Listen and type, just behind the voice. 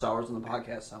Star Wars on the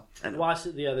podcast, so I watched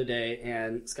it the other day,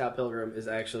 and Scott Pilgrim is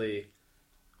actually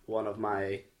one of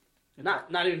my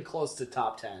not even close to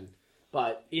top 10,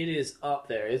 but it is up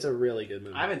there. It's a really good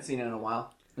movie. I haven't seen it in a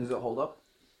while. Does it hold up?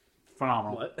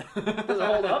 Phenomenal. What? Does it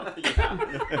hold up?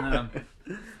 Yeah.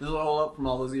 Does it hold up from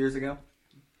all those years ago?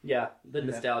 Yeah, the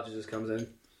nostalgia just comes in,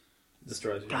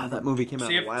 destroys you. God, that movie came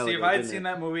out a while ago. If I had didn't seen it?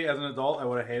 that movie as an adult, I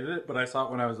would have hated it, but I saw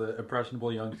it when I was an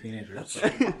impressionable young teenager. So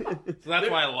that's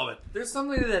why I love it. There's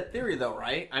something to that theory, though,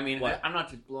 right? I mean, What? I'm not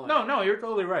just blowing. No, you're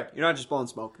totally right. You're not just blowing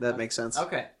smoke. That makes sense.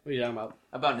 Okay. What are you talking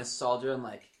About nostalgia and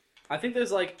like. I think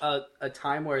there's like a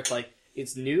time where it's like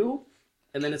it's new,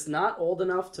 and then it's not old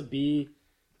enough to be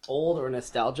old or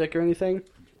nostalgic or anything.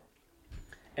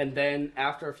 And then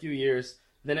after a few years,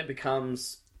 then it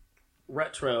becomes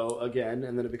retro again,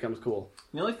 and then it becomes cool.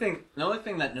 The only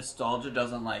thing that nostalgia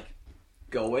doesn't like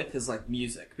go with is like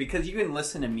music, because you can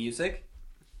listen to music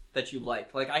that you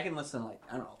like. Like I can listen to, like,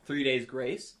 I don't know, 3 Days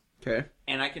Grace, Okay.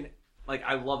 and I can like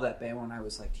I love that band when I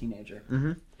was like teenager.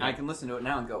 Mm-hmm. I can listen to it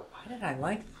now and go, why did I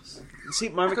like this? See,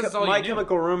 My Because it's all you knew.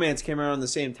 Chemical Romance came around the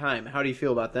same time. How do you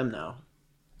feel about them now?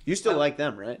 You still like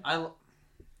them, right? I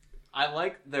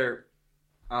like their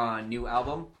new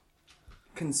album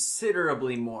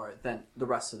considerably more than the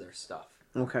rest of their stuff.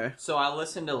 Okay. So I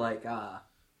listened to like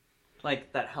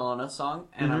that Helena song,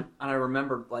 and I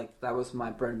remember like that was my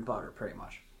bread and butter pretty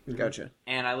much. Gotcha.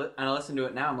 And I listen to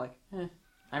it now. I'm like,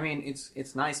 I mean,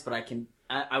 it's nice, but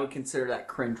I would consider that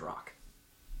cringe rock.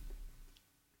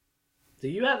 So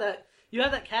you have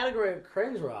that category of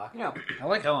cringe rock. Yeah, I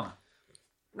like Helena.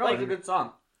 no, it's a good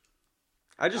song.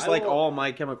 I just I like will- all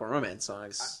My Chemical Romance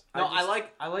songs. No, I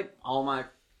like all my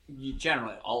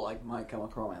generally all like My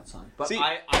Chemical Romance songs, but See-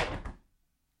 I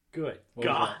Good. What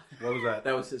God. was that? What was that?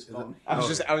 that was his phone. I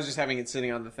was just having it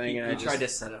sitting on the thing, and He tried to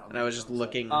set it on. and I was just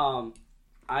looking.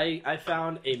 I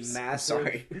found a massive.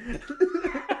 Sorry.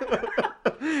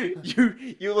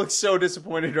 you look so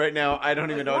disappointed right now. I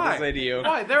don't even know what to say to you.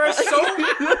 Why? There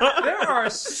are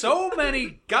so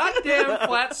many goddamn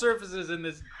flat surfaces in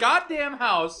this goddamn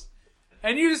house,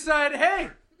 and you decide, hey,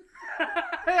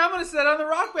 I'm gonna sit on the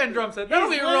Rock Band drum set. That'll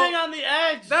He's be living real. on the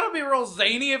edge. That'll be real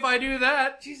zany if I do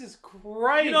that. Jesus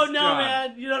Christ! You don't know, John.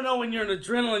 man. You don't know when you're an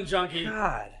adrenaline junkie.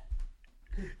 God.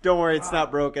 Don't worry, it's not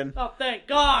broken. Oh, thank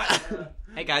God.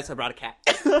 Hey guys, I brought a cat.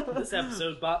 This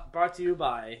episode brought to you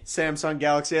by... Samsung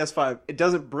Galaxy S5. It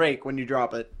doesn't break when you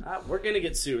drop it. we're going to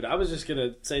get sued. I was just going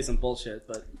to say some bullshit,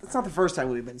 but... That's not the first time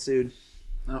we've been sued.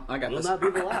 No, I got will this. not be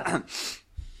the last.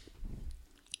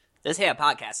 This here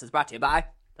podcast is brought to you by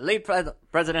the lead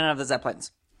president of the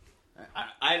Zeppelins.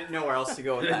 I didn't know where else to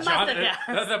go with that. John,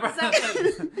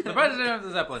 the president of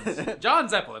the Zeppelins, John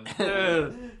Zeppelin.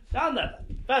 Down there.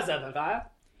 First Fire.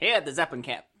 Here at the Zeppelin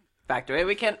Camp Factory,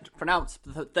 we can't pronounce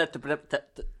the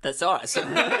thesaurus. There's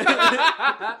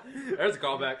a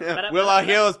callback. Will our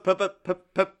heroes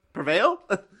prevail?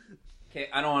 Okay,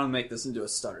 I don't want to make this into a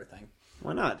stutter thing.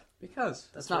 Why not? Because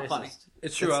that's not racist. funny.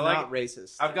 It's true. It's I like. not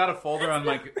racist. I've got a folder on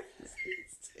my.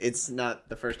 It's not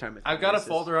the first time it's I've got a racist.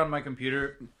 folder on my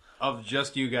computer of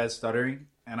just you guys stuttering,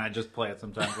 and I just play it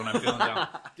sometimes when I'm feeling down.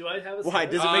 Do I have a... Why?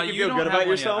 Does it make you feel don't good have about one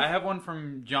yet. yourself? I have one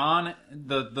from John,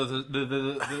 the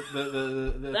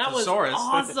That was thesaurus.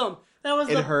 awesome. That was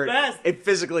It the hurt. best. It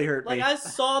physically hurt Like, me. I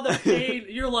saw the pain.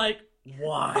 You're like,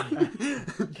 why?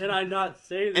 Can I not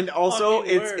say this? And also,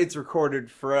 fucking word? it's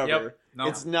recorded forever. Yep. No.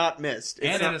 It's not missed. It's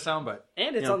And not, in a soundbite.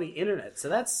 And it's Yeah. on the internet, so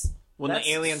that's... When that's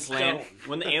the aliens land, stone.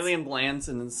 when the alien lands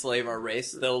and enslave our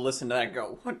race, they'll listen to that and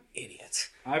go, "What idiots!"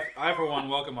 I for one,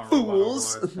 welcome our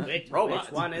Fools. robot overlord. Which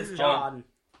Robot. one is John?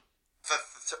 the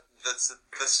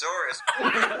thesaurus.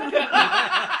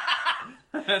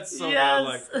 That's so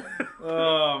Yes. bad.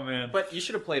 Oh, man. But you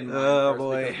should have played mine Oh, first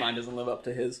boy. because mine doesn't live up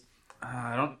to his.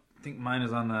 I don't think mine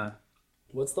is on the...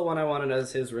 What's the one I wanted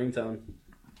as his ringtone?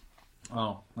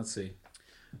 Oh, let's see.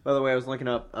 By the way, I was looking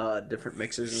up different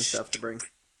mixers and stuff to bring.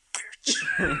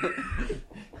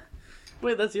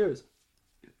 Wait, that's yours.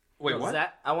 Wait, No, what?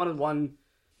 Zach, I wanted one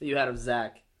that you had of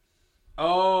Zach.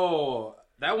 Oh,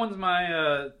 that one's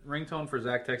my ringtone for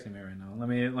Zach texting me right now. Let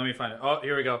me find it. Oh,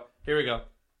 here we go.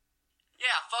 Yeah,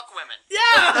 fuck women.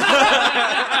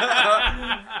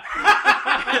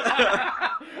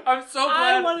 I'm so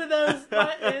I glad. wanted those.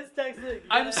 His texting.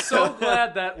 I'm so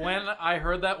glad that when I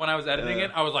heard that when I was editing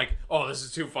it, I was like, "Oh, this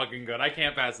is too fucking good. I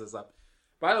can't pass this up."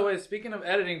 By the way, speaking of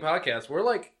editing podcasts, we're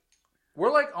like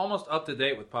almost up to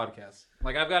date with podcasts.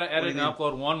 Like I've got to edit and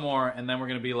upload one more, and then we're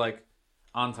gonna be like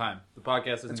on time. The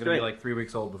podcast isn't gonna great. be like 3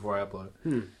 weeks old before I upload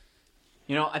it.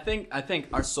 You know, I think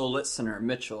our sole listener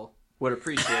Mitchell would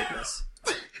appreciate this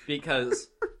because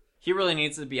he really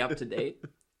needs to be up to date.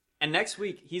 And next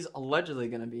week, he's allegedly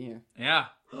going to be here. Yeah.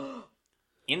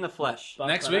 In the flesh.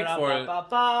 Next week for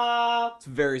It's a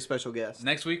very special guest.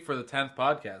 next week for the 10th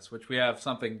podcast, which we have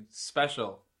something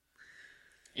special.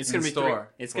 It's in going to be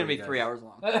store It's going for to you be guys. 3 hours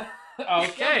long.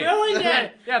 Okay. Really? Yeah.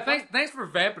 Thanks for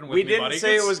vamping with We me, didn't buddy.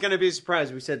 say it was going to be a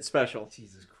surprise. We said special.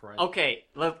 Jesus Christ. Okay,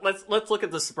 let's look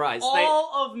at the surprise.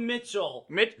 All of Mitchell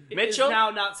is Mitchell, now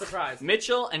not surprised.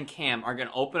 Mitchell and Cam are going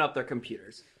to open up their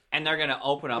computers. And they're going to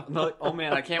open up. Oh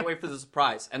man, I can't wait for the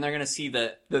surprise. And they're going to see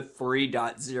the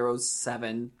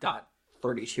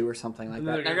 3.07.32 or something like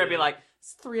that. They're going to be like,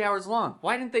 it's 3 hours long.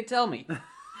 Why didn't they tell me?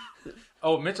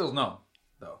 Oh, Mitchell's no,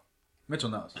 though. Mitchell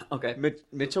knows. Okay.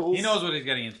 Mitchell. He knows what he's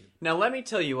getting into. Now let me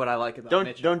tell you what I like about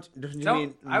Mitchell. Don't you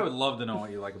mean? I would love to know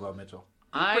what you like about Mitchell.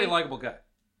 He's a pretty likable guy.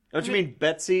 Don't you mean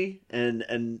Betsy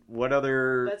and what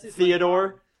other Betsy's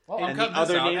Theodore? Well, And I'm the cutting this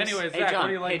other out. names? Anyways, Hey, Zach, John. what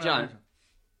do you like Hey, about John. Mitchell?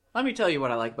 Let me tell you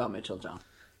what I like about Mitchell, John.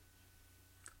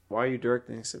 Why are you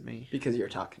directing this at me? Because you're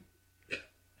talking.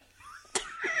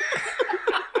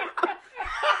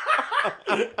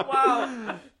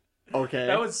 Wow. Okay.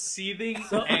 That was seething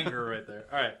anger right there.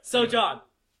 All right. So, John,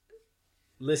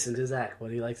 listen to Zach.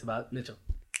 What he likes about Mitchell.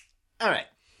 All right.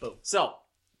 So,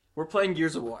 we're playing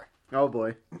Gears of War. Oh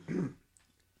boy.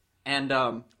 And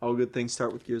All good things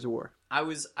start with Gears of War. I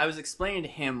was explaining to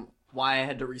him why I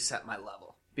had to reset my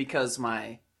level. Because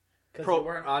my... Because Pro- you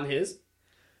weren't on his.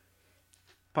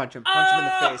 Punch him in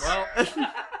the face. Well,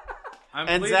 I'm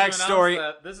And pleased Zach's to announce story-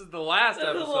 that this is the last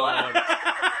episode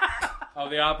of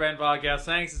the Op End Podcast.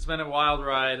 Thanks. It's been a wild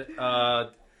ride.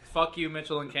 Fuck you,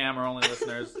 Mitchell and Cam are only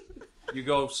listeners. You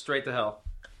go straight to hell.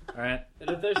 All right. And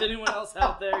if there's anyone else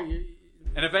out there, And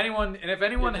if anyone You're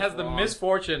has just the wrong.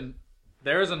 misfortune,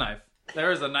 there is a knife.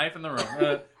 There is a knife in the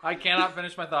room. I cannot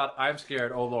finish my thought. I'm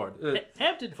scared. Oh Lord.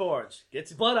 Hampton Forge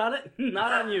gets blood on it,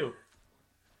 not on you.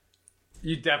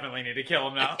 You definitely need to kill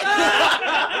him now.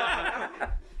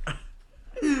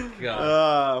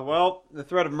 God. Well, the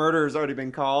threat of murder has already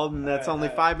been called, and that's only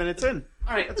 5 minutes in.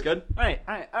 All right. That's good. All right.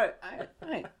 All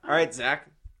All right, Zach,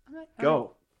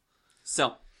 go.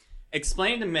 So,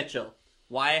 explain to Mitchell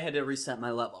why I had to reset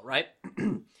my level, right?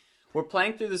 We're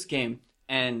playing through this game,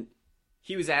 and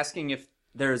he was asking if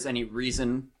there's any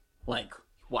reason, like,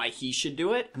 why he should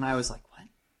do it, and I was like, what?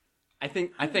 I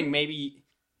think maybe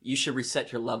you should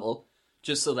reset your level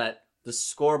just so that the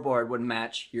scoreboard would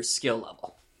match your skill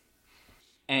level.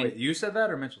 And Wait, you said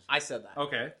that or Mitchell? I said that.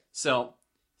 Okay. So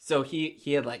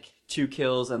he had like 2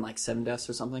 kills and like 7 deaths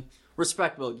or something.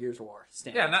 Respectable Gears of War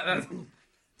standards. Yeah, that's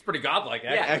it's pretty godlike.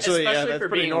 Actually. Yeah, Actually, yeah, especially that's for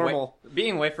pretty being normal.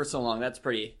 Being away for so long, that's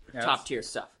pretty Yeah, top tier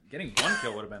stuff. Getting 1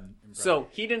 kill would have been impressive. So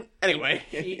he didn't. Anyway.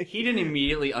 he didn't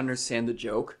immediately understand the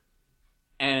joke,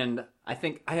 and I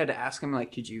think I had to ask him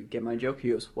like, "Did you get my joke?" He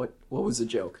goes, "What was the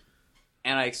joke?"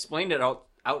 And I explained it out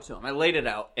to him. I laid it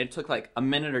out. It took like a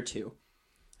minute or two.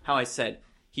 How I said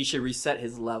he should reset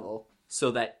his level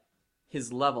so that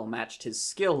his level matched his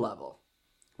skill level,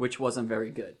 which wasn't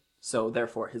very good. So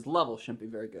therefore, his level shouldn't be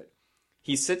very good.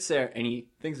 He sits there and he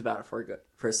thinks about it for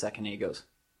a second. And he goes,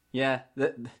 "Yeah,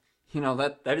 that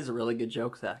is a really good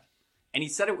joke, Zach." And he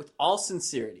said it with all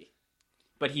sincerity,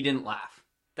 but he didn't laugh.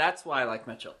 That's why I like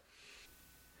Mitchell.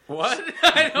 what?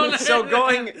 I don't know. So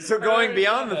going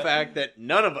beyond the fact that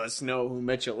none of us know who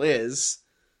Mitchell is.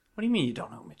 What do you mean you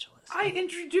don't know who Mitchell is? I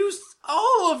introduced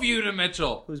all of you to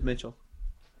Mitchell. Who's Mitchell?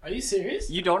 Are you serious?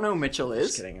 You don't know who Mitchell is?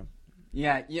 Just kidding him.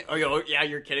 Yeah. Oh, yeah,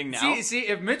 you're kidding now. See,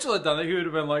 if Mitchell had done that, he would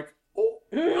have been like, "Oh,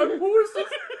 who is this?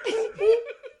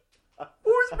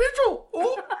 Who is Mitchell?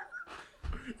 Oh,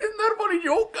 isn't that a funny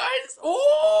joke, guys?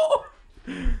 Oh."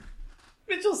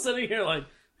 Mitchell's sitting here like,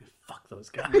 fuck those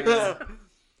guys.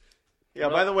 Yeah,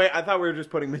 by the way, I thought we were just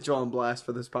putting Mitchell on blast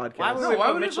for this podcast. Why would No, we why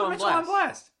put would Mitchell Mitchell, on Mitchell on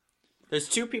blast? There's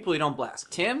 2 people you don't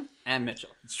blast: Tim and Mitchell.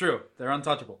 It's true. They're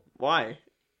untouchable. Why?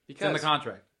 It's in the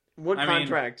contract. What I mean,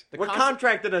 contract? the What con-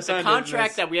 contract did I The sign?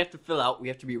 contract that we have to fill out, we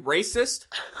have to be racist.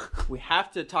 We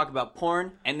have to talk about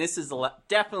porn, and this is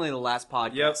definitely the last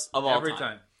podcast Yep. of all Every time.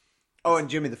 time. Oh, and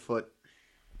Jimmy the Foot.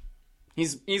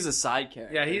 He's a side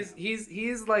character. Yeah,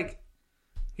 he's like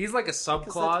a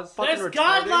subclause. fucking There's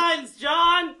retarded. guidelines,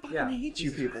 John! I Yeah, hate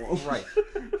you people. right.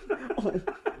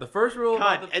 The first rule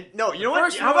God, about the no, you know what?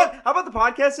 first How rule- about the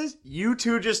podcast is you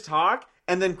two just talk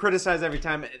and then criticize every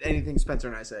time anything Spencer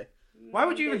and I say. Why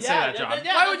would you even say Yeah, that, John?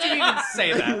 yeah, Why would you yeah. even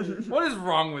say that? What is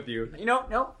wrong with you?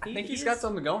 No, I think he's got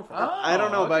something going for him. I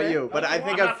don't know about okay. you, but I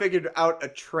think Well, I've figured out a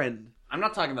trend. I'm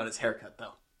not talking about his haircut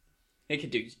though. You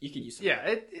could use some. Yeah,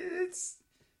 it's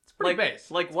pretty base.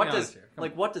 Like let's what be does honest here. Come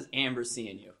on. what does Amber see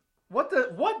in you? what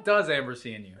does Amber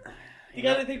see in you? You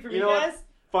got anything for me, You know what? guys?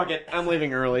 Fuck it, I'm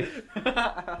leaving early.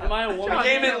 Am I a woman? I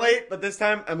came in late, but this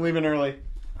time I'm leaving early.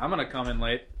 I'm gonna come in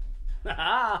late.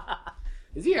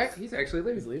 Is he? He's actually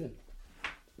leaving. He's leaving.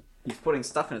 He's putting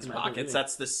stuff in his Might be pockets. leaving.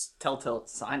 That's this telltale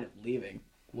sign of leaving.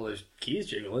 Well, there's keys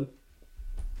jingling.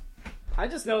 I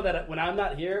just know that when I'm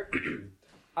not here,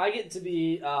 I get to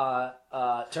be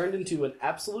turned into an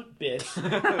absolute bitch.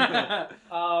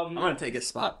 I'm gonna take his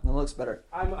spot. That looks better.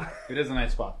 It is a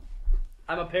nice spot.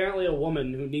 I'm apparently a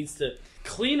woman who needs to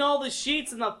clean all the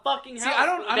sheets in the fucking house. I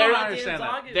don't There- understand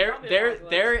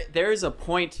that. There is a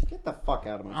point. Get the fuck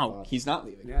out of my Oh, spot. he's not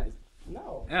leaving. Yeah,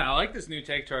 no. Yeah, I like this new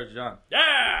Take Charge John.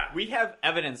 Yeah. We have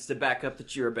evidence to back up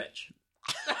that you're a bitch.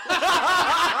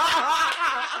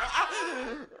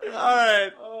 All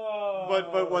right. Oh.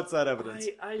 But what's that evidence?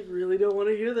 I really don't want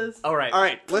to hear this. All right. All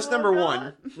right. List number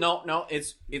one. No,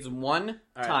 it's one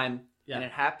right. time, Yeah. and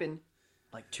it happened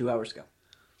like 2 hours ago.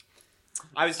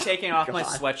 I was taking off my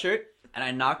God. sweatshirt, and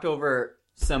I knocked over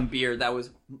some beer that was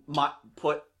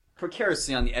put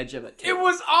precariously on the edge of a It table.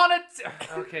 was on it.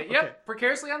 Okay. Yep.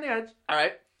 Precariously on the edge. All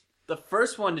right. The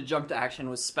first one to jump to action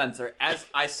was Spencer. As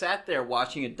I sat there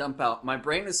watching it dump out, my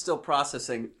brain is still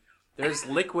processing. There's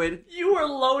liquid. You were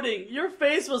loading. Your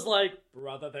face was like,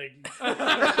 brother things.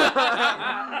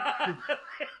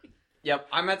 Yep,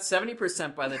 I'm at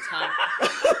 70% by the time.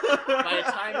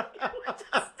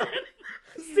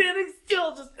 Standing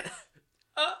still, just.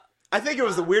 I think it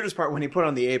was the weirdest part when he put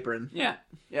on the apron. Yeah,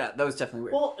 that was definitely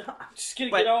weird. Well, I'm just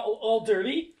gonna But- get all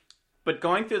dirty. But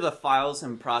going through the files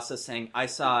and processing, I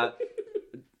saw,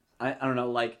 I don't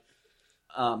know, like,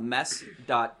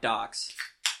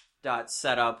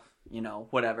 mess.docs.setup,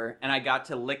 whatever. And I got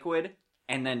to liquid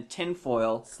and then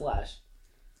tinfoil Slash.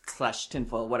 /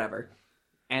 tinfoil, whatever.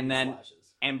 And then, Slashes.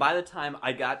 and by the time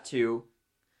I got to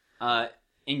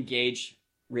engage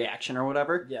reaction or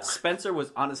whatever, Yeah. Spencer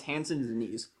was on his hands and his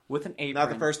knees with an apron. Not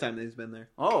the first time that he's been there.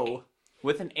 Oh,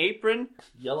 with an apron,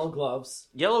 Yellow gloves.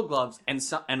 yellow gloves, and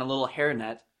a little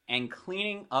hairnet, and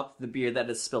cleaning up the beer that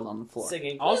is spilled on the floor.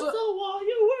 Singing. Also- "It's the wall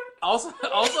you work." Also,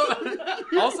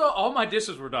 all my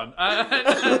dishes were done.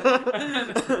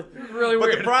 Really But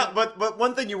weird. but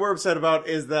one thing you were upset about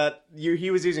is that he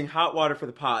was using hot water for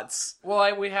the pots.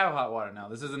 Well, we have hot water now.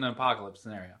 This isn't an apocalypse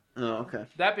scenario. Oh, okay.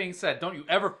 That being said, don't you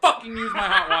ever fucking use my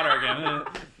hot water again.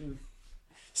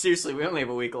 Seriously, we only have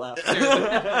a week left.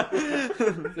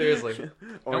 Seriously.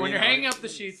 Or, And when you you're know, hanging up the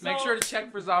sheets, make sure to check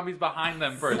for zombies behind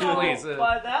them first, So, please.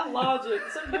 by that logic,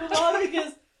 so your logic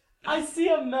is, I see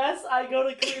a mess, I go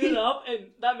to clean it up, and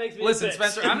that makes me a Listen, bitch.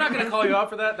 Spencer, I'm not going to call you out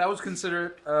for that. That was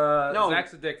considered. No.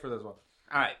 Zach's a dick for this one.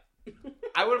 All right,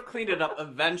 I would have cleaned it up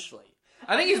eventually.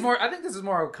 I think this is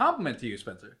more of a compliment to you,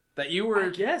 Spencer. That you I were.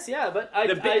 guess, yeah, but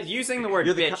Using the word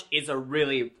You're the bitch is a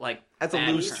really That's a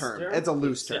bad loose term. term. It's a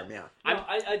loose term, yeah. No,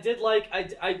 I did like I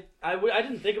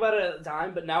didn't think about it at the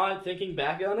time, but now I'm thinking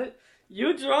back on it.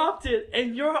 You dropped it,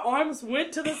 and your arms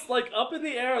went to this like up in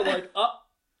the air, like up,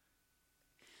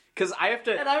 Because I have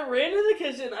to. and I ran to the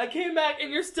kitchen. I came back,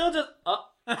 and you're still just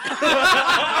up.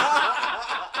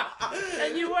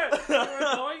 And you were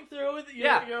going through with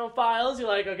your own files. You're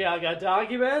like, okay, I got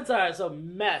documents. All right, so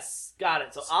mess, got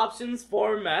it. So options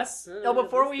for mess. No,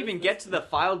 before we even get to the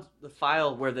file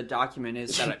where the document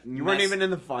is that You weren't even in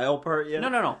the file part yet?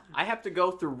 No. I have to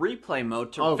go through replay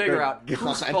mode to Oh, figure good out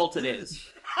whose God. fault it is.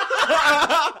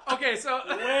 Okay, so.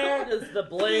 Where does the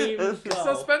blame go?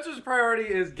 So Spencer's priority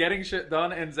is getting shit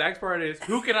done, and Zach's priority is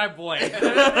who can I blame?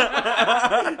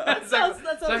 that sounds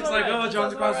Zach's about like, right. oh, That John's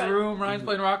sounds across about the right. room, Ryan's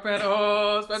playing Rock Band,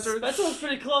 oh, Spencer. Spencer was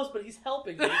pretty close, but he's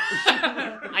helping me.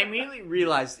 I immediately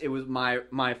realized it was my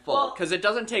Well- fault because it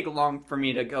doesn't take long for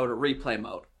me to go to replay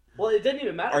mode. Well, it didn't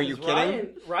even matter. Are you 'cause kidding?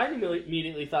 Ryan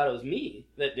immediately thought it was me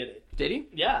that did it. Did he?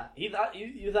 Yeah, he thought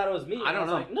you thought it was me. I don't was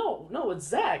know. Like, no, it's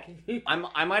Zach.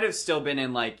 I might have still been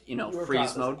in like You were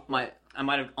freeze processing. mode. I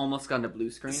might have almost gone to blue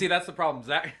screen. See, that's the problem,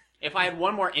 Zach. If I had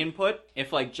one more input,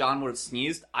 if like John would have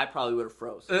sneezed, I probably would have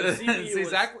froze. CPU See, was-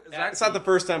 Zach, It's not the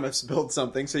first time I've spilled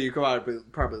something, so you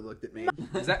probably looked at me.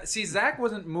 Zach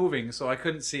wasn't moving, so I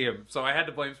couldn't see him. So I had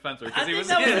to blame Spencer I because he think was.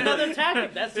 that was another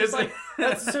tactic. That's just It's- like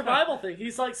that's a survival thing.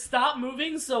 He's like, stop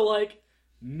moving, so like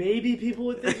maybe people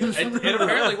would think you're It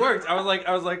apparently worked. I was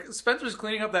like, Spencer's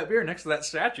cleaning up that beer next to that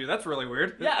statue. That's really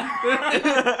weird. Yeah.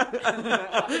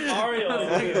 Mario.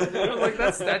 I was like,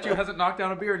 that statue hasn't knocked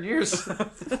down a beer in years.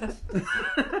 What?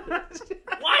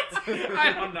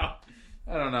 I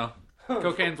don't know.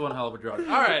 Cocaine's one hell of a drug.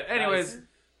 All right. Anyways,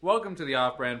 welcome to the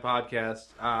Off Brand Podcast.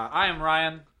 I am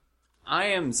Ryan. I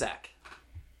am Zach.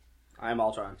 I am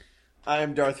Ultron.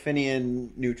 I'm Darth Finian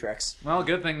Nutrex. Well,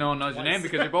 good thing no one knows your name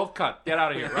because you're both cut. Get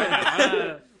out of here right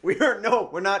now.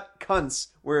 We're not cunts.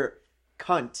 We're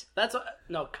cunt. That's what.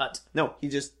 No, cut. No, he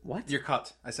just what? You're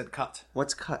cut. I said cut.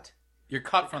 What's cut? You're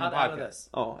cut from the out of podcast. this.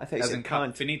 Oh, I thought you As said in cut.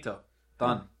 cunt. Finito.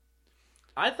 Done.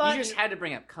 I thought You just had to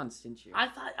bring up cunts, didn't you? I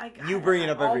thought I got You bring it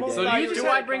up every almost day. So thought you were just Do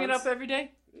saying I bring it cunts. up every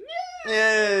day?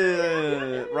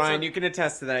 Ryan, you can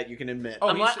attest to that. You can admit. Oh,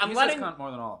 I'm he letting- says cunt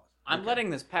more than all of us. I'm letting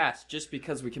this pass just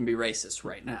because we can be racist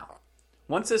right now.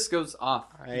 Once this goes off,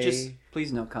 just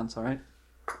please no cunts, all right?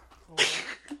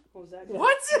 What was that?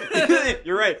 What?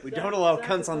 You're right. We don't allow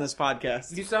cunts on this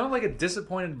podcast. You sounded like a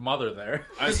disappointed mother there.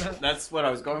 That's what I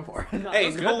was going for.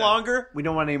 Hey, good no then. longer. We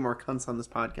don't want any more cunts on this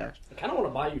podcast. I kind of want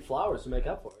to buy you flowers to make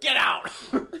up for it. Get out!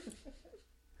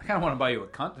 I kind of want to buy you a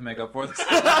cunt to make up for this.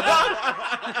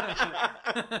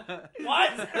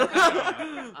 What?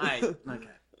 Okay.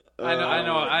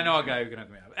 I know a guy who can hook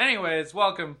me up. Anyways,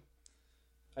 welcome.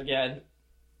 Again.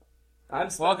 I'm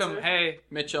Spencer. Welcome. Hey,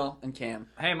 Mitchell and Cam.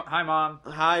 hi, Mom.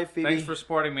 Hi, Phoebe. Thanks for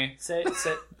supporting me. Say.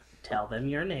 Tell them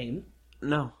your name.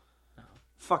 No.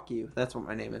 Fuck you. That's what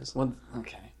my name is. Well,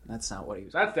 okay, that's not what he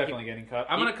was. That's definitely getting cut.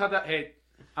 I'm gonna cut that. Hey,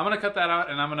 I'm gonna cut that out,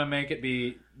 and I'm gonna make it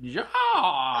be. Yeah.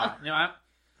 You know,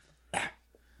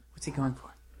 What's he going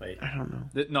for? Wait. I don't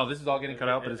know. no, this is all getting cut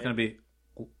out, but it's gonna be.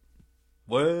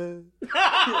 What? And then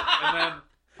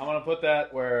I'm gonna put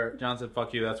that where John said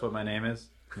 "fuck you." That's what my name is,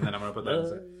 and then I'm gonna put that.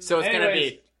 Inside. So it's gonna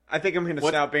Anyways. be. I think I'm going to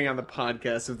What- stop being on the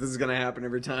podcast if this is going to happen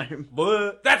every time.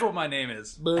 What? That's what my name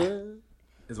is. Is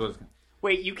what it's gonna.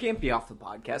 Wait, you can't be off the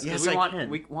podcast Yes, because I we want can.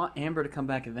 we want Amber to come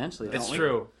back eventually. It's don't we?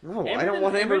 true. No, Amber I don't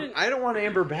want didn't- Amber. Amber didn't- I don't want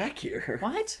Amber back here.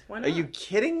 What? Why Are not? you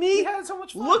kidding me? had so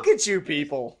much fun. Look at you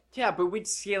people. Yeah, but we'd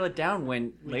scale it down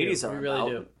when ladies are We really about.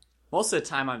 do. Most of the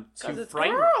time, I'm 'Cause too it's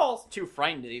frightened. girls. Too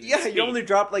frightened to even Yeah, speak. you only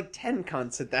dropped like 10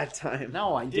 cunts at that time.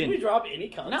 No, I Did didn't. we drop any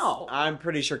cunts? No. I'm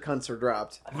pretty sure cunts were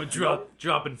dropped. I'm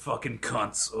dropping fucking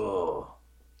cunts. Oh.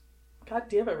 God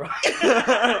damn it,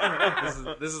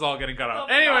 Ryan. This is all getting cut out.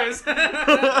 Anyways.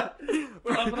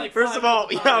 We're up in like First 5 of all,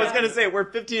 minutes. yeah, I was going to say, we're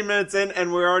 15 minutes in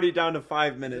and we're already down to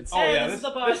 5 minutes. Oh, Hey, yeah, this is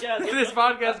the podcast. This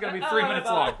podcast is going to be 3 minutes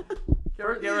long.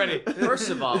 Get ready. First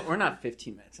of all, we're not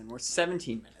 15 minutes in. We're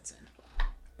 17 minutes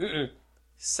in.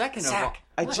 Second of all, Zach,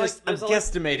 I'm there's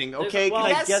guesstimating, there's okay? a- well,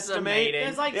 Can I guesstimate. guesstimate?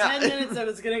 There's like Yeah. 10 minutes that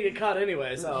it's gonna get cut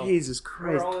anyway, so Jesus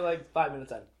Christ. we're only like 5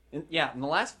 minutes in. in the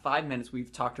last 5 minutes,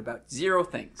 we've talked about zero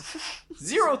things.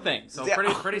 Zero things. So Yeah.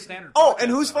 pretty standard. Oh, podcast,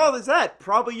 and whose though. fault is that?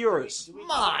 Probably yours. Do we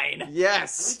Mine. Do we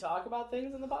Yes. talk about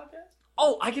things in the podcast?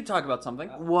 Oh, I could talk about something.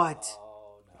 What?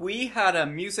 Oh no. We had a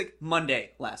Music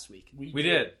Monday last week. We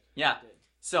did. Yeah.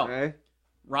 So Okay.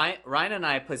 Ryan and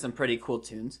I played some pretty cool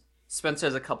tunes. Spencer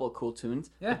has a couple of cool tunes.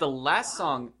 Yeah. But the last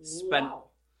song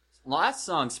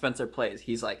Spencer plays,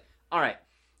 he's like, "All right,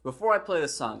 before I play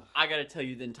this song, I got to tell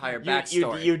you the entire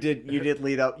backstory." You did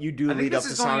lead up. You do I think lead up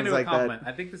this to is going songs into a like compliment.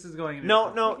 that. I think this is going into No,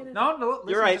 a no. compliment. No, listen,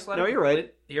 You're right. just let No, it- you're right. let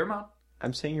it- Hear him out.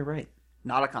 I'm saying you're right.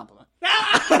 Not a compliment. All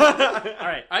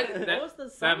right. What was the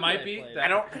song that might I be. played? I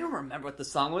don't remember what the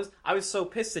song was. I was so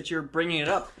pissed that you're bringing it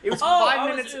up. It was Oh, 5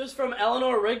 minutes. it was from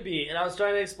Eleanor Rigby, and I was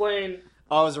trying to explain.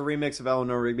 Oh, it was a remix of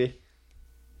Eleanor Rigby.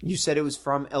 You said it was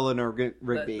from Eleanor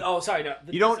Rigby. Oh, sorry, no.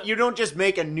 You don't just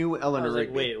make a new I Eleanor was like,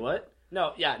 Rigby. wait, what?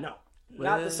 No, yeah, no,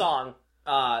 not the What? song.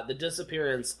 The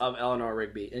disappearance of Eleanor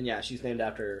Rigby, and yeah, she's named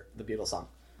after the Beatles song.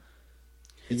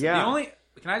 Yeah.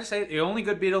 Can I just say the only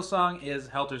good Beatles song is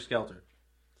Helter Skelter.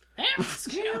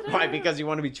 Why? Because you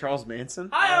want to be Charles Manson?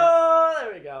 Hi,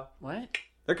 there we go. What?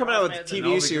 They're coming out with a Manson. TV No,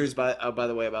 because- series by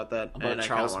the way about that. About and I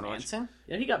Charles kinda wanna watch it. Manson?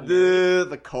 Yeah, he got married.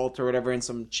 The cult or whatever, and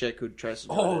some chick who tries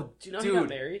to. Oh, Do you know dude. he got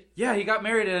married? Yeah, he got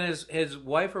married, and his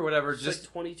wife or whatever She's just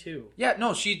like 22. yeah,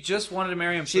 no, she just wanted to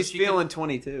marry him. she's so she feeling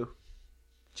 22.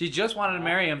 She just wanted to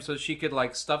marry him so she could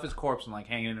like stuff his corpse and like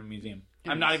hang it in a museum.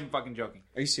 I'm not even fucking joking.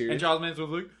 Are you And serious? Charles Manson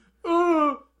was like,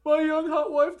 "Oh, my young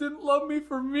hot wife didn't love me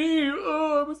for me.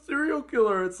 Oh, I'm a serial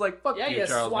killer." It's like fuck Yeah, you, you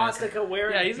Charles Manson. swastika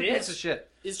wearing Yeah, he's a bitch. piece of shit.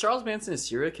 Is Charles Manson a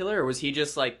serial killer, or was he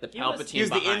just like the He was- Palpatine He was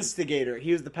the behind? instigator.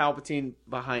 He was the Palpatine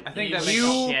behind. I think You that makes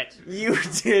you, Shit. you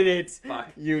did it. Fuck.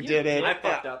 You did it. I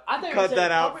fucked up. I thought you were Cut saying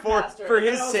that out puppet for master, for and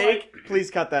his I was sake.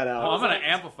 Please cut that Oh, out. I'm gonna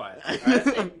amplify it.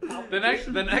 Alright?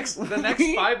 The next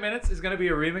 5 minutes is gonna be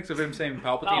a remix of him saying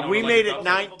Palpatine. No, over, We like, made a it dubstep.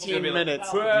 19 It's gonna be like,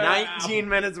 minutes. "Wow." 19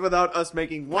 minutes without us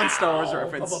making one Star Wars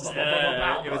reference.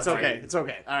 It's okay. It's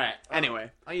okay. All right.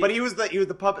 Anyway, Oh, but he was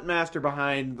the puppet master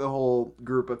behind the whole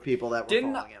group of people that were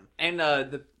Didn't following him.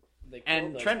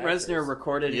 and Trent Reznor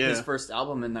recorded Yeah. his first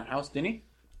album in their house, didn't he?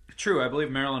 True, I believe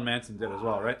Marilyn Manson did as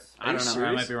well, right? I don't know.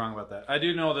 I might be wrong about that. I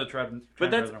do know the Trent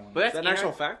But Reznor one. that's Is that an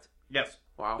actual fact? Yes.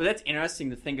 Wow. But that's interesting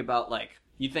to think about. Like,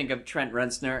 you think of Trent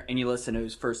Reznor and you listen to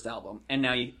his first album, and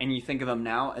now you think of him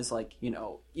now as like, you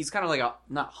know, he's kind of like a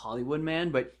not Hollywood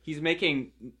man, but he's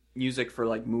making music for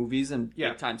like movies and Yeah.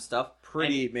 big time stuff.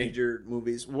 pretty major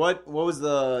movies. What was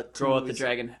the two Girl with the movies?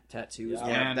 dragon tattoos. Yeah.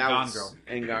 And that Gone was, Girl.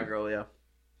 And Gone Girl, yeah.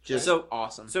 Just So-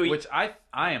 awesome. So Which I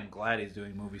am glad he's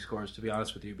doing movie scores, to be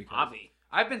honest with you, because Avi.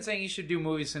 I've been saying he should do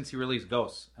movies since he released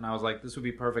Ghosts, and I was like, this would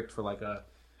be perfect for like a.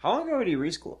 How long ago did he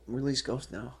release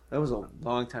Ghost now? That was a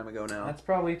long time ago now. That's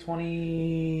probably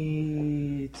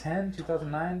 2010,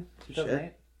 2009,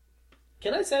 2008.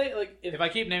 Can I say, like, if If I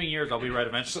keep naming years, I'll be right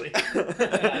eventually. start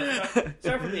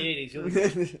from the 80s, you'll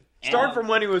Start from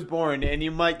when he was born, and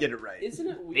you might get it right. isn't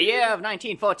it weird? The year of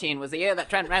 1914 was the year that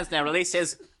Trent Reznor released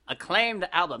his acclaimed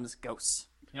albums, Ghosts.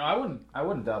 You know, I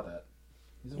wouldn't doubt that.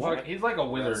 He's like a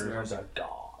wizard or something.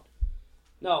 God.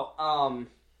 No,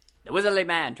 The wizardly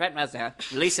man, Trent Reznor,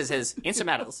 releases his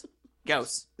instrumentals,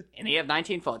 Ghosts, in the year of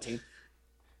 1914,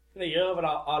 the year of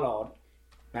our Lord,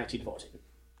 1914.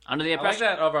 under the I like impression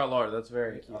that of our Lord. That's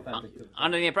very authentic.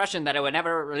 under the impression that it would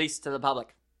never release to the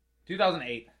public.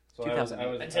 2008. So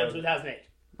 2008. Until 2008.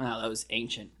 Wow, that was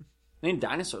ancient. I mean,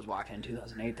 dinosaurs walked in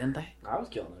 2008, didn't they? I was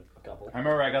killing a couple. I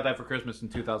remember I got that for Christmas in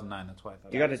 2009. That's why I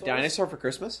thought. You got a dinosaur for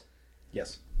Christmas?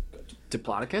 Yes.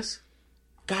 Diplodocus?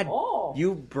 God, Oh.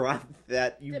 you brought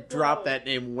that. You Diplo. dropped that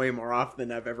name way more often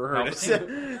than I've ever heard it.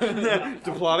 Palpatine.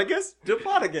 Diplodocus?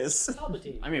 Diplodocus.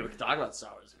 Palpatine. I mean, we could talk about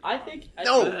Star Wars. I think...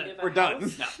 No, if a we're done.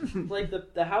 house- like,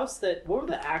 the house that... What were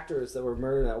the actors that were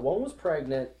murdered at? One was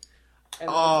pregnant. And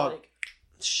Oh, was like...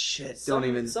 Shit, Some, don't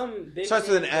even. Some big Starts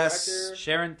with an name S. director,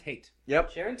 Sharon Tate.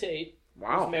 Yep. Sharon Tate.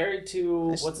 Wow. Was married to...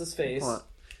 Nice. What's his face? Hold on.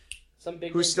 Some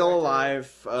big Who's name still director.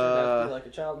 alive? Turned out to be like a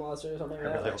child molester or something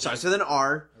like that. Starts with an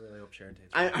R. I really hope Sharon Tate.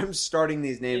 I'm starting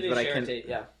these names, It is but I Sharon can't. Tate,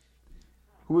 yeah.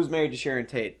 Who was married to Sharon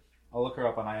Tate? I'll look her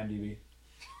up on IMDb.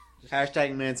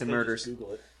 Hashtag Manson Just murders.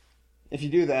 Google it. If you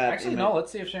do that, Actually, it no. might-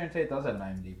 Let's see if Sharon Tate does have an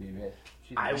IMDb.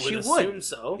 I She would would. assume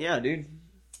so. Yeah, dude.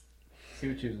 See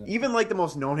what she's in. Even like the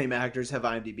most no-name actors have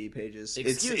IMDb pages.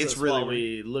 It's really.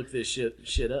 we look this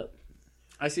shit up.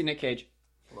 I see Nick Cage.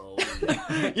 Well,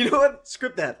 You know what?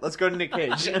 Script that. Let's go to Nick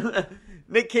Cage.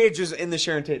 Nick Cage is in the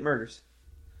Sharon Tate murders.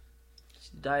 she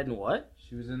died in what?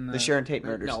 She was in The Sharon Tate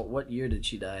murders. No, what year did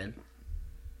she die in?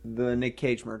 The Nick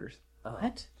Cage murders.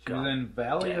 What? She was in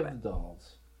Valley Damn of it. the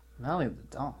Dolls. Valley of the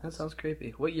Dolls. That sounds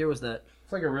creepy. What year was that?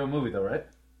 It's like a real movie, though, right?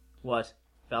 What?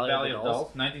 Valley of the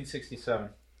Dolls, 1967.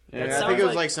 Yeah, I sounds think it was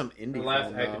like- like some indie The last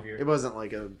film. active though. year. It wasn't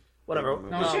like a Whatever. big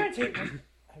movie. No, Sharon Tate. I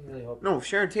really hope. No,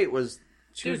 Sharon Tate was.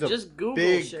 She Dude, was a just Google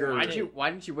big Sharon girl. Tate. Why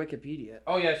didn't you Wikipedia it?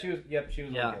 Oh yeah, she was. Yep, she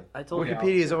was. Yeah, okay. I told you.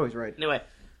 Wikipedia is always right. Anyway,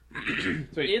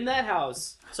 Sweet. in that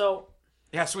house, so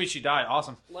Yeah, sweet. She died.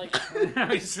 Awesome. like,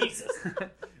 Jesus,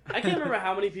 I can't remember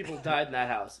how many people died in that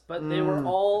house, but they were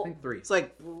all I think 3. It's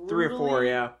like 3 or 4, brutally-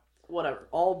 yeah. whatever,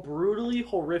 all brutally,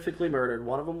 horrifically murdered.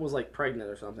 One of them was like pregnant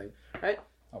or something, right?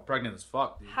 Oh, pregnant as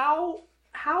fuck, dude. How,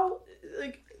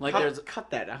 like Like, cut, there's. cut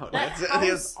that out. that That's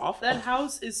house? awful. That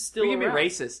house is still. We can be around.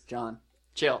 racist, John.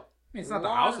 Chill. I mean, it's not the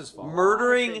Lot house's of- fault.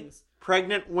 Murdering things.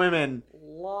 pregnant women.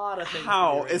 Lot of things.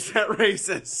 How to be is that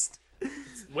racist?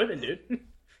 racist. Women, dude?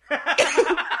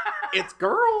 It's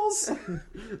girls.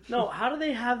 No, how do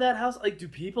they have that house? Like, do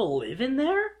people live in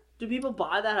there? Do people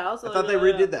buy that house? I thought they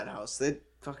redid that house. They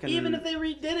fucking. Even if they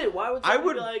redid it, why would I somebody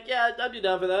would- be like, yeah, I'd be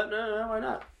down for that? No, why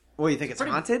not? What do you think? It's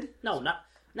pretty- haunted? No,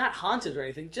 not haunted or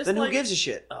anything. Just Then like, who gives a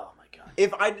shit? Oh my god.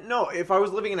 If I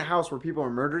was living in a house where people are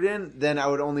murdered in, then I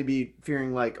would only be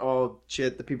fearing like, oh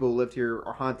shit, the people who lived here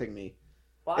are haunting me.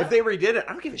 Well, If they redid it,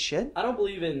 I don't give a shit. I don't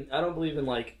believe in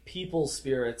like people's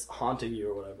spirits haunting you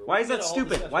or whatever. Why is We that get all stupid?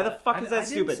 discussed Why the about fuck I- is I that didn't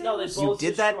stupid? say No, they You both did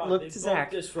just that. shrug. Look They to both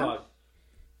Zach. just shrug.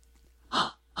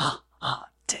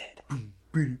 Dead.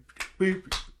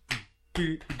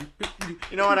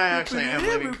 You know what? I actually am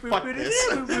leaving. Fuck this.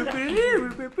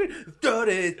 Throat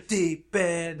is deep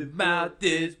and the mouth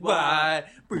is wide.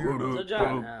 So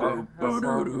John,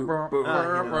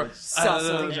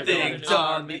 Some things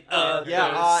on the other Yeah,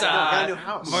 no, got a side. new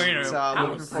house. Minor It's, house.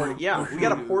 looking forward to- yeah, we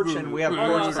got a porch and we have Oh,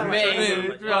 no, porch. sorry.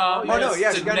 Oh no,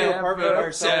 yeah, she got a new apartment by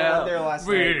herself. I went there last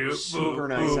night. It was super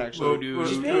nice, actually.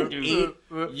 She's paid 8.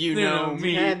 You know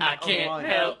me, I can't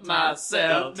help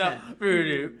myself. Is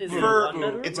it For one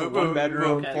bedroom? it's a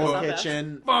 1-bedroom, Okay, full that's not bad.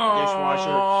 kitchen,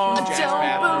 dishwasher, jazz Don't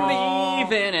bathroom.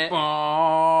 believe in it. I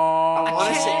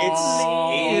want to say it's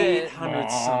believe it.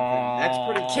 800 something. That's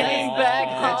pretty Came big. back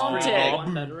That's pretty haunted. big.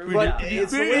 One bedroom. But yeah.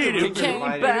 it's the way the rooms are Came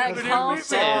divided back because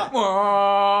haunted.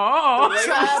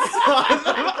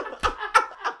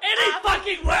 Any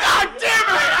fucking way!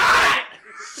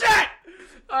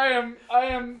 I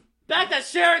am. Back to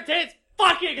Sharon Tate's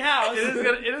fucking house.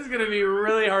 It is gonna be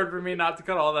really hard for me me not to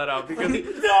cut all that out because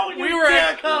No, you we were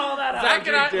can't cut all that out. Zach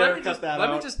and I. dare Let me cut just that let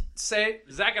me out. just say,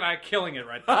 Zach and I killing it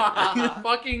right there,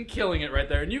 fucking killing it right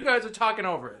there, and you guys are talking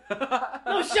over it.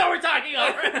 No show we're talking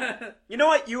over. You know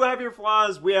what? You have your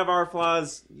flaws. We have our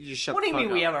flaws. You just shut What the do you fuck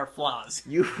mean we up. have our flaws?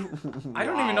 You. I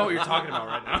don't even know what you're talking about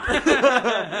right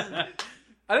now.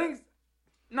 I think.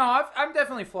 No, I'm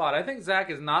definitely flawed. I think Zach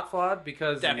is not flawed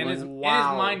because in his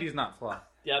Wow. mind he's not flawed.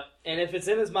 Yep. And if it's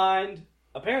in his mind,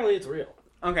 apparently it's real.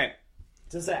 Okay.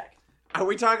 To Zach. Are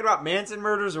we talking about Manson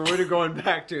murders or what are we going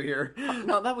back to here?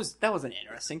 No, that wasn't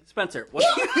interesting. Spencer, what?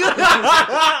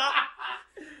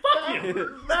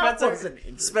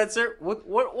 Spencer,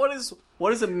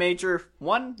 what is a major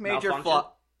Malfunction?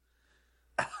 flaw?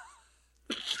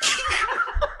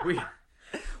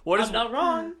 What is I'm not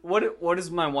wrong. what is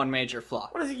my one major flaw?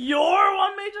 What is your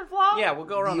one major flaw? Yeah, we'll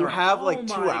go around You the round. have like Oh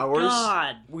 2 my hours.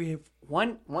 God. We have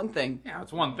one thing. Yeah,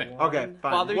 it's one thing. Okay,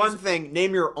 fine. Father, One you- thing.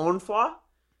 Name your own flaw,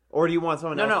 or do you want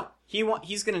someone else? No.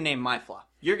 He's gonna name my flaw.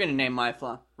 You're gonna name my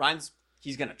flaw.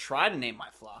 He's gonna try to name my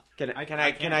flaw. Can I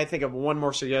I can't. think of one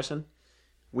more suggestion?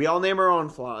 We all name our own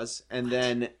flaws, and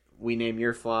then we name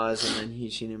your flaws, and then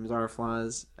she names our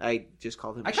flaws. I just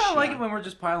called him. I kind of like she. it when we're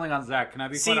just piling on Zach. Can I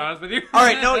be See- quite honest with you? All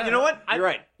right, no, you know what? You're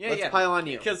right. Yeah, Let's yeah. pile on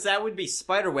you. Because that would be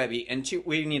spiderwebby, and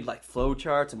we need like flow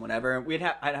charts and whatever.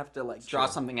 I'd have to like draw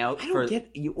something out I for. don't get.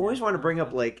 You always want to bring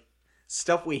up like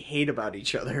stuff we hate about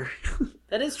each other.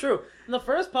 That is true. In the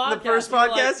first podcast, The first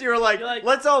podcast, you were like, you're like,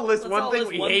 let's all list let's one all thing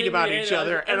list we one hate thing about we each hate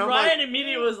other, and I'm Ryan like,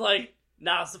 immediately was like,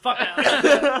 "Nah, it's the fuck out."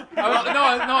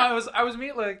 I was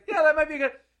me like, yeah, that might be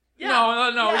good.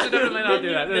 No, we should definitely not do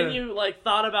that. Then you like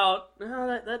thought about,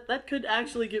 that could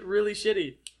actually get really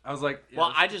shitty. I was like,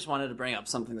 Well, I just wanted to bring up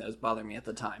something that was bothering me at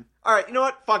the time. all right, you know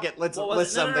what? Fuck it. Let's What was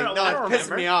list it? No, something. no, No, I don't it's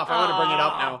pissing me off. I want to bring it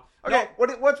up now. Okay,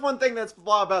 what's one thing that's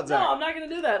flaw about Zach? No, I'm not gonna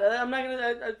do that. I'm not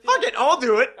gonna. Fuck it, I'll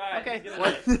do it. All right, Okay. get it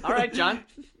What? right. All right, John.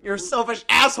 You're a selfish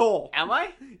asshole. Am I?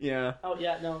 Yeah. Oh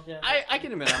yeah, no, yeah. I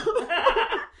can admit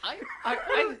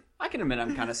I can admit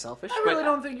I'm kind of selfish. I really but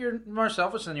don't think you're more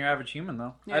selfish than your average human,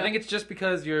 though. Yeah. I think it's just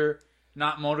because you're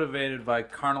not motivated by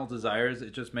carnal desires.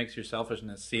 It just makes your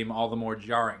selfishness seem all the more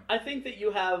jarring. I think that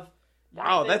you have. Wow,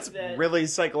 I think that's that- really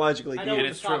psychologically I deep. know and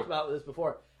we've it's talked true. about this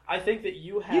before. I think that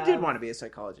you have. You did want to be a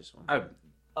psychologist one.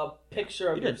 a picture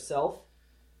of You did. yourself,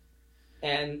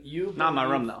 and you. not in my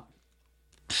believe- room though.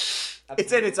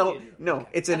 It's in its own. Absolutely. No,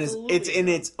 it's in his. Absolutely. It's in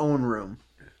its own room.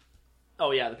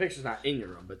 Oh yeah, the picture's not in your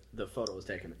room, but the photo was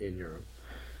taken in your room.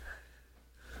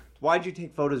 Why'd you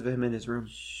take photos of him in his room?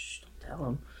 Shh, don't tell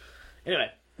him. Anyway,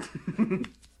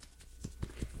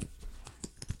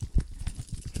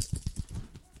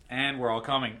 And we're all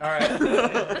coming. All right.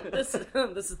 this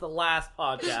is the last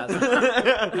podcast.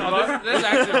 No, this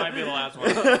actually might be the last one.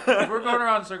 If we're going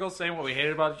around in circles saying what we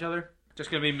hated about each other,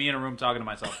 just gonna be me in a room talking to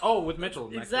myself. Oh, with Mitchell.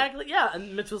 next week. Exactly. Yeah,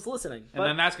 and Mitchell's listening. And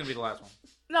then that's gonna be the last one.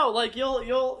 No, like you'll. I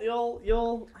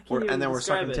can't even And then we're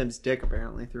describe sucking it. Tim's dick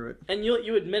apparently through it. And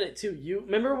you admit it too. You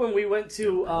remember when we went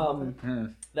to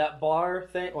that bar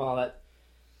thing? Well, that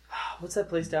what's that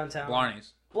place downtown?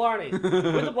 Blarney's. Blarney. With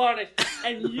the Blarney,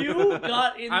 and you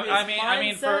got in this I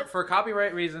mean, mindset. for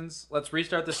copyright reasons, let's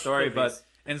restart the story, but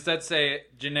instead say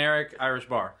generic Irish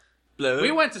bar. Blue.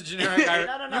 We went to generic Irish.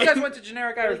 No. You guys went to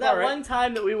generic There was Irish that bar, right? one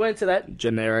time that we went to that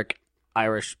generic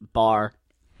Irish bar,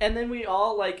 and then we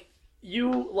all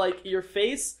your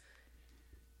face,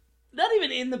 not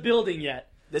even in the building yet.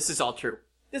 This is all true.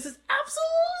 This is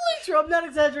absolutely true. I'm not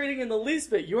exaggerating in the least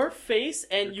bit. Your face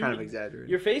and You're kind of exaggerating.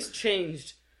 Your face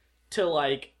changed to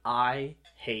like, I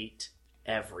hate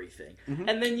everything. Mm-hmm.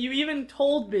 And then you even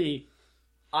told me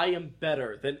I am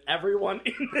better than everyone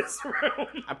in this room.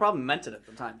 I probably meant it at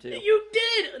the time too. You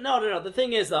did. No. The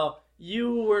thing is though,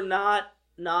 you were not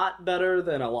better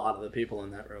than a lot of the people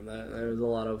in that room. There was a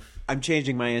lot of. I'm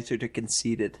changing my answer to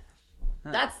conceited.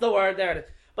 That's the word. There it is.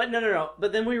 But no.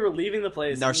 But then we were leaving the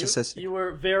place. and Narcissistic. You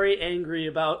were very angry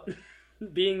about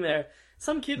being there.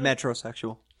 Some kid.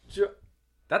 Metrosexual.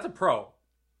 That's a pro.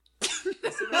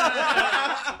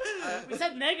 We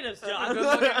said negatives, John. Good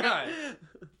looking guy.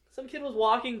 Some kid was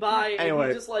walking by and Anyway.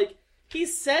 he just he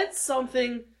said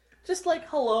something just like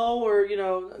hello or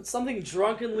something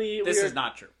drunkenly This weird. is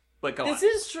not true. But go This on.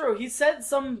 is true. He said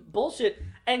some bullshit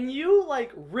and you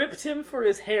ripped him for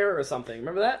his hair or something.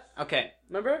 Remember that? Okay,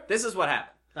 Remember? this is what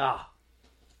happened. Ah.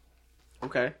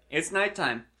 Okay. It's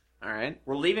nighttime. All right.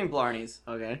 We're leaving Blarney's.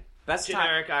 Okay. Best time.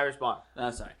 Generic Irish bar.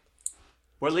 Oh, sorry.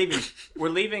 We're leaving. We're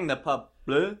leaving the pub.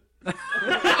 Bleu.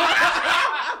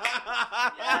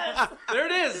 Yes. There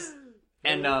it is.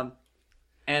 And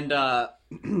That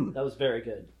was very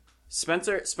good.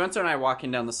 Spencer and I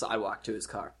walking down the sidewalk to his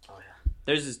car. Oh yeah.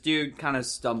 there's this dude kind of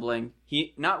stumbling.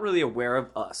 He not really aware of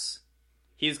us.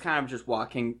 He's kind of just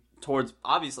walking towards,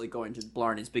 obviously going to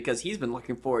Blarney's because he's been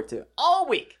looking forward to it all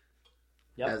week.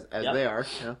 Yep. As Yep. they are.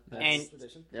 Yeah. And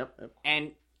Tradition. Yep.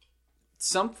 and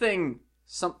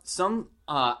some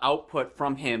output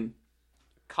from him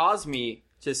caused me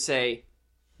to say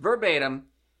verbatim,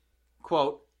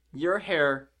 quote, "Your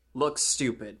hair looks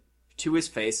stupid," to his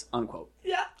face, unquote.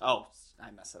 Yeah. Oh,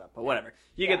 I messed it up, but whatever.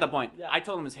 You Yeah, get the point. yeah. I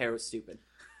told him his hair was stupid.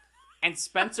 And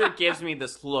Spencer gives me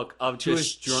this look of To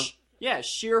just his drunk. yeah,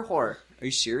 sheer horror. Are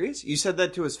you serious? You said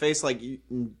that to his face, like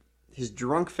his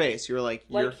drunk face. You were like,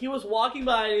 Like you're... he was walking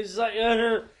by and he's just like,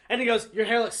 and he goes, "Your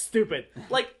hair looks stupid."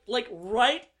 Like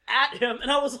right at him,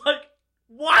 and I was like,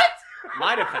 "What?"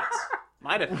 My defense.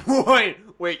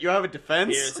 Wait, you have a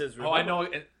defense? Here's his Oh, I know.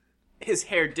 It, His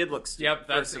hair did look stupid. Yep,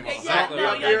 that's first of all. exactly yeah,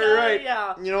 what yeah, You're yeah, right.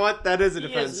 Yeah. You know what? That is a He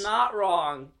defense. is not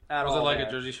wrong at was all. it like there.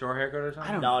 a Jersey Shore haircut or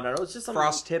something? No, it was just some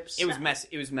Frost tips. It was messy.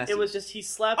 It was messy. It was just he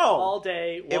slept Oh, all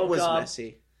day, woke It was up,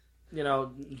 messy.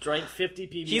 drank 50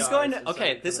 PBRs. He's going to. and Okay,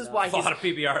 started this is coming why out. A lot of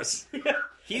PBRs.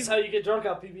 He's how you get drunk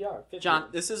off PBR. 50. John.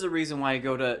 This is a reason why you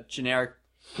go to generic.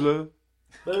 Boom.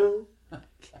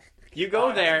 You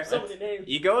go there. So many names.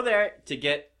 You go there to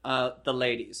get the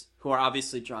ladies who are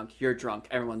obviously drunk. You're drunk.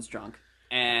 Everyone's drunk,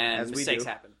 and As we mistakes do.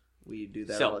 happen. We do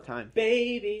that So- all the time.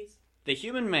 Babies. The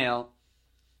human male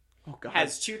Oh god.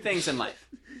 has two things in life.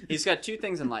 He's got two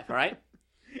things in life. All right.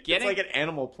 It's Getting like an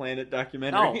Animal Planet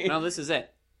documentary. no, this is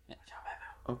it.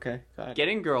 Okay. Go ahead.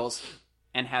 Getting girls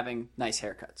and having nice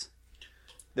haircuts.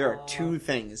 There are two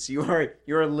things. You are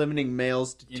limiting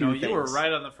males to You two know, things. you were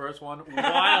right on the first one.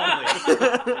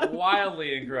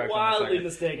 Wildly incorrect on Wildly the second.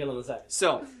 mistaken on the second.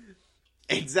 So,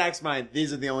 In Zach's mind,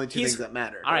 these are the only two He's- things that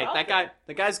matter. all right, Okay.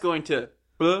 the guy's going to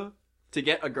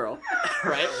get a girl,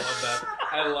 right? I love that.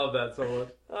 I love that so much.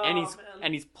 Oh,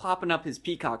 and he's plopping up his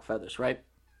peacock feathers, right?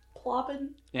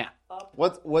 plopping. Yeah. Up.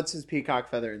 What's his peacock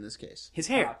feather in this case? His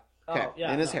hair. Okay, Oh,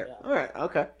 yeah, in his no, hair. yeah. All right.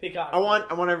 Okay. Peacock. I want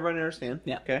everyone to understand.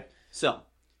 Yeah. Okay. So,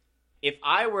 if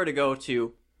I were to go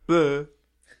to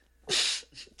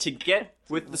get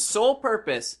with the sole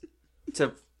purpose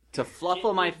to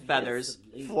fluffle my feathers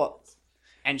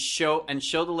and show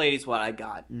the ladies what I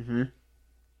got, Mm-hmm.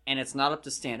 and it's not up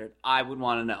to standard, I would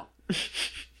want to know.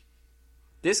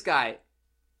 This guy,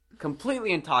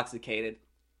 completely intoxicated,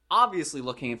 obviously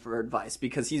looking for advice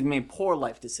because he's made poor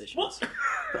life decisions.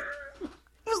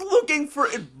 He was looking for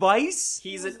advice.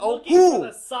 He's He's an oh, looking who? for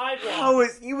the sidewalk.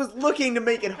 He was looking to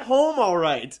make it home all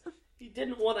right. He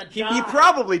didn't want to He- die. He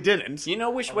probably didn't. you know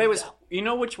which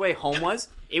way home was?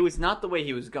 It was not the way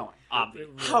he was going.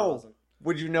 Obviously. How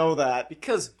would you know that?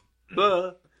 Because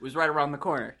it was right around the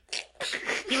corner.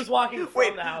 He was walking from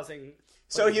Wait. the housing.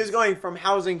 So he was going from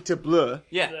housing to bleu.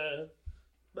 Yeah.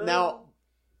 Now,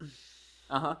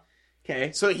 Uh-huh.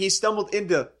 okay, so he stumbled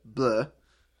into bleu,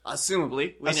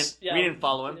 Assumably. We didn't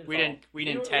follow him. We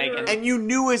didn't tag him. and you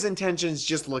knew his intentions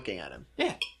just looking at him.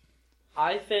 Yeah.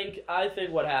 I think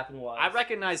what happened was I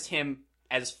recognized him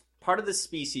as part of the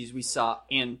species we saw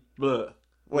in Bleu.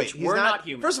 Wait, Which he's were not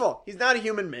human. First of all, he's not a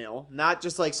human male, not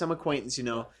just like some acquaintance, you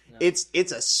know. It's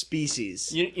a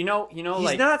species. You know, He's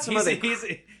like not some other.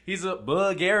 He's a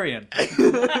Bulgarian. he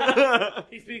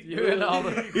speaks. You know,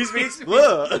 He speaks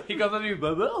bleu. he comes up to you.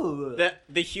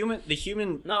 the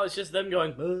human. No, it's just them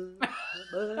going.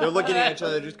 They're looking at each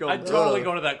other, just going. I'd totally "Bleh."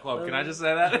 go to that club. Can I just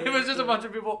say that? It was just a bunch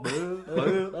of people.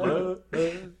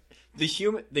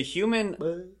 The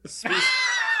human species.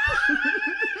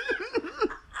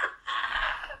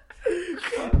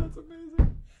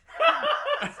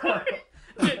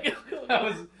 That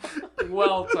was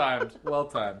well timed. Well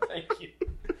timed. Thank you.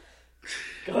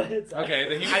 Go ahead. Zach. Okay,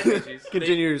 the human species.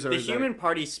 Continue your The story, Zach. human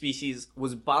party species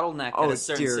was bottlenecked Oh, at a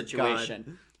certain dear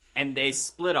situation, and they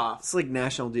split off. It's like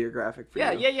National Geographic. For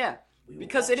Yeah, you. yeah. We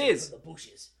Because walked it into is. the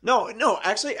bushes. No.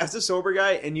 Actually, as a sober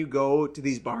guy, and you go to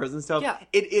these bars and stuff, Yeah.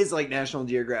 it is like National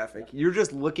Geographic. You're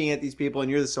just looking at these people, and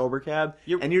you're the sober cab,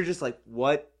 and you're just like,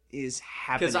 what is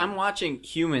happening? Because I'm watching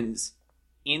humans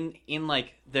in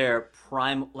like their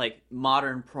prime, like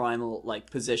modern primal like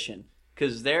position.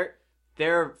 Because they're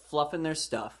fluffing their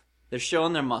stuff, they're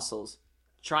showing their muscles,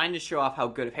 trying to show off how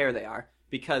good of hair they are.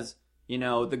 Because you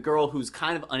know the girl who's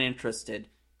kind of uninterested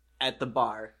at the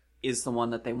bar is the one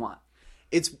that they want.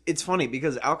 It's funny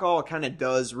because alcohol kind of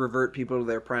does revert people to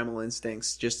their primal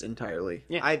instincts just entirely.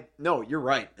 Yeah. No, you're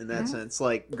right in that sense.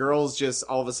 Like girls just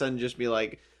all of a sudden just be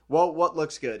like, well, what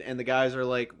looks good? And the guys are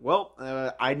like, well,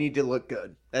 I need to look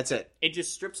good. That's it. It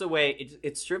just strips away.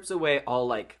 It strips away all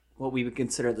like what we would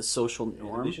consider the social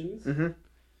norm. Inhibitions?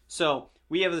 So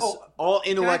we have this. All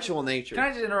intellectual nature. Can I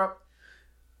just interrupt?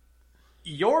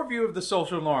 Your view of the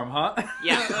social norm, huh?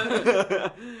 Yeah.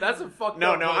 That's a fucked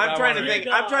No, up. no, book I'm I trying to wanna think.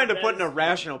 read. I'm trying to put in a That's-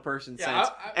 rational person Yeah,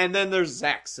 sense, and then there's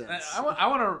Zach's sense. I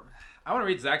want to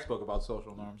read Zach's book about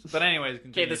social norms. But anyways, Okay,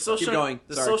 continue. the social going.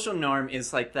 the Sorry. social norm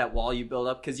is like that wall you build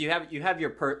up because you have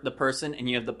the person and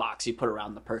you have the box you put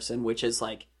around the person, which is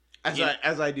like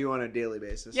As I do on a daily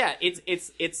basis. yeah,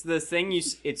 it's the thing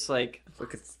it's like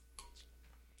Look,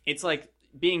 it's like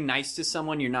being nice to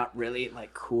someone you're not really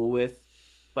like cool with,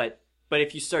 but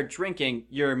if you start drinking,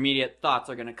 your immediate thoughts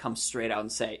are gonna come straight out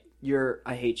and say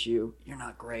I hate you, you're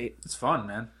not great. It's fun,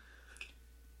 man.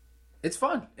 It's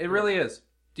fun. It really is.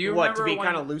 Do you what remember to be when-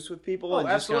 kind of loose with people Oh, and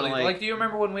just kind absolutely. of Like, do you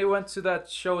remember when we went to that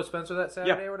show with Spencer that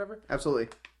Saturday Yeah. or whatever? absolutely.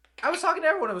 I was talking to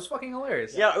everyone. It was fucking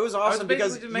hilarious. Yeah, it was awesome basically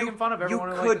because just making fun of everyone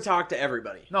You who could liked us. talk to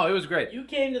everybody. No, it was great. You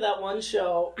came to that one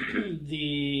show, at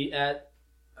the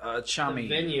Chami.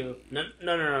 venue.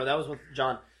 No. That was with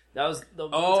John. That was the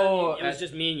one Oh, time it was at-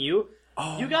 just me and you.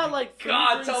 Oh, You got like three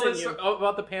God, drinks tell in us you.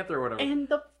 about the Panther or whatever.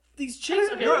 And these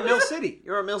chicks. Okay, You're at Mill City.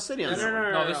 You're at Mill City on No, that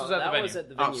one. No, this was at the that venue. was at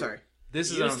the Oh, venue. sorry. This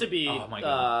It is used to be oh my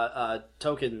God.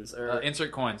 tokens or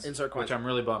Insert coins. Insert coins. Which I'm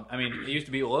really bummed. I mean, it used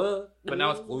to be, but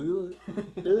now it's.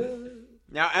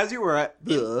 Now, as you were at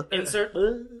the insert.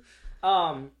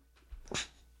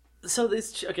 So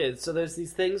so there's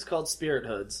these things called spirit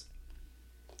hoods.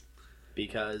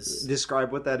 Because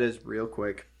describe what that is real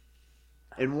quick.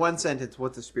 In one sentence,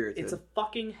 what's a spirit it's hood? a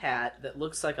fucking hat that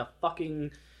looks like a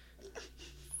fucking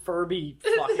Furby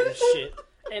fucking shit.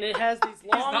 And it has these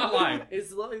long. not lying.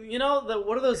 It's what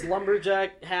are those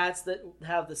lumberjack hats that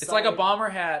have the? It's like a bomber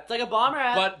hat, It's like a bomber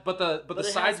hat. but the But it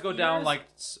sides has go down ears. like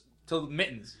to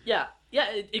mittens. Yeah.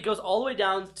 It goes all the way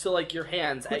down to like your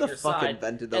hands Who at the your fuck side.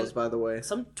 invented those, And by the way?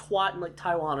 Some twat in like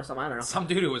Taiwan or something. I don't know. Some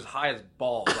dude who was high as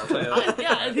balls. I'll tell you that.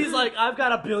 Yeah, and he's like, I've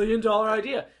got $1 billion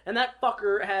idea, and that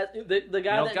fucker has the guy You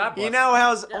know, that God He bless now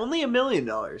has Yeah. only $1 million.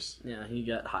 yeah, he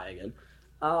got high again.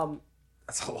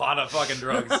 That's a lot of fucking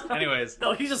drugs. Anyways.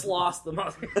 No, he just lost the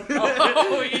money.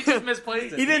 Oh, he just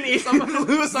misplaced it. He didn't even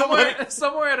lose the money.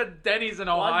 Somewhere at a Denny's in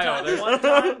Ohio, time- there's one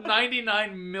time-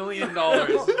 $99 million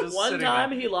just One sitting time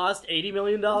there. he lost $80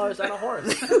 million on a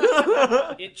horse.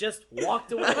 It just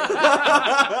walked away. He's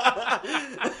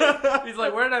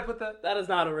like, where did I put that? That is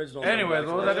not original. Anyways,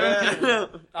 what was I doing?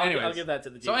 I'll Anyways. give that to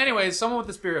the team. So anyways, someone with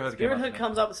the spirit hood Spirit came Hood up.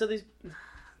 comes up. So these,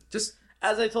 Just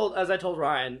as I told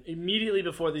Ryan immediately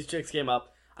before these chicks came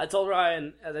up, I told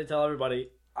Ryan, as I tell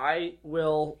everybody, I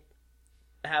will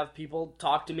have people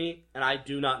talk to me, and I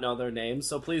do not know their names.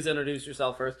 So please introduce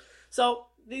yourself first. So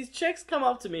these chicks come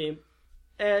up to me,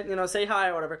 and say hi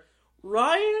or whatever.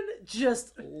 Ryan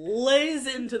just lays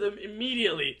into them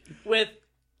immediately with,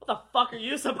 "What the fuck are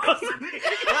you supposed to be?"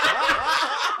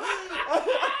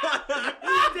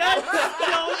 Dead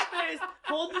stone face,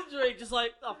 holding the drink, just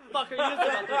like, "The fuck are you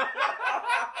supposed to be?"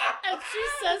 And she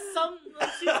says something.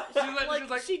 she's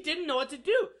like- she didn't know what to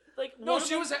do. Like, no, one of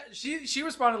she them- was she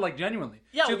responded like genuinely.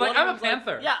 Yeah, she was one like, of I'm a them's like,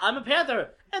 panther. yeah, I'm a panther.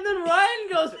 And then Ryan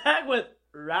goes back with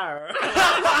rawr. With the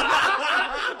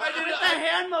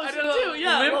hand I motion did a too.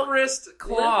 Yeah, limp well, wrist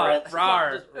claw. limp wrist claw,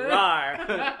 Rar. just rawr.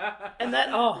 And that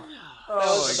that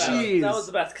was the best. jeez. That was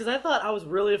the best because I thought I was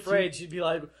really afraid she'd be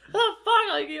like, "Oh fuck,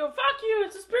 like fuck you,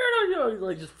 it's a spirit on you,"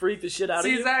 like just freak the shit out of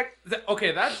See, you. Zach.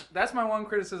 Okay, that's my one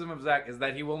criticism of Zach is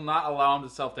that he will not allow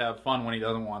himself to have fun when he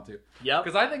doesn't want to. Yep,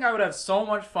 Because I think I would have so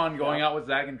much fun going out with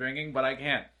Zach and drinking, but I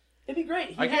can't. it'd be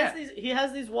great. I can't. He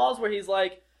has these walls where he's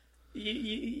like,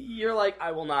 you're like,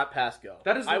 I will not pass go.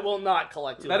 That is- I will not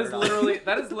collect $200.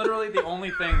 That is literally the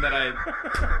only thing that I.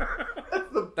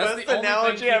 the That's best the only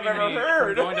analogy thing I've keeping ever me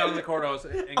heard. From going down to the courthouse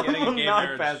and getting a gay Not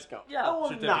marriage Pasco. Yeah. I will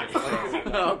certificate.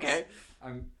 not. Okay.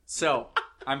 So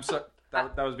I'm so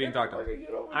that was being talked about.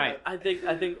 All right. I think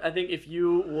if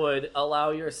you would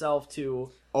allow yourself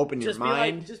to Open your just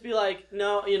mind. be like,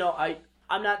 no,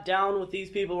 I'm not down with these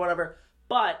people, whatever.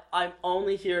 But I'm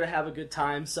only here to have a good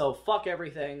time, so fuck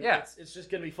everything. Yeah. It's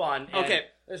just gonna be fun. And Okay.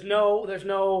 There's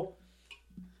no.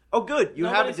 Oh, good. You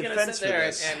have a nobody's gonna defense sit for there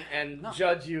this. and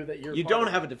judge you that you're. You part don't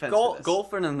of have a defense Goal for this. goal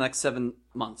for the next 7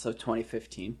 months of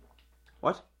 2015.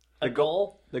 What? a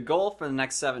goal. The goal for the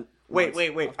next 7. Wait.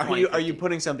 months of Are you 2015.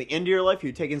 putting something into your life? Or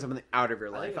you're taking something out of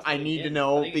your I think life. it's I putting need to in. I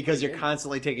know think it's because you're putting in.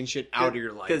 constantly taking shit out of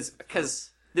your life. Because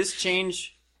this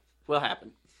change will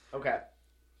happen. Okay.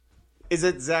 Is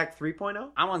it Zach 3.0?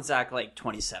 I'm on Zach like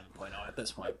 27.0 at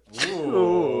this point.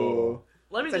 Ooh.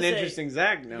 Let me That's an just say, interesting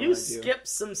Zach now. you skipped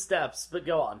some steps, but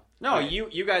go on. No,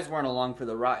 you guys weren't along for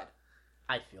the ride.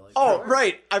 I feel like. Oh,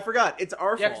 right. I forgot. It's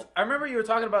our Yeah, 'cause fault. I remember you were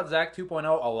talking about Zach 2.0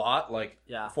 a lot, like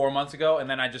Yeah. 4 months ago, and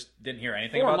then I just didn't hear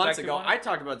anything 4 about months Zach ago, 2.0. I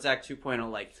talked about Zach 2.0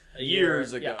 like A year,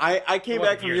 years ago. yeah. I came It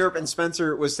wasn't back from years Europe ago. and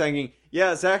Spencer was saying,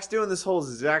 yeah, Zach's doing this whole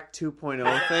Zach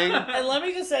 2.0 thing. And let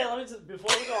me just say,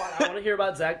 before we go on, I want to hear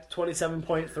about Zach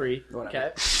 27.3. Whatever.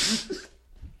 Okay.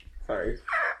 Sorry.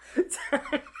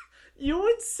 You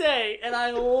would say, and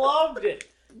I loved it.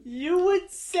 You would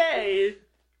say,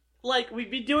 like we'd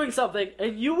be doing something,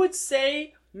 and you would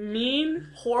say mean,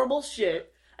 horrible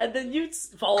shit, and then you'd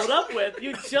follow it up with,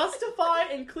 you'd justify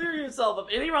and clear yourself of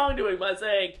any wrongdoing by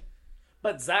saying,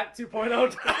 "But Zach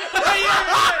 2.0." I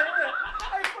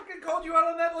fucking called you out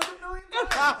on that like a million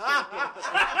times.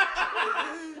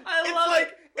 I love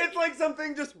it. It's like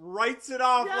something just writes it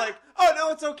off Yeah. like, oh no,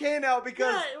 it's okay now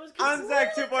because Yeah, it was I'm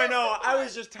Zach 2.0. I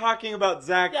was just talking about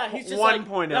Zach Yeah, he's just 1.0.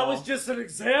 like, that was just an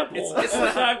example. It's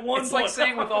Of Zach 1.0. It's like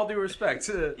saying with all due respect.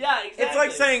 Yeah, exactly. It's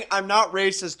like saying I'm not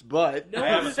racist, but no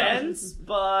offense,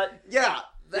 but yeah,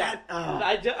 that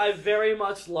I very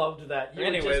much loved that. You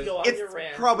would Anyways, just go on it's your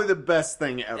rant, probably the best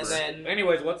thing ever. and then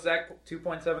Anyways, what's Zach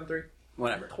 2.73?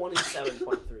 Whatever.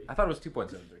 27.3. I thought it was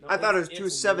 2.73. I thought it was It's way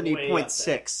up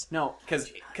 270.6. No,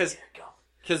 because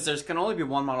there's can only be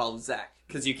one model of Zach.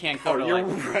 Because you can't go Oh, to you're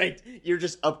like right. You're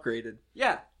just upgraded.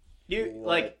 yeah, you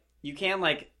What? you can't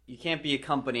be a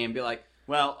company and be like,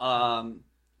 well,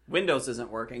 Windows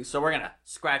isn't working, so we're gonna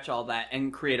scratch all that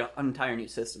and create an entire new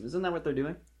system. Isn't that what they're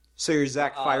doing? So you're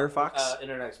Zach Firefox?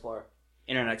 Internet Explorer.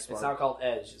 Internet It's Explorer. not called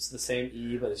Edge. It's the same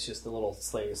E, but it's just the little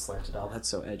slang is slanted out. That's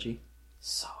so edgy.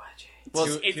 So edgy. Well,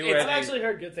 Too it's edgy. I've actually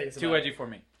heard good things Too about edgy for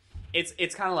me. it's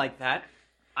kind of like that.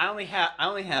 I only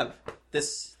have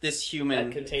this human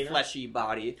That container? fleshy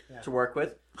body Yeah. to work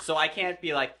with, so I can't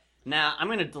be like, nah, I'm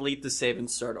gonna delete the save and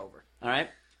start over. All right,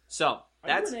 so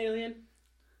that's Are you an alien?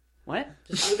 what.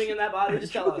 Just living in that body?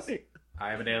 Just tell us.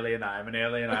 I'm an alien, I'm an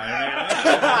alien, I'm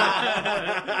an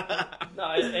alien. No,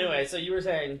 anyway, so you were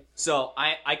saying, So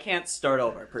I can't start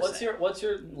over per se. what's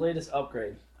your latest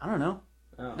upgrade? I don't know.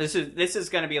 Oh. This is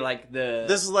gonna be like the.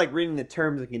 This is like reading the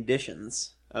terms and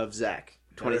conditions of Zach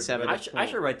 27. I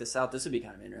should write this out. This would be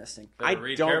kind of interesting. I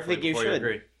Read don't carefully think you before should.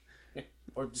 agree.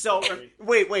 Or So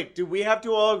Wait, do we have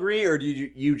to all agree, or do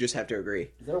you just have to agree?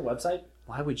 is there a website?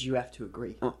 why would you have to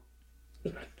agree?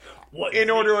 What In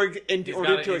order to he's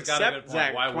got a good accept point.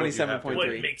 Zach Why would you have to?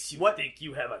 27.3. makes you What- think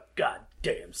you have a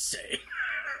goddamn say?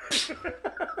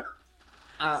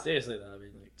 Seriously though, I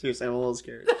mean, like, Seriously, I'm a little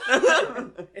scared.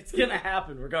 it's gonna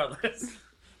happen regardless.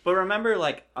 But remember,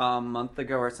 like a month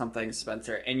ago or something,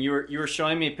 Spencer, and you were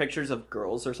showing me pictures of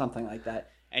girls or something like that,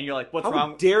 and you're like, "What's How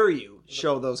wrong?" dare you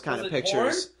show those kind Was of it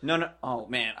pictures? No. Oh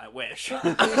man, I wish.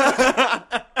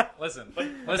 Listen,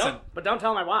 But don't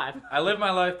tell my wife. I live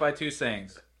my life by two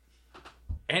sayings.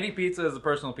 Any pizza is a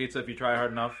personal pizza if you try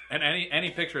hard enough, and any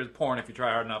picture is porn if you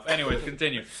try hard enough. Anyways,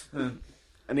 continue. An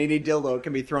any dildo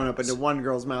can be thrown up into one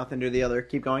girl's mouth into the other.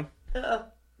 Keep going.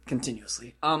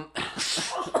 Continuously.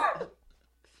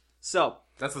 So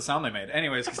That's the sound they made.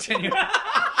 Anyways, continue.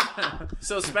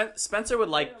 Spencer would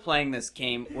like playing this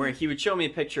game where he would show me a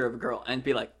picture of a girl and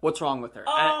be like, "What's wrong with her?"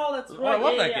 Oh, that's right. I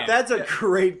love yeah, that yeah. game. That's a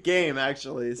great game,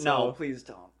 actually. So. No, please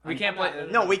don't. We can't play.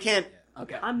 No, we can't.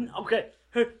 Okay. I'm okay.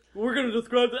 Hey, we're gonna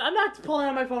describe that. I'm not pulling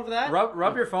out my phone for that.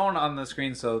 Rub your phone on the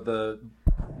screen so the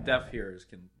deaf hearers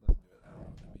can listen to it. I don't know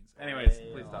what that means. Anyways,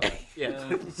 please stop that.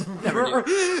 Yeah. Never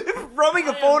do. Rubbing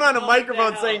a I am phone on a going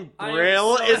microphone down. saying I am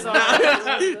Braille so is sorry.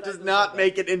 not does not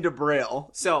make it into Braille.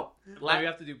 So No, you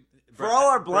have to do. For all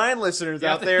our blind listeners You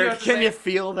have out to- there, you have to can say- you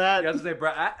feel that? You have to say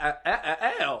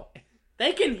L.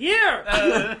 They can hear.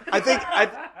 I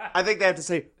think they have to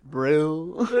say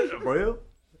Braille. Braille.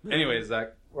 Anyways,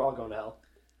 Zach. We're all going to hell.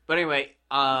 But anyway,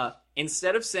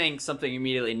 instead of saying something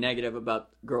immediately negative about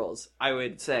girls, I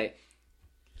would say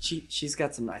she's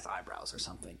got some nice eyebrows or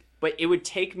something. But it would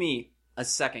take me a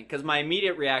second because my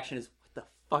immediate reaction is, "What the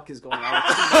fuck is going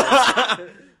on?"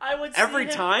 With I would Every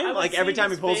see him- time? I would Like, every see time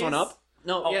he his pulls face. one up?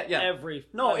 no, Oh, yeah. Every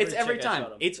It's every chick I time.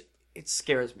 showed him. It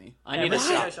scares me. I need Every to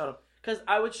chick I stop. showed him. Because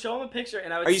I would show him a picture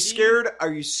and I would. Are you see- scared?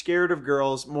 Are you scared of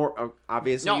girls more?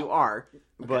 Obviously, No. you are.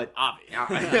 But Obvious.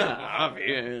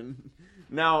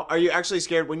 now, are you actually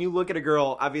scared when you look at a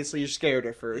girl? Obviously, you're scared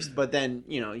at first, but then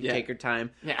you Yeah. take your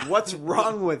time. Yeah. What's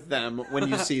wrong with them when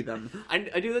you see them? I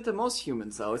do that to most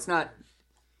humans, though. It's not.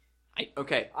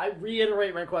 Okay. I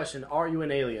reiterate my question: are you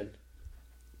an alien?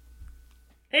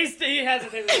 He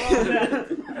hesitated. Wrong with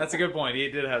that. That's a good point. He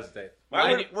did hesitate.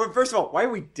 Well, first of all, why are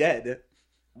we dead?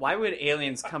 Why would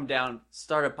aliens come down,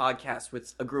 start a podcast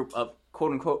with a group of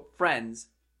quote unquote friends,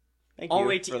 Thank you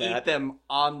only for to eat that. them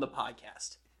on the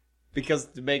podcast? Because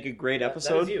to make a great That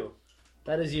episode. is you.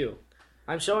 That is you.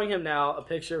 I'm showing him now a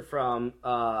picture from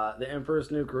The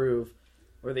Emperor's New Groove,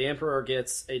 where the Emperor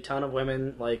gets a ton of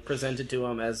women like presented to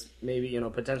him as maybe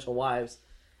potential wives,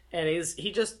 and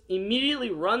he just immediately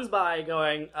runs by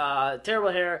going,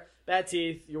 "Terrible hair, bad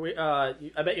teeth. I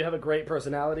bet you have a great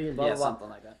personality." And blah Yeah, blah blah. something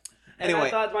like that. And Anyway.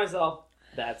 I thought to myself,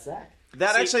 "That's Zach."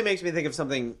 That actually makes me think of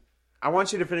something. I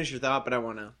want you to finish your thought, but I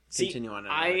want to See, continue on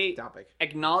I- another topic.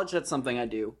 Acknowledge that's something I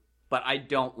do, but I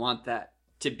don't want that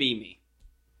to be me.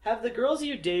 Have the girls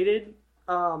you dated,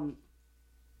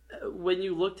 when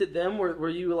you looked at them, were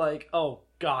you like, "Oh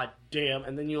God damn,"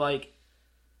 and then you like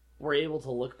were able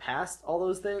to look past all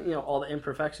those things, all the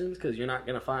imperfections, because you're not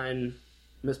gonna find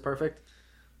Miss Perfect?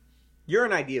 You're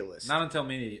an idealist. Not until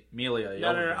Mila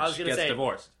No, Jovovich I was gonna gets say-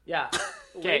 divorced. Yeah.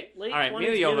 Okay, Late all right. 20s,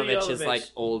 Mila Jovovich is like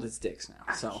old as dicks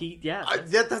now. So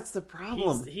That's the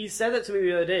problem. He said that to me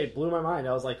the other day. It blew my mind.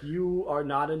 I was like, "You are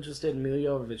not interested in Mila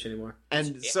Jovovich anymore."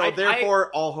 And so, I-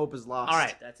 therefore, all hope is lost. all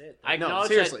right. That's it. I No, acknowledge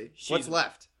seriously. that she's- What's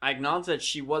left? I acknowledge that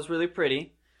she was really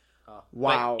pretty.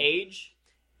 Wow. But age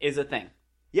is a thing.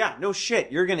 Yeah, no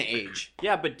shit. You're gonna age.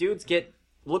 Yeah, but dudes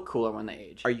look cooler when they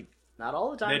age. Are you? Not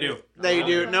all the time. They do. Not They all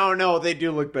do. the time. No, they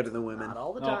do look better than women. Not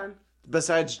all the No. time.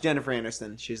 Besides Jennifer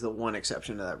Aniston, she's the one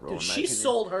exception to that rule. Dude, in my she opinion.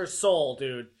 sold her soul,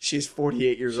 dude. She's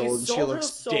 48 years old and she sold her looks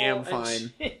soul damn and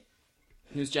fine.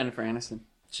 Who's Jennifer Aniston?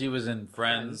 She was in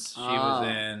Friends. She Oh. was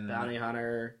in Bounty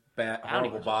Hunter.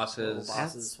 Horrible Bosses.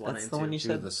 Bosses. one That's and the one two. you She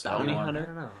was said. the star Bounty one. I Hunter.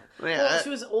 don't know. Yeah, Well, she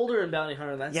was older in Bounty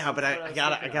Hunter. That's yeah, but what I was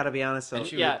gotta thinking of. be honest though.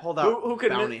 she Yeah, pulled out who could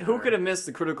Bounty who Hunter. could have missed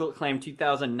the critical acclaimed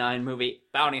 2009 movie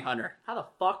Bounty Hunter? How the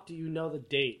fuck do you know the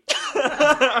date?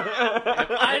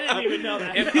 I didn't even know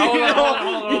that.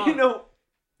 Hold on. You know,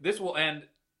 This will end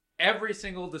every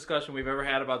single discussion we've ever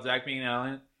had about Zach being an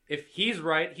alien. If he's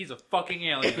right, he's a fucking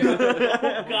alien.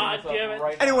 God damn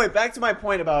it. anyway, back to my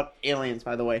point about aliens,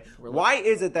 by the way. Why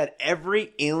is it that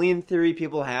every alien theory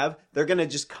people have, they're going to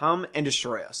just come and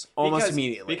destroy us almost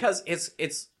immediately? Because it's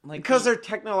like Because they're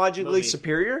technologically Movie. it's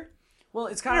superior?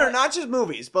 kind No, of not just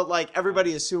movies, but like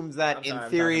everybody assumes that I'm in sorry,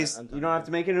 I'm theories, talking- I'm you don't have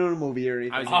to make it into a movie or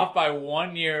anything. Off by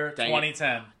 1 year, Dang it.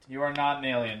 2010. You are not an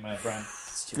alien, my friend.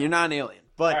 You're not an alien.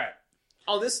 But All right.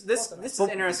 Oh, this is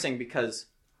interesting because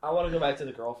I want to go back to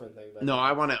the girlfriend thing. But... no,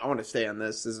 I want to stay on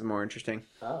this. This is more interesting.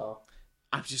 Oh.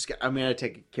 I'm going to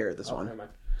take care of this Oh, one. never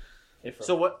mind.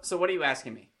 so what are you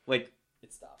asking me? Like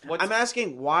It stopped. what's I'm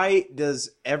asking, why does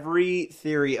every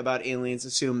theory about aliens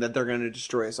assume that they're going to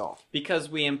destroy us all? because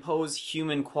we impose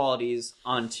human qualities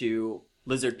onto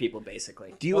lizard people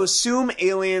basically. Do you assume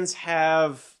aliens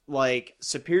have like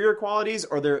superior qualities,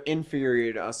 or they're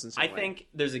inferior to us in some I way? think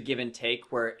there's a give and take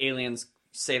where aliens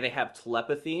say they have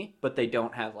telepathy, but they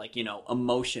don't have like,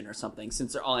 emotion or something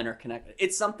since they're all interconnected.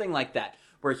 It's something like that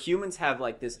where humans have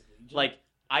like this, like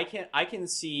I can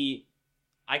see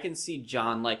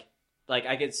John like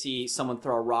I could see someone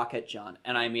throw a rock at John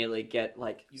and I immediately get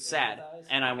like sad empathize?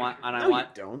 and I No, want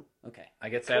you don't. okay. I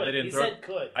get sad they didn't He throw. said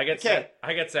could. I get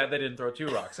sad they didn't throw 2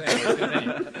 rocks. Anyways,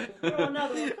 continue. Throw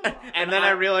another one. Come on. And then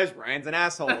I realized Brian's an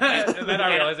asshole. And then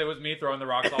I realized it was me throwing the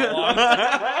rocks all along.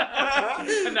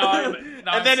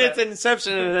 And then it's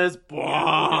Inception and it is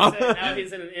Now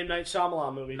he's in an M. Night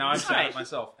Shyamalan movie. Now I'm sad Alright. at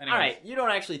myself. Anyways. All right, you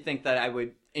don't actually think that I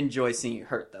would enjoy seeing you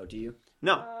hurt though, do you?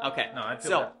 No. Okay. No, I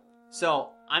feel So, that. so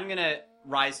I'm going to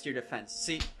rise to your defense.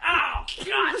 See, Ow!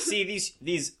 God see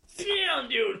these damn,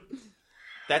 dude.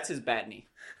 that's his bad knee.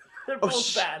 They're Oh,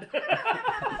 both bad.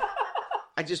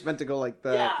 I just meant to go like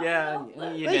that. Yeah,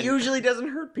 you That didn't. usually doesn't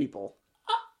hurt people.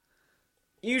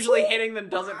 Usually hitting them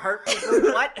doesn't hurt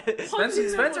people. What?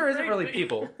 Spencer isn't really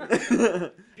people.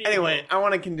 Anyway, I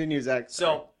want to continue, Zach.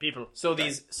 So People.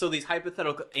 these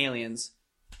hypothetical aliens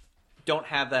don't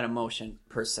have that emotion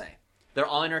per se. They're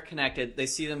all interconnected. They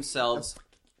see themselves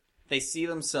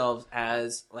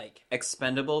as like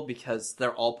expendable because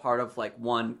they're all part of like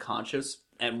one conscious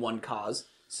and one cause.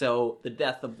 So the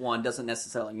death of one doesn't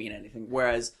necessarily mean anything.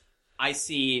 Whereas I'd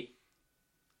see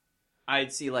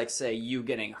like say you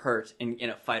getting hurt in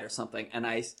a fight or something, and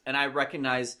I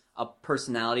recognize a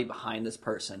personality behind this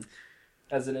person.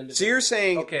 As an individual. So you're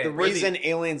saying Okay, the really- reason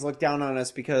aliens look down on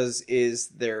us because is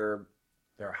they're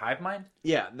They're a hive mind?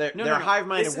 they're No, they're no, a no. hive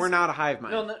mind This and we're is- not a hive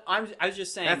mind. No, I was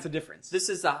just saying That's the difference. this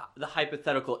is the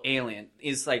hypothetical alien.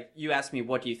 Is like you asked me,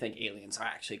 what do you think aliens are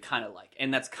actually kind of like?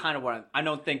 And that's kind of what I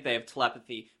don't think they have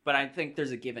telepathy, but I think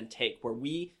there's a give and take where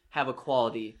we have a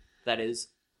quality that is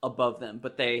above them,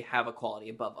 but they have a quality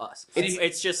above us.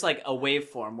 It's just like a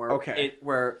waveform where Okay.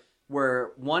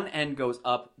 where one end goes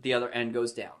up, the other end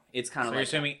goes down. It's kind So of you're like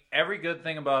assuming every good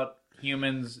thing about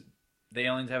humans, the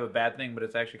aliens have a bad thing, but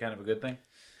it's actually kind of a good thing?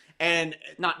 And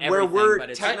not where everything, we're but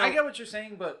it's I get what you're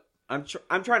saying, but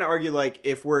I'm trying to argue like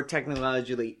if we're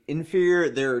technologically inferior,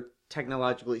 they're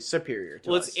technologically superior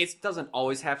to us. It doesn't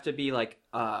always have to be like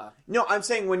No, I'm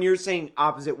saying when you're saying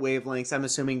opposite wavelengths, I'm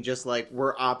assuming just like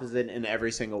we're opposite in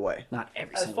every single way. not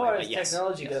every As single far way, as but yes.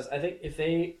 technology Yes. goes, I think if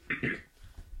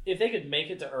they could make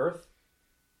it to Earth,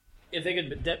 if they could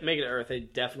make it to Earth,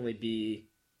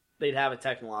 they'd have a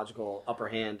technological upper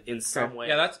hand in some way.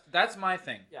 Yeah, that's my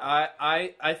thing. Yeah.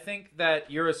 I think that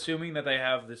you're assuming that they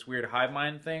have this weird hive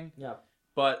mind thing, yeah.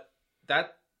 but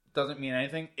that doesn't mean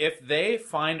anything. If they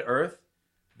find Earth,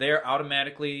 they are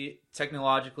automatically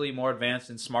technologically more advanced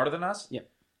and smarter than us. Yep.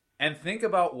 And think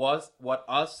about what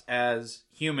us as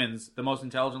humans, the most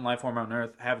intelligent life form on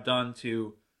Earth, have done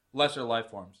to lesser life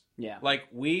forms. Yeah. Like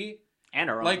we And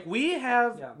we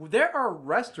have Yeah. there are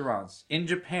restaurants in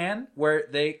Japan where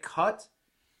they cut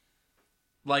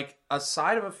like a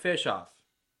side of a fish off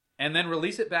and then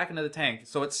release it back into the tank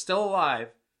so it's still alive,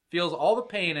 feels all the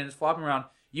pain and is flopping around.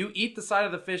 You eat the side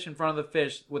of the fish in front of the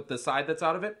fish with the side that's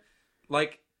out of it.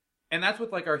 Like, and that's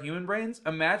with like our human brains.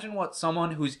 Imagine what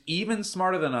someone who's even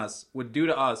smarter than us would do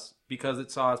to us because it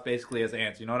saw us basically as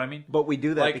ants. You know what I mean? But we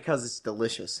do that Like- because it's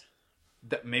delicious.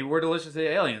 That maybe we're delicious to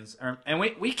aliens, and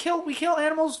we kill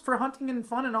animals for hunting and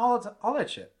fun and all that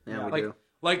shit. Yeah, we like, do.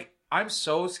 Like I'm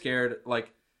so scared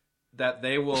like that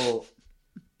they will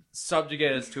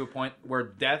subjugate us to a point where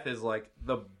death is like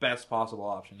the best possible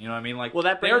option. You know what I mean? Like, Well,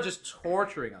 that they are brings- just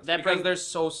torturing us that because brings- they're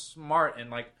so smart and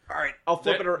like. All right, I'll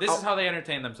flip it around. This is how they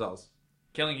entertain themselves,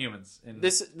 killing humans.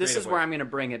 This is where I'm going to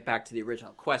bring it back to the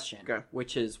original question, Okay.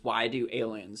 which is why do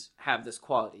aliens have this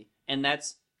quality? And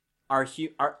that's our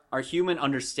human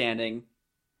understanding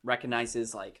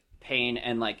recognizes like pain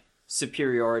and like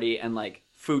superiority and like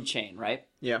food chain, right?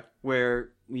 Yeah. Where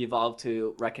we evolved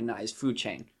to recognize food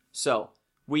chain. So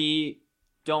we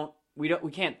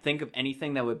can't think of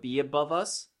anything that would be above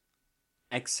us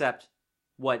except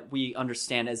what we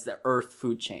understand as the Earth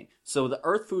food chain. So the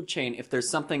Earth food chain, if there's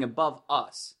something above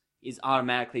us, is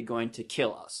automatically going to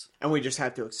kill us. And we just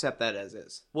have to accept that as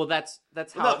is. Well, that's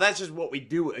how. No, that's just what we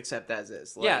do accept as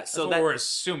is. Like, yeah. That's So what that we're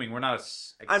assuming. We're not.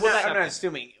 I'm not accepting.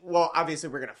 assuming. Well, obviously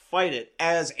we're gonna fight it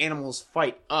as animals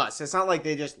fight us. It's not like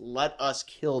they just let us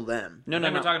kill them. no.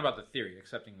 We're talking about the theory,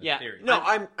 accepting the Yeah. theory. No,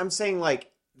 I'm saying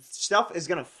like stuff is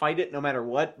gonna fight it no matter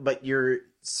what. But you're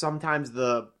sometimes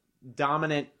the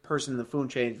dominant person in the food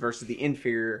chain versus the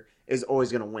inferior is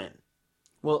always gonna win.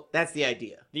 Well, That's the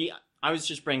idea. I was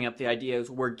just bringing up the idea is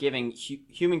we're giving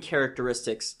human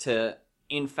characteristics to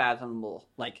unfathomable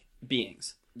like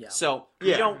beings. Yeah. So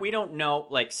Yeah. we don't know,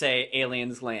 like, say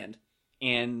aliens land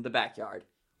in the backyard.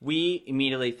 We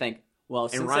immediately think, well, In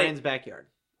since Ryan's backyard,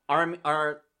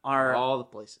 our all the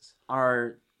places.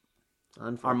 our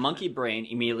Unfortunately. monkey brain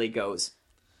immediately goes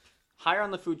higher on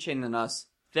the food chain than us,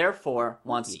 therefore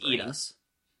wants to eat brain. us.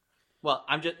 Well,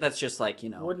 that's just like,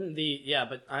 Wouldn't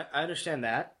but I understand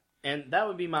that, and that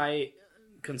would be my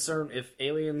concern if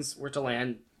aliens were to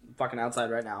land fucking outside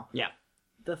right now. Yeah.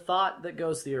 The thought that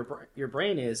goes through your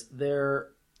brain is they're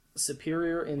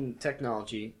superior in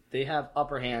technology. They have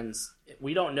upper hands.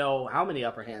 We don't know how many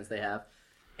upper hands they have,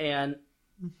 and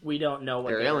we don't know what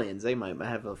They're aliens. They might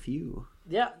have a few.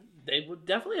 Yeah, they would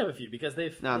definitely have a few because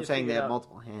they've. No, I'm they've saying they figured have out-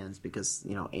 multiple hands because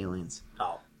aliens.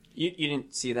 Oh, You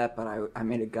didn't see that, but I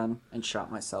made a gun and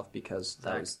shot myself because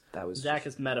that was Zach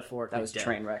is metaphorically that was dead.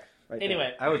 train wreck. Right there.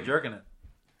 Anyway, I was jerking it.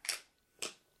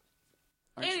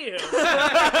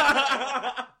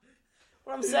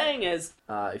 what I'm saying is,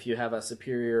 if you have a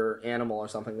superior animal or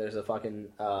something, there's a fucking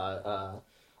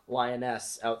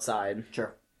lioness outside,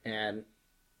 Sure. and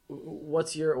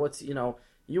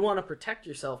you want to protect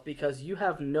yourself because you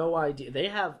have no idea. They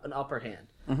have an upper hand,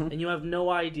 and you have no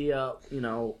idea.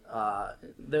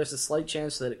 There's a slight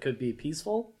chance that it could be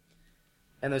peaceful,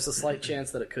 and there's a slight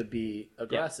chance that it could be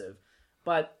aggressive,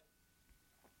 but.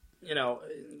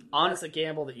 It's a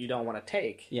gamble that you don't want to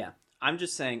take. Yeah. I'm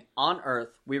just saying, on Earth,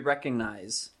 we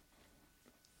recognize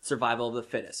survival of the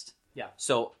fittest. Yeah.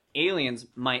 So aliens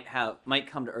might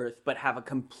come to Earth, but have a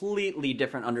completely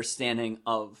different understanding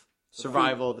of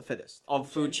Survival of the fittest.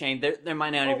 food chain. There might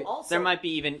not even, also- there might be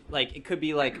even like it could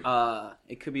be like an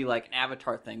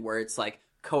Avatar thing where it's like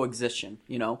coexistion.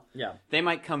 Yeah. They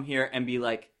might come here and be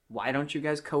like, why don't you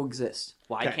guys coexist?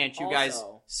 Why Okay. can't you guys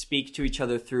Also- speak to each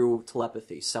other through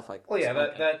telepathy, stuff like? Well, yeah, stuff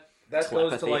like that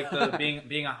goes to Telepathy. like the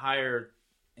being a higher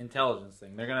intelligence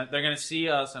thing. They're gonna see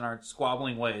us in our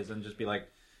squabbling ways and just be like,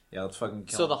 yeah, let's fucking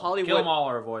kill So them the all. Hollywood- kill them all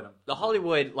or avoid them. the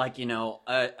Hollywood,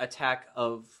 attack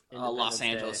of Los Independence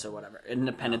Angeles Day. or whatever,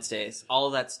 Independence Days, all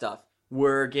of that stuff.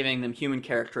 We're giving them human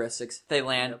characteristics. They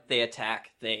land, they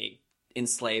attack, they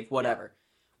enslave, whatever.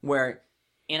 Where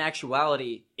in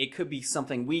actuality, it could be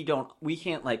something we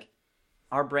can't like.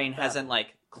 Our brain hasn't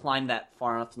like climbed that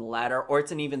far enough in the ladder, or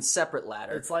it's an even separate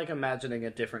ladder. It's like imagining a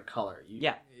different color.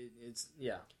 Yeah. It's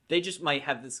yeah. They just might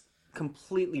have this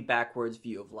completely backwards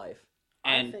view of life,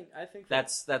 and I think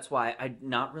that's why I'm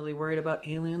not really worried about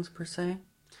aliens per se.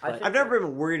 I've never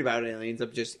been worried about aliens.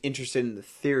 I'm just interested in the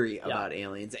theory about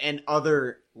aliens and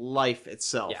other life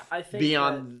itself. Yeah, I think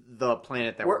beyond the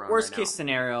planet that we're on worst right case now.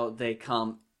 scenario, they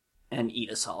come and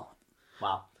eat us all.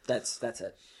 wow. That's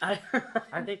it. I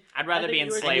think I'd rather be you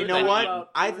were- enslaved You know than what? eat.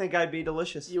 I think I'd be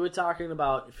delicious. You were talking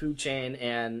about food chain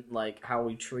and like how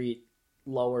we treat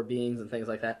lower beings and things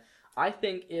like that. I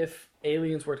think if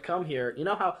aliens were to come here, you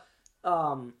know how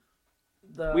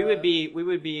We would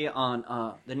be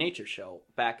on the Nature Show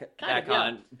back yeah.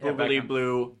 on Yeah, back Boogly on-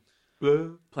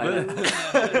 Blue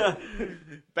Planet.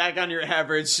 Back on your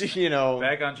average, you know.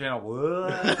 Back on channel.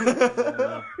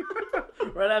 What?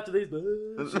 right after these.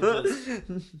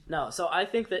 No, so I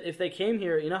think that if they came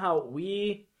here, you know how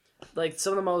we, like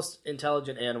some of the most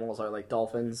intelligent animals are like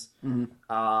dolphins.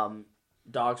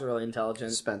 Dogs are really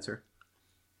intelligent. Spencer.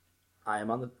 I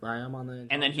am on the.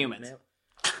 And then humans.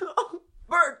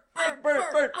 Bird, bird, bird,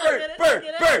 bird, I get it, I bird,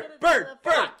 get it, bird, I get it. bird,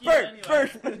 bird, Fuck you, bird,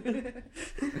 bird.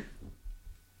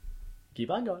 Keep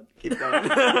on going. Keep going.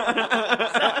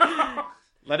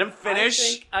 Let him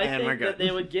finish, I and think we're good. that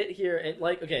they would get here and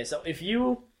like okay, so if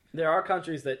there are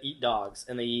countries that eat dogs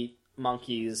and they eat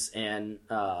monkeys and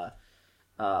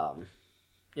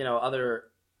other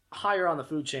higher on the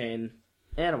food chain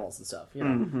animals and stuff,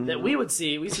 that we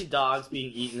see dogs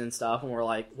being eaten and stuff, and we're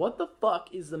like, what the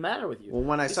fuck is the matter with you? Well,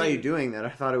 when I saw you doing that, I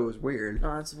thought it was weird.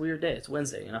 No, it's a weird day. It's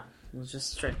Wednesday, It was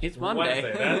just straight. It's Monday.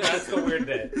 Wednesday. That's the weird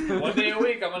day. One day a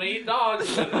week, I'm gonna eat dogs.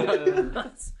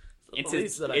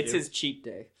 It's his cheat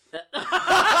day.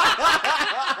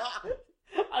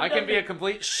 I can be a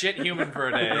complete shit human for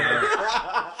a day.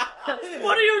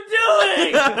 What are you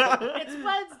doing? It's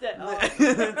Wednesday.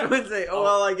 It's Wednesday. Oh,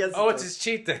 well, I guess. Oh, it's his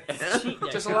cheat day. Cheat day.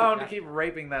 Just allow him to keep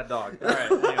raping that dog. All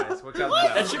right. Anyways, we'll cut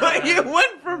that out. But you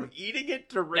went from eating it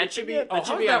to raping should be- it? Oh, that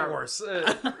should how's be that our- worse?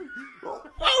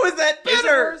 How is that Is it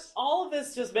better? worse? All of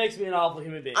this just makes me an awful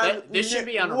human being. This should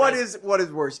be on a What res-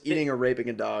 is worse, eating or raping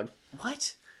a dog?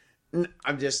 What?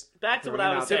 I'm just Back to what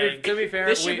throwing I it was out there. saying. To be fair,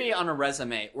 This should be on a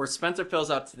resume where Spencer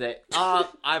fills out today.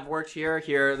 I've worked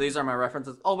here. These are my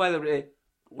references. Oh, by the way,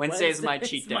 Wednesday is my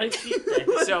cheat day. My cheat day.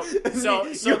 So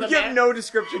you the give man- no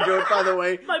description to it, by the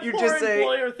way. My You poor just say,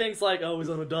 employer thinks like, oh, he's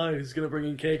on a diet. He's gonna bring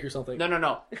in cake or something.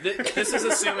 No. This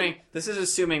is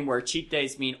assuming where cheat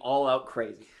days mean all out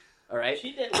crazy. All right.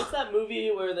 Cheat day. What's that movie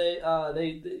where they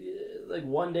like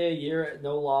one day a year,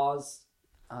 no laws?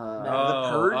 The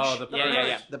Purge? Oh, the Purge.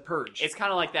 Yeah. The Purge. It's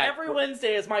kind of like that. Every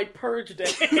Wednesday is my purge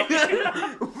day.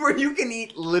 Where you can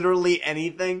eat literally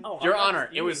anything. Oh, Your I'm not Honor,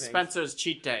 it was eating Spencer's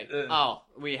cheat day. Ugh. Oh,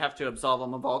 we have to absolve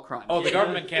him of all crimes. Oh, the things.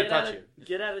 government can't Get out touch of- you.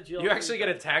 Get out of jail. You actually get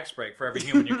a tax break for every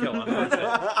human you kill on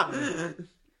Wednesday.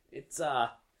 It's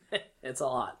it's a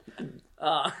lot.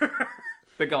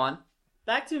 But go on.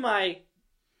 Back to my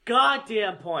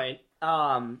goddamn point.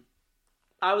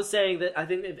 I was saying that I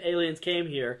think if aliens came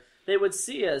here, they would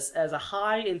see us as a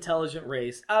high intelligent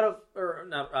race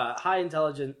high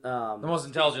intelligent. The most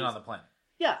intelligent on the planet.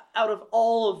 Yeah, out of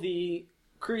all of the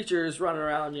creatures running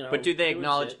around, But do they doing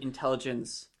acknowledge shit.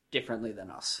 intelligence differently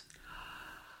than us?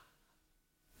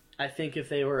 I think if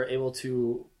they were able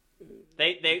to,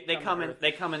 They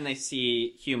come and they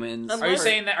see humans. Unless-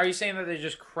 Are you saying that they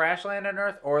just crash land on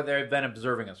Earth, or they've been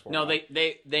observing us for a No, while?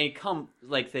 they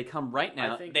come right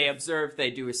now. I think They if- observe. They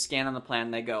do a scan on the planet.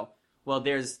 And they go, well,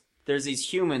 there's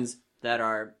these humans that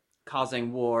are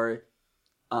causing war,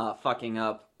 fucking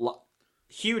up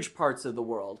huge parts of the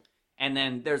world, and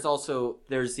then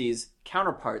there's these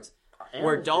counterparts.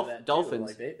 Where animals do that, too.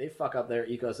 dolphins- like, they fuck up their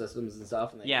ecosystems and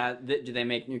stuff. And they, Yeah, do they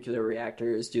make nuclear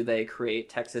reactors? Do they create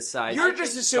Texas-sized? You're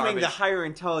just assuming garbage? the higher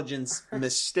intelligence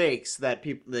mistakes that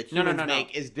humans no.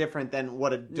 make is different than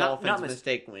what a not dolphin's mis-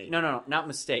 mistake made. No, not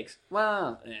mistakes.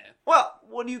 Well, Well,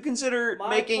 what do you consider My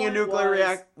making a point nuclear was-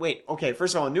 reactor? Wait, okay.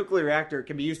 First of all, a nuclear reactor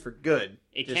can be used for good.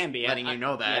 it Just can be. letting you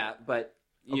know that. Yeah, but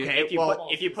Okay, if you well,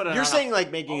 put it You're on saying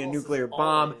like making a Almost nuclear as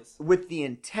bomb always. with the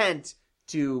intent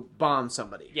to bomb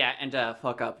somebody. yeah, and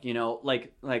fuck up,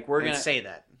 like we're And gonna say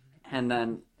that. and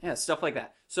then stuff like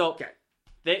that. So Okay.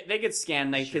 they could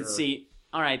scan. They Sure. could see.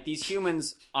 All right, these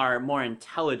humans are more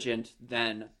intelligent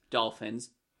than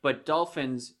dolphins, but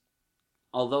dolphins,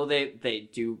 although they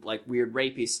do like weird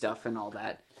rapey stuff and all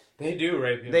that, They do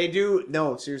rape you. They do.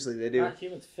 No, seriously, they do. not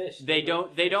humans, fish. they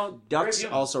don't. Ducks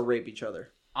Rape also rape each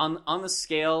other. on the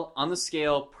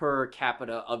scale per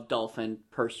capita of dolphin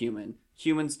per human,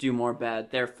 humans do more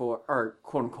bad, therefore, or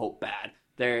quote unquote bad.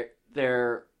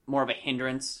 They're more of a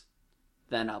hindrance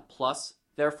than a plus.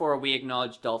 Therefore, we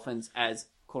acknowledge dolphins as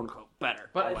quote unquote better.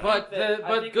 But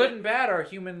think good that- and bad are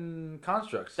human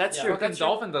constructs. That's Yeah. true. Fucking That's true.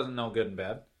 dolphin doesn't know good and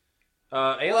bad.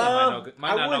 Alien Well,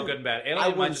 might I not know wouldn't- good and bad. I Alien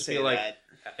might wouldn't just say be like that.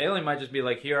 alien might just be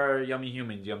like, here are yummy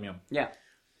humans, yum yum. Yeah.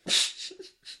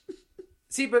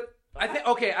 See, but I think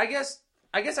okay. I guess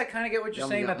I kind of get what you're Yum,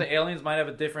 saying, yum. that the aliens might have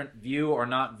a different view or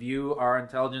not view our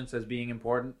intelligence as being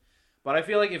important. But I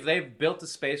feel like if they've built a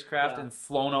spacecraft Yeah. and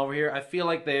flown over here, I feel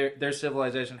like their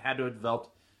civilization had to have developed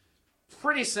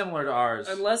pretty similar to ours.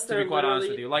 Unless to they're be quite honest literally-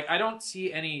 with you, like I don't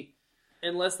see any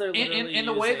Unless they're literally in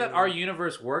the way that using- our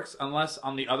universe works, unless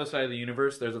on the other side of the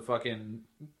universe there's a fucking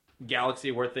galaxy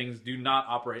where things do not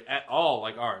operate at all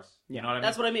like ours. You know what I mean?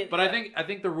 That's what I mean. But I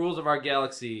think the rules of our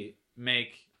galaxy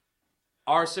make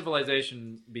our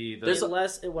civilization be the.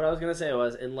 Unless what I was gonna say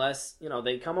was unless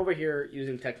they come over here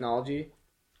using technology,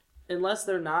 unless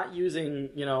they're not using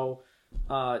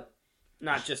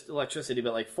not just electricity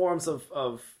but like forms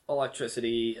of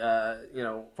electricity,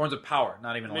 forms of power,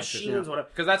 not even machines, electricity. whatever.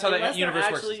 Because that's how the Unless they're universe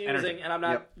works. actually It's energy. using, and I'm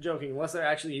not joking, unless they're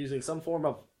actually using some form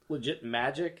of legit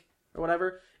magic or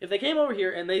whatever. If they came over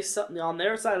here and on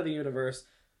their side of the universe,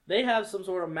 they have some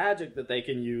sort of magic that they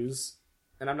can use.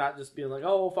 And I'm not just being like,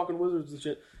 oh, fucking wizards and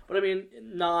shit. But I mean,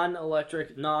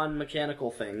 non-electric,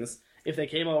 non-mechanical things. If they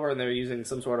came over and they're using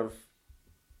some sort of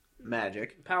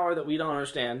Magic. power that we don't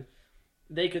understand,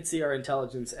 they could see our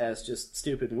intelligence as just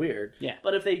stupid and weird. Yeah.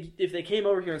 But if they came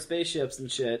over here in spaceships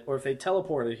and shit, or if they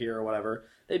teleported here or whatever,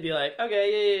 they'd be like,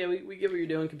 okay, yeah, we get what you're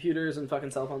doing, computers and fucking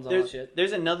cell phones and all that shit.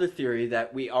 There's another theory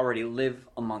that we already live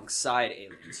alongside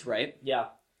aliens, right? Yeah.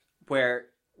 Where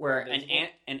Invisible?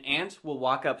 an ant will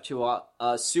walk up to a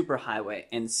superhighway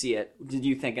and see it. Did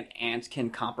you think an ant can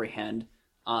comprehend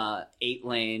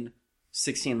 8-lane,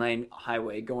 16-lane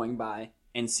highway going by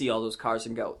and see all those cars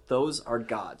and go, those are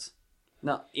gods?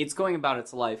 No, it's going about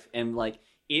its life, and like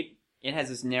it has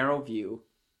this narrow view,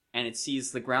 and it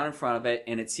sees the ground in front of it,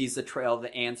 and it sees the trail of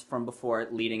the ants from before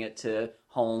it, leading it to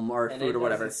home or And food it or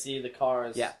whatever. doesn't see the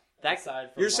cars. Yeah, that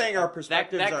aside from You're like- saying our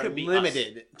perspectives that are could be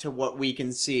limited to what we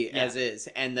can see Yeah. as is,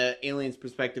 and the alien's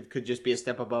perspective could just be a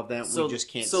step above that. so We just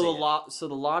can't so see the it. law so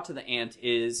the law to the ant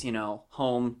is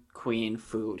home, queen,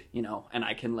 food, and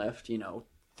I can lift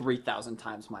 3,000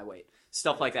 times my weight,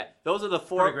 stuff like that. Those are the Pretty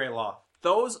four. great law.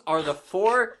 Those are the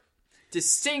four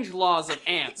distinct laws of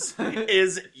ants.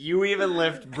 Is you even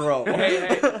lift, bro? Hey,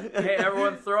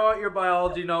 everyone, throw out your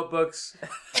biology notebooks.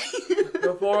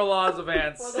 The 4 laws of For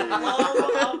ants. the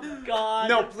love of God.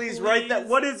 No, please write that.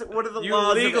 What are the You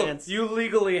laws of legal, ants? you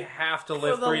legally have to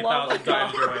lift the love 3,000 of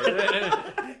times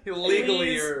your weight. Legally,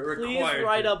 Please- you're required. Please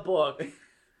write to. a book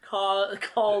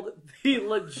called The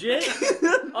Legit,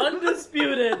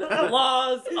 Undisputed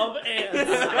Laws of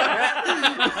Ants.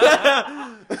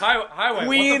 Highway.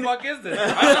 Queen- What the fuck is this?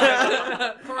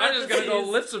 I'm just gonna go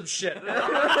lift some shit. But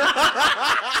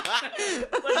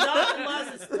not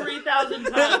unless it's 3,000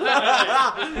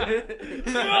 times.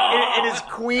 It is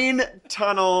Queen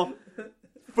Tunnel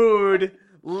food.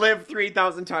 Live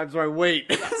 3,000 times my weight.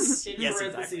 In Yes,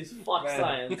 parentheses, fuck Man.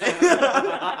 science.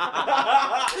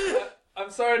 I'm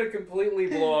sorry to completely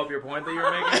blow up your point that you were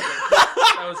making.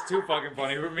 That was too fucking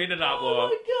funny for me to not blow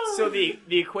up. So the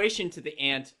equation to the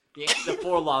ant, the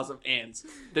 4 laws of ants.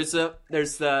 There's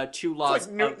the 2 laws. It's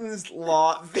like Newton's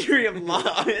law, theory of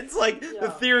law. It's like the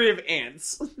theory of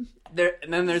ants.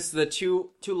 And then there's the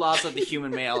two laws of the human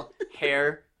male: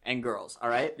 hair and girls. All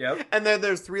right. Yep. And then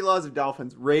there's 3 laws of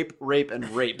dolphins: rape, rape, and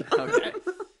rape. Okay.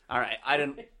 All right.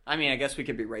 I guess we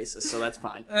could be racist, so that's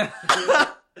fine.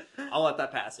 I'll let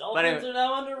that pass. But Dolphins anyway, are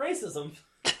now under racism.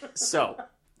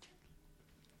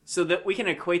 so that we can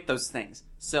equate those things.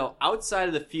 So outside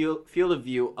of the field of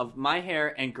view of my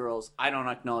hair and girls, I don't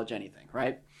acknowledge anything,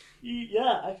 right?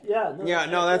 Yeah.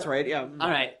 No, that's right. Yeah. All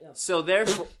right. So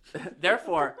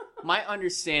therefore, my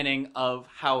understanding of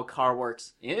how a car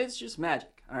works is just magic.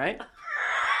 All right.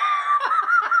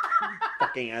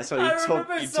 Fucking asshole! I You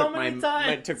remember took so my many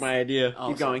times. took my idea. Oh,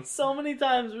 Keep going. So many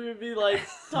times we would be like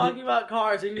talking about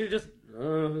cars and you just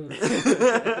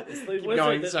it's like, Keep wizard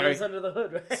going. that Sorry. goes under the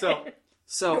hood, right? So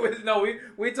No,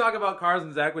 we talk about cars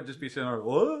and Zach would just be sitting there,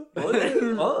 what? What?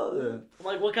 I'm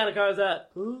like, what kind of car is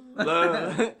that?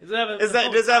 Does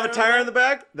it have a tire in the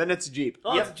back? Then it's a Jeep.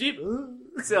 Oh, it's a Jeep.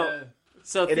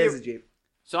 so It is a Jeep.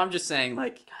 So I'm just saying,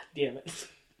 like, God damn it.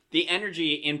 the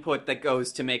energy input that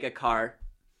goes to make a car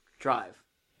drive,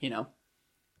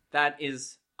 that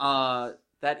is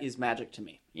magic to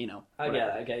me, I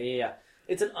get it, yeah.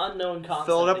 It's an unknown concept.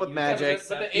 Fill it up that with you- magic.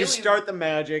 But the You aliens- start the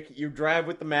magic. You drive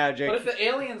with the magic. But if the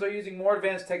aliens are using more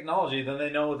advanced technology, then they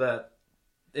know that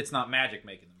it's not magic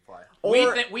making them fly.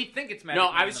 Or- we think it's magic.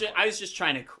 No, making them I was just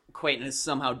trying to equate in a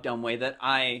somehow dumb way that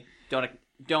I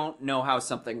don't know how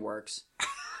something works,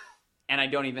 and I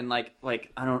don't even I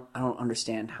don't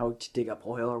understand how to dig up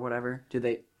oil or whatever. Do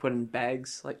they put in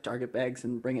bags like Target bags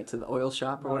and bring it to the oil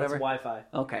shop or No, that's whatever? Wi-Fi.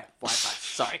 Okay, Wi-Fi.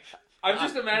 Sorry. I'm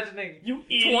just imagining You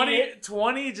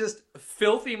 20 just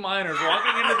filthy miners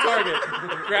walking into Target,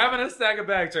 grabbing a stack of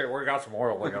bags. Hey, we got some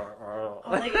oil. Like, Oh,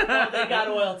 they got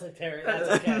oil to Terry. That's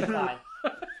okay. Fine.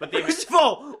 But they First of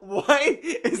all, why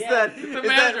is Yeah, that the is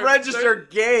manager. that register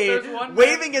gay? there's one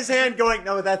Waving his hand, going,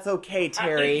 "No, that's okay, I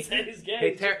Terry." didn't say he's gay.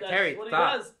 hey, That's Terry, what he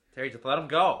stop. does. Terry, just let them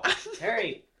go.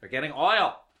 Terry. They're getting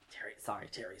oil. Terry. Sorry,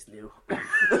 Terry's new.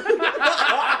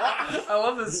 I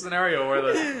love this scenario where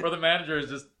the manager is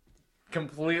just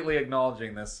completely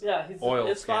acknowledging this. Yeah, Oil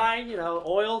it's scam. fine. You know,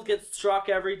 oil gets struck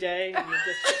every day. And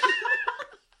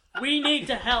we need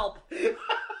to help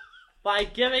by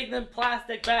giving them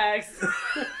plastic bags.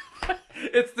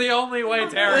 It's the only way,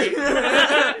 Terry.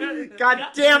 God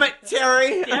damn it,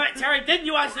 Terry! Damn it, Terry! Didn't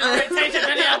you watch the orientation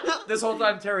video? This whole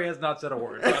time, Terry has not said a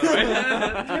word. By the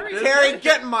way. Terry,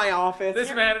 get in my office.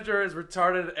 This manager is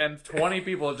retarded, and 20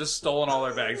 people have just stolen all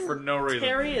their bags for no reason.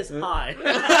 Terry is high.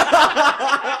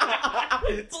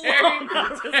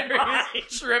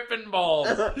 Terry's tripping balls.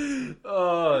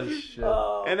 Oh shit!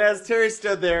 And as Terry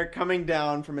stood there, coming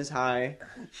down from his high,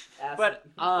 but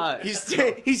he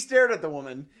stared at the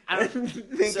woman,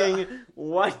 thinking,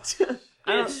 "What?"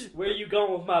 Bitch, where you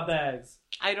going with my bags?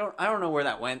 I don't know where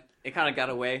that went. It kind of got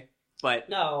away, but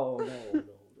No.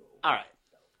 all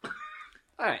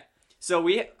right. So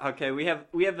we have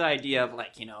the idea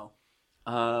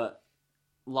of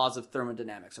laws of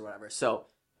thermodynamics or whatever. So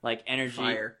like energy,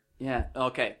 Fire. Yeah.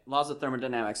 Okay. Laws of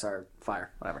thermodynamics are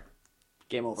fire. Whatever.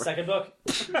 Game over. Second book.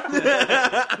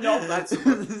 No, that's his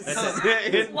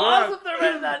Laws book. of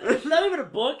Thermodynamics. It's not even a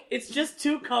book. It's just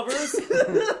two covers.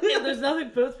 And there's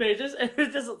nothing both pages, and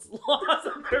it's just Laws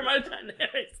of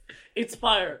Thermodynamics. It's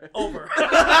fire. Over. You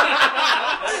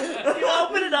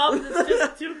open it up, and it's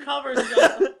just two covers. And you're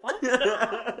like, what the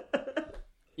fuck?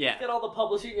 Yeah. Get all the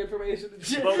publishing information and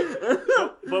shit.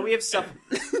 But we have stuff.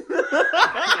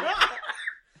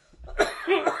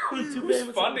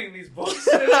 Who's funding these books?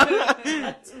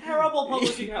 A terrible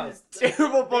publishing house.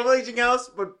 Terrible publishing house,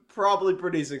 but probably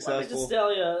pretty Let me just successful.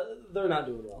 tell you, they're not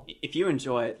doing well. If you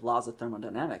enjoy Laws of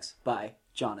Thermodynamics by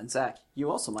John and Zach, you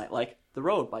also might like The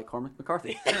Road by Cormac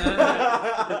McCarthy.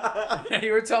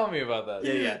 You were telling me about that.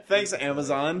 Yeah. Thanks,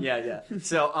 Amazon. Yeah.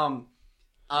 So,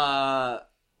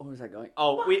 what was I going?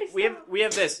 Oh, we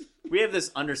have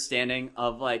this understanding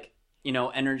of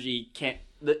energy can't.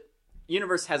 The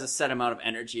universe has a set amount of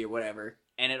energy or whatever,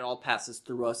 and it all passes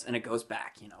through us and it goes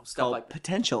back. Stuff like that.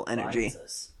 Potential energy.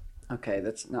 Jesus. Okay,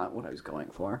 that's not what I was going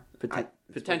for.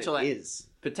 Potential is.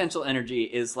 Potential energy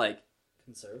is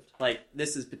Conserved.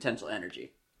 this is potential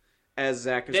energy. As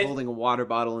Zach is They- holding a water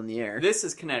bottle in the air. This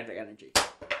is kinetic energy.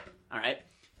 All right.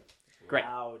 Great.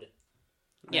 Loud.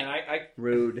 Yeah. I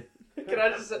Rude. can I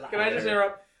just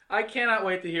interrupt? I cannot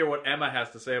wait to hear what Emma has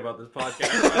to say about this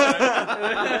podcast.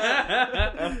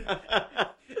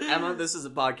 Emma, this is a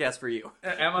podcast for you.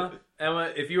 Emma,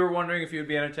 if you were wondering if you would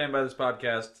be entertained by this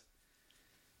podcast,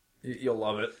 you'll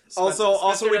love it. Also,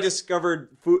 Spencer we does- discovered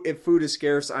if food is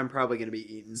scarce, I'm probably going to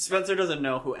be eaten. Spencer doesn't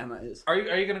know who Emma is. Are you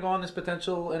going to go on this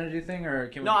potential energy thing, or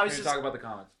can we, No, I was can we just- talk about the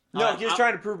comments? No, he was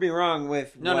trying to prove me wrong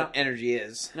with No, what no. energy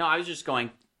is. No, I was just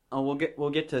going. Oh, we'll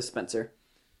get to Spencer.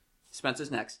 Spencer's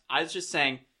next. I was just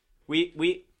saying, we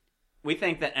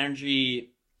think that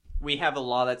energy. We have a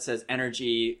law that says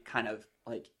energy kind of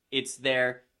it's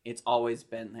there. It's always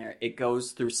been there. It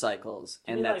goes through cycles,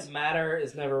 and that's matter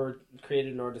is never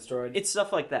created nor destroyed. it's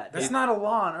stuff like that. That's not a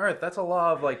law on Earth. That's a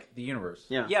law of the universe.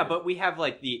 Yeah. Yeah, but we have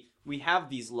we have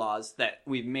these laws that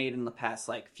we've made in the past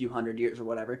few hundred years or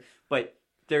whatever. But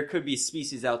there could be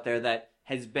species out there that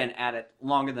has been at it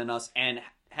longer than us and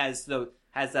has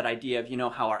that idea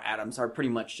of how our atoms are pretty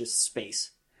much just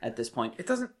space at this point. It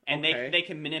doesn't. And Okay. they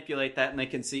can manipulate that and they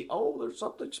can see, oh, there's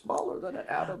something smaller than an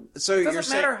atom. So It you're doesn't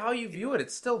saying, matter how you view it.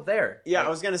 It's still there. yeah, I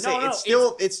was gonna say No,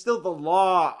 it's still the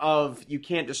law of you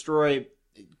can't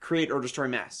create or destroy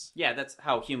mass. Yeah, that's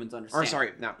how humans understand. Or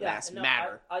sorry, not mass, no,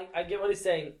 matter. I get what he's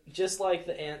saying. Just like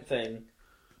the ant thing,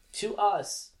 to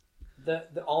us, the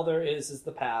all there is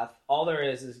the path. All there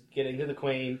is getting to the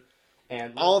queen,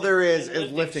 and All there is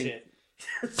and lifting. shit.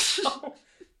 So,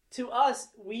 to us,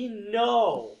 we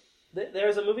know that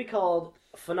there's a movie called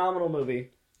Phenomenal Movie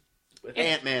with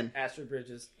Ant-Man. Astrid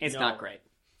Bridges. It's No. not great.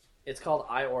 It's called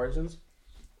I Origins.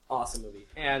 awesome movie.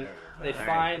 And they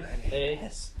find a...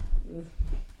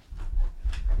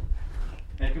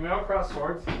 Hey, can we all cross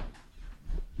swords?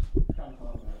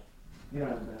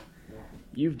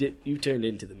 You've turned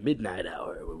into the midnight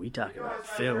hour where we talk about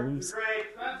films Great.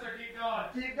 Spencer, keep going.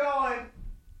 Keep going.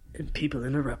 and people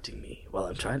interrupting me while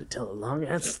I'm trying to tell a long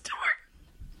ass story.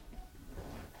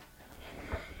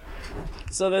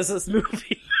 So there's this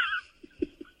movie.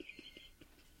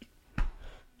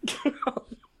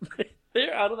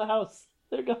 They're out of the house.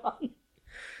 They're gone.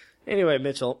 Anyway,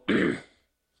 Mitchell.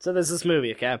 So there's this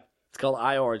movie, okay? It's called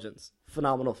I Origins.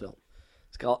 Phenomenal film.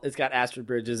 It's got Astrid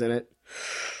Bridges in it.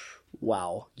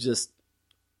 Wow. Just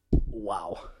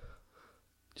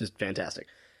fantastic.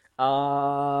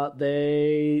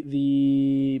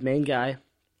 The main guy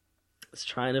is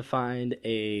trying to find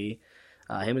him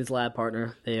and his lab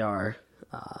partner. They are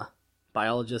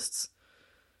biologists,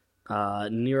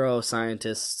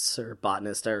 neuroscientists, or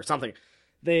botanists, or something.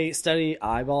 They study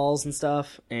eyeballs and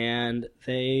stuff, and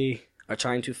they are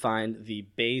trying to find the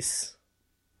base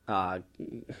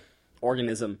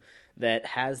organism that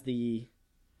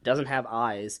doesn't have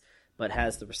eyes, but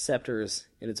has the receptors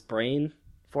in its brain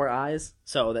for eyes,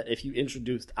 so that if you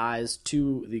introduced eyes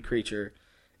to the creature,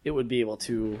 it would be able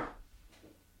to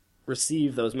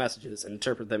receive those messages and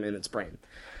interpret them in its brain.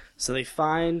 So they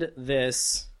find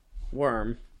this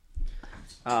worm.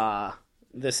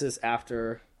 This is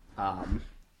after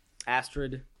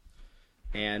Astrid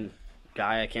and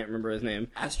guy, I can't remember his name.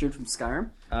 Astrid from Skyrim?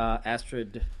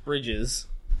 Astrid Bridges.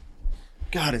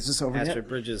 God, is this over Astrid yet?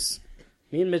 Bridges.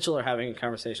 Me and Mitchell are having a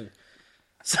conversation.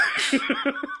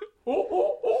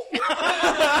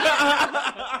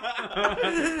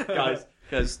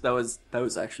 Guys, that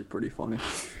was actually pretty funny.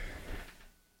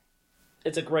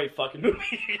 It's a great fucking movie.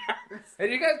 Hey,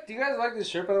 do you guys like this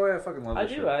shirt? By the way, I fucking love I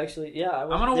this do shirt. actually. Yeah, I'm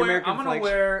gonna The wear. American I'm gonna flag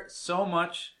wear so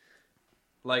much,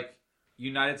 like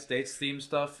United States themed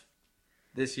stuff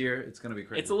this year. It's gonna be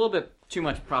crazy. It's a little bit too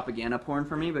much propaganda porn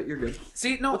for me, but you're good.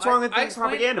 See, no, What's wrong with I being explained,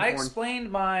 propaganda I porn?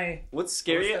 explained my. What's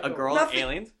scary? What's A that? girl Nothing. and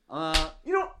aliens?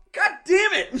 You know, God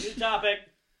damn it! New topic.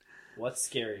 What's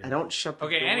scarier? I don't shut the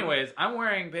Okay, door. anyways, I'm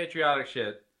wearing patriotic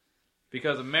shit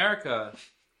because America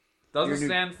doesn't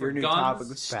stand for your new topic guns.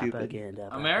 was stupid. Propaganda,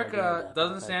 America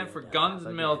doesn't stand for guns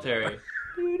and military.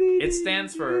 It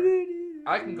stands for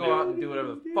I can go out and do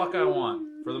whatever the fuck I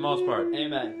want for the most part.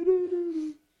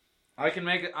 Amen.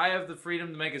 I have the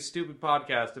freedom to make a stupid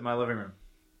podcast in my living room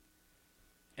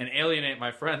and alienate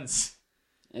my friends.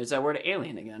 There's that word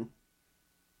alien again.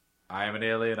 I am an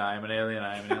alien. I am an alien.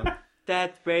 I am an alien.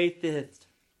 That's racist.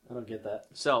 I don't get that.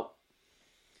 So,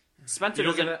 Spencer You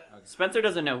don't get doesn't. that? Okay. Spencer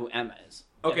doesn't know who Emma is.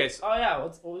 Okay. So, Oh yeah.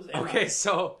 What was it? okay.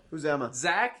 So Who's Emma?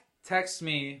 Zach texts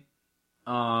me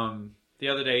the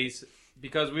other day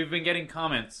because we've been getting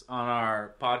comments on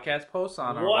our podcast posts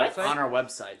on our What? website. On our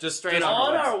website. Just straight on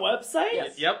on our website?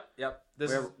 Yes. Yep.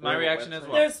 This Where- is my where reaction website? as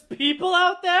well. There's people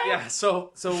out there. Yeah.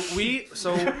 So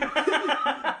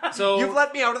You've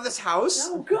let me out of this house?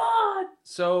 Oh God.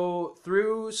 So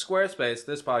through Squarespace,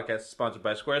 this podcast is sponsored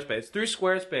by Squarespace. Through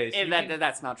Squarespace, you can-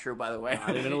 That's not true, by the way.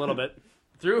 Not even a little bit.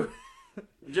 through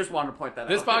Just wanted to point that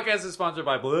this out. podcast is sponsored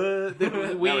by Blah.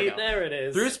 There we go. There it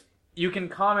is. Through you can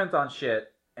comment on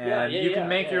shit and you can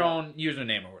make your own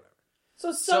username or whatever.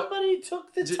 So somebody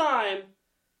took the time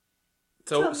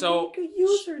to make a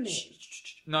username.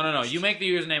 No. You make the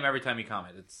username every time you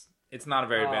comment. It's not a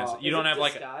very advanced. You don't have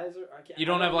like a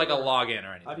login or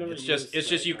I've anything. never It's just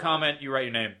used you it. comment, you write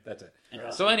your name. That's it. Yeah.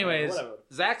 So, anyways, Whatever.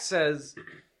 Zach says,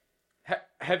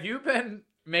 "Have you been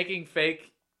making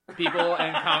fake people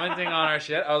and commenting on our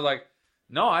shit?" I was like,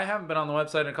 "No, I haven't been on the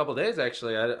website in a couple days.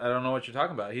 Actually, I don't know what you're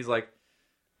talking about." He's like,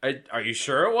 "Are you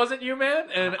sure it wasn't you, man?"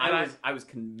 And I was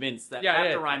convinced that Yeah, after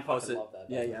yeah. Ryan posted. love that.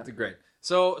 Yeah. It's great.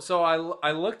 So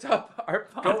I looked up our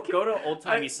podcast. Go to Old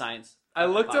Timey Science. I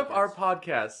looked up podcast. our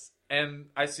podcasts, and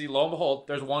I see, lo and behold,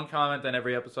 there's one comment on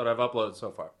every episode I've uploaded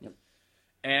so far. Yep.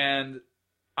 And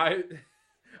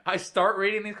I start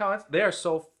reading these comments. They are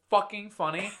so fucking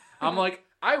funny. I'm like,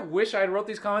 I wish I wrote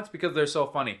these comments because they're so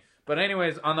funny. But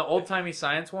anyways, on the Old Timey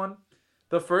Science one,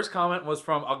 the first comment was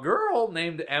from a girl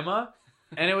named Emma,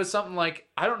 and it was something like,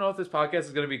 I don't know if this podcast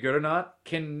is going to be good or not.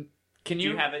 Can Do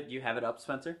you you have it? You have it up,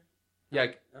 Spencer? Yeah,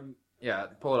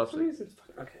 pull it up.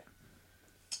 Okay.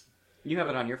 You have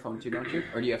it on your phone too, don't you?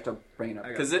 Or do you have to bring it up?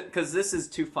 I got Because this is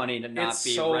too funny to not It's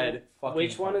be so read. fucking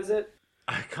Which one funny. is it?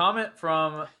 A comment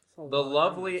from the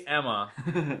lovely Emma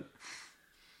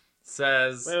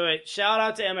says, Wait. Shout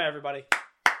out to Emma, everybody.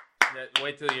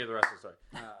 wait till you hear the rest of the story.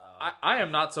 I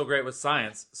am not so great with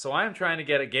science, so I am trying to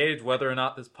get a gauge whether or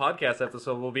not this podcast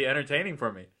episode will be entertaining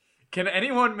for me. Can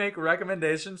anyone make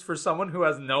recommendations for someone who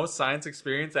has no science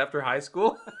experience after high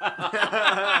school?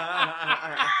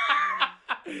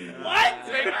 What?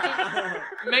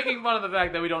 Making fun of the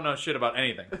fact that we don't know shit about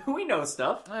anything. We know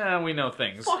stuff. We know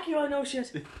things. Fuck you, I know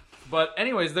shit. But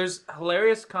anyways, there's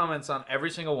hilarious comments on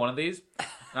every single one of these.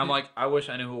 And I'm like, I wish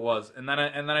I knew who it was. And then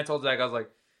I told Zach, I was like,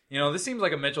 this seems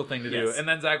like a Mitchell thing to do. Yes. And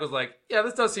then Zach was like, yeah,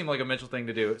 this does seem like a Mitchell thing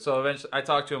to do. So eventually, I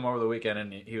talked to him over the weekend,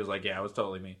 and he was like, yeah, it was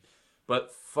totally me.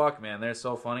 But fuck, man, they're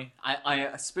so funny. I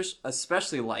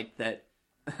especially like that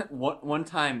one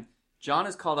time John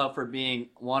is called out for being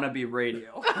wannabe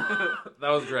radio. That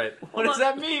was great. What does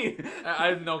that mean? I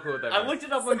have no clue what that means. I looked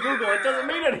it up on Google. It doesn't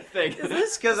mean anything.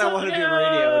 It's because I want to do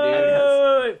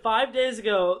radio, dude. Wait. 5 days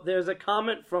ago, there's a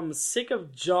comment from Sick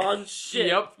of John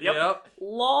shit. Yep.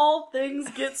 Lol, things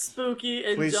get spooky,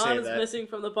 and Please John say is that. missing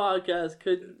from the podcast.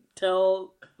 Couldn't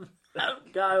tell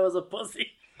that guy was a pussy.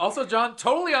 Also, John,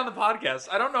 totally on the podcast.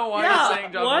 I don't know why Yeah, you're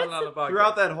saying John what? wasn't on the podcast.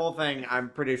 Throughout that whole thing, I'm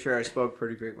pretty sure I spoke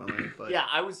pretty frequently. But Yeah,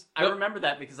 I remember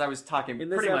that because I was talking In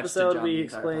this pretty much to episode, John we the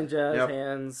entire explain time. jazz Yep.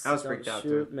 hands. I was don't freaked out,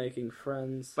 shoot, too. making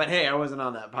friends. But hey, I wasn't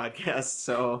on that podcast,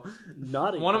 so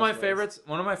Naughty. One of my customers.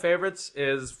 favorites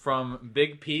is from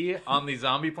Big P on the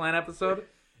Zombie Plan episode.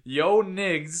 Yo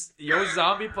Niggs, yo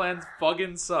zombie plans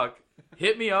fucking suck.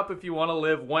 Hit me up if you want to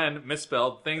live when,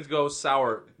 misspelled, things go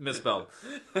sour, misspelled.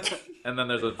 And then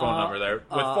there's a phone number there with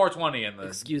 420 in the...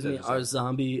 Excuse me, our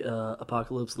zombie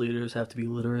apocalypse leaders have to be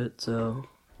literate, so...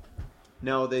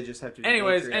 no, they just have to. Be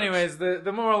Anyways, matriarchs.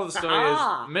 the moral of the story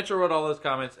Ah. is Mitchell wrote all those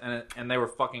comments and they were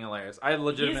fucking hilarious. I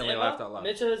legitimately laughed out loud.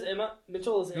 Mitchell is Emma.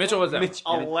 Mitchell was Emma.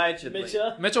 Allegedly.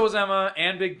 Mitchell. Mitchell was Emma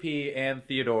and Big P and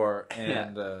Theodore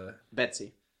and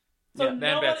Betsy. So yeah, and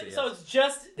nobody, Betsy. so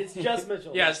Yes. it's just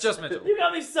Mitchell. Yeah, it's just Mitchell. You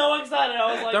got me so excited.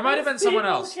 I was like, There might have been these someone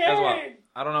people else as well. cared.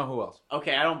 I don't know who else.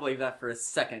 Okay, I don't believe that for a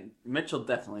second. Mitchell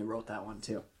definitely wrote that one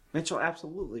too. Mitchell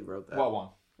absolutely wrote that. What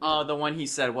one? The one he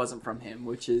said wasn't from him,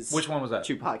 which is Which one was that?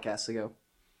 2 podcasts ago.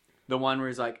 The one where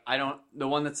he's like, the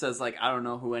one that says like, I don't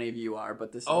know who any of you are,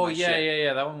 but this is Oh my yeah, shit.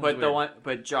 yeah. That one was But the weird. one,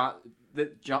 but John,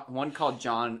 one called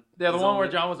John. Yeah, the is one where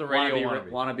only John was a radio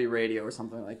wannabe radio or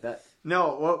something like that.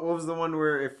 No, what was the one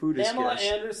where if food is Pamela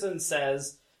scarce? Anderson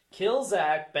says, "Kill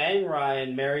Zach, bang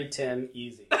Ryan, marry Tim,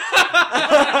 easy."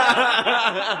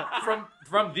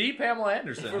 from the Pamela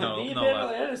Anderson. From no, the no Pamela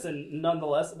less. Anderson,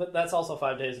 nonetheless. But that's also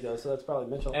 5 days ago, so that's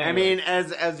probably Mitchell. I mean, as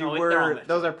you No, they're all were, Mitchell.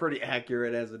 those are pretty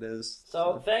accurate as it is.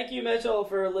 So thank you, Mitchell,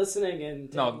 for listening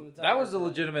and taking No, the time. that was a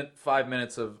legitimate 5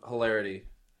 minutes of hilarity,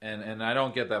 and I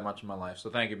don't get that much in my life. So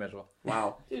thank you, Mitchell.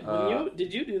 Wow. Dude,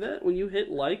 did you do that? When you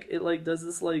hit like, it like does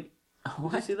this like?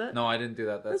 Did you see that? No, I didn't do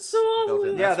that. That's so awesome. built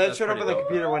in. Yeah, that That's showed up on pretty the dope.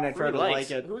 computer when I tried to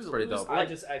likes? like it. Who's Pretty dope. I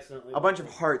just accidentally. A bunch of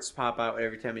hearts pop out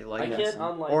every time you like I it. can't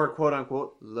unlike. Or quote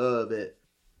unquote, love it.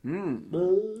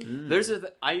 There's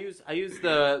I use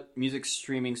the music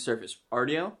streaming service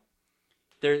Rdio.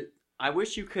 I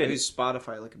wish you I could. use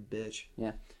Spotify like a bitch.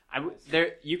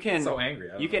 You can So angry.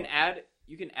 I don't know.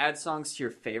 you can add songs to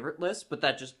your favorite list, but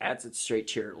that just adds it straight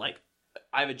to your like.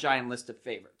 I have a giant list of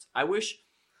favorites. I wish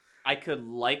I could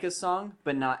like a song,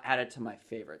 but not add it to my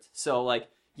favorites. So like,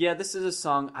 yeah, this is a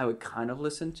song I would kind of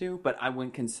listen to, but I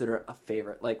wouldn't consider it a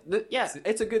favorite. Like,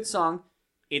 it's a good song.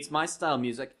 It's my style of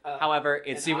music. However,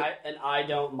 it's and I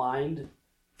don't mind.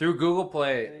 Through Google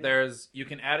Play, you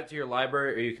can add it to your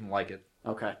library or you can like it.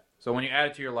 okay. So when you add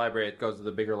it to your library, it goes to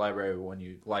the bigger library. When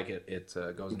you like it, it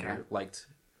goes into Okay. your liked.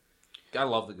 I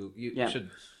love the Google. You should.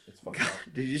 It's fucking.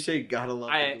 Did you say gotta love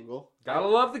I- Google? Gotta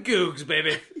love the Googs,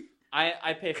 baby.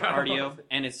 I pay for Gotta Rdio, love it.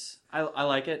 and I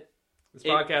like it. This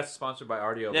podcast is sponsored by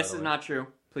Rdio. This by the is way. not true.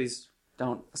 Please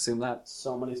don't assume that.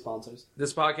 So many sponsors.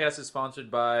 This podcast is sponsored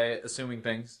by Assuming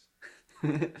Things.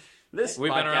 This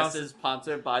We've been podcast around- is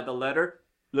sponsored by the letter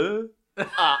L.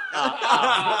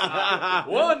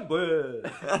 One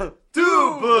bud.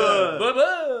 Two bud.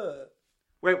 Bud.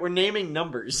 Wait, we're naming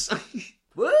numbers. Of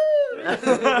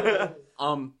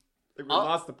We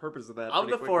lost the purpose of that. the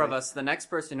pretty four of quickly. us, the next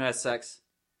person who has sex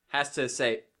has to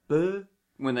say "buh"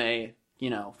 when they,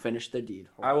 finish the deed.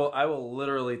 I will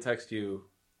literally text you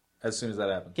as soon as that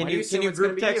happens. Can Why do you you assume can you it's gonna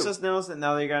group be text you? us now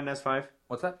that you got an S5?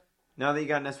 What's that? Now that you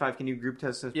got an S5, can you group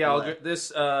text us? Yeah,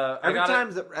 below?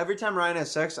 Every time Ryan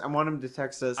has sex, I want him to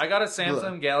text us. I got a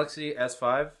Samsung Galaxy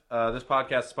S5. This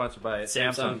podcast is sponsored by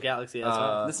Samsung. Galaxy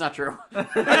That's not true.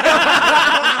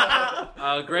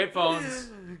 Great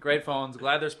phones. Great phones.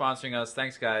 Glad they're sponsoring us.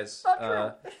 Thanks, guys.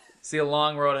 See a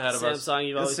long road ahead of us. Samsung,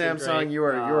 you've always been Samsung, great.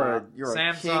 you're a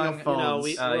Samsung, king of you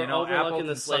phones. we're Apple overlooking can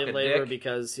the suck slave a labor dick.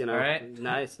 because All right.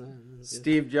 nice.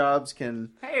 Steve Jobs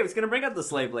can. Hey, I was gonna bring up the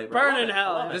slave labor. Burn in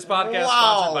hell. This podcast is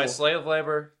Wow. sponsored by slave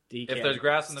labor. If there's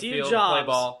grass in the Steve field, Jobs. play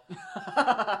ball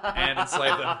and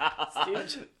enslave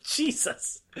them.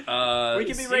 Jesus. We can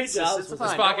be Steve racist. Jobs It's was fine.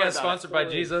 This don't worry podcast about is sponsored it. by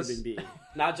Totally Jesus, human being.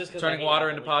 Not just 'cause I turning hate water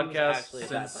Apple, into like, he was podcasts actually a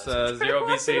bad since person. Zero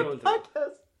BC. Through and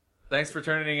through. Thanks for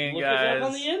tuning in, Look us up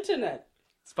on guys. the internet.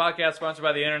 This podcast sponsored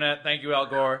by the internet. Thank you, Al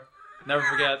Gore. Never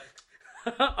forget.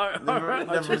 Our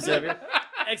true forget. savior.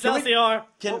 Excelsior.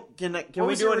 Can What we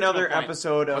was do your another original point?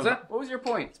 episode of What's that? What was your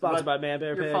point? Sponsored About by Man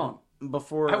Bear your Pig. phone.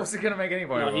 before I wasn't gonna make any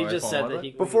point. No, about he my just phone, said was that I?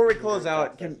 he. before we close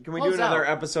out? Can we Close do another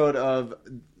out. episode of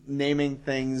naming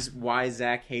things why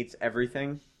Zach hates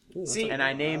everything? See, And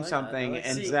I name like that. something, I like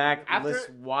and that. Zach After- lists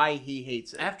why he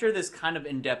hates it. After this kind of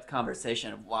in-depth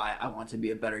conversation of why I want to be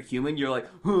a better human, you're like,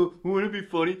 huh, wouldn't it be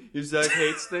funny if Zach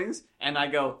hates things? And I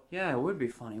go, yeah, it would be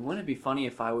funny. Wouldn't it be funny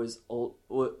if I was old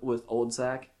with old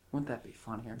Zach? Wouldn't that be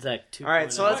funnier? Zach 2.0. All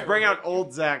right, so let's might bring out refer-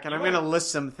 old Zach, and you I'm might- going to list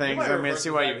some things. I'm going to see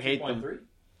why you hate them.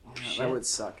 Yeah, that would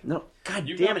suck. No, God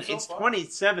You've damn gone it, so it's far.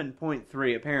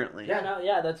 27.3 apparently. Yeah, no,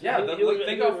 yeah, that's Yeah, you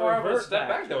think how far of a revert step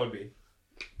back that would be.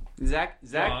 Zach,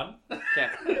 John. okay.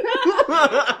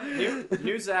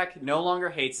 New Zach no longer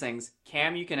hates things.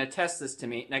 Cam, you can attest this to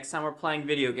me. Next time we're playing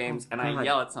video games and I God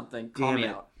yell at something, call damn me it.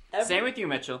 out. Every- Same with you,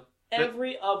 Mitchell.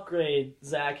 Every upgrade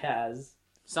Zach has.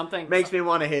 Something Makes me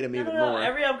want to hate him even No, more.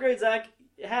 every upgrade Zach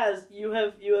has, you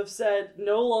have said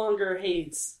no longer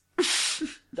hates.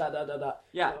 dot dot dot dot.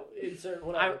 Yeah. So, insert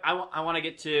whatever. I want to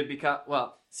get to because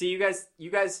see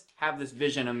you guys have this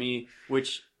vision of me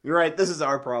which You're right, this is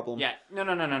our problem. yeah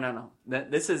no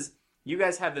this is you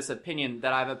guys have this opinion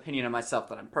that I have opinion of myself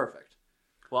that I'm perfect.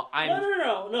 Well, I'm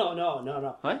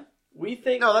No. what? We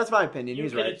think No, that's my opinion. you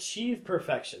He's can right. achieve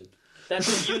perfection.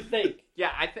 That's what you think. Yeah,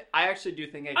 I actually do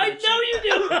think I I can achieve. know you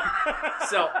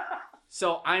do.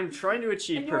 So I'm trying to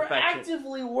achieve and you're perfection.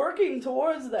 actively working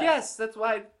towards that. Yes, that's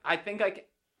why I think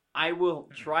I will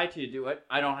try to do it.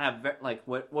 I don't have like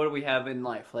what do we have in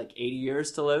life? Like 80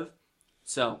 years to live.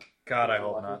 So God, I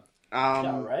hope not.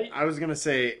 Yeah, right? I was going to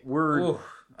say, we're Ooh,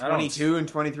 I don't- 22 and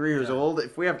 23 years old.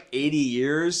 If we have 80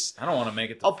 years, I don't want to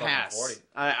make it to I'll fucking pass. 40.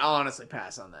 I'll honestly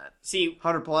pass on that. see,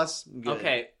 100 plus, I'm good.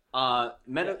 okay, If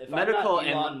medical I'm not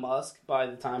Elon and Musk by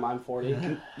the time I'm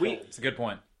 40. we It's a good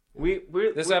point.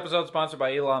 we're This episode's sponsored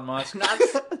by Elon Musk. not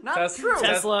true.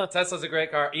 Tesla. Tesla's a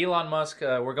great car. Elon Musk,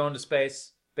 we're going to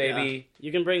space, baby.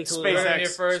 You can bring SpaceX. We're Toledo. gonna be your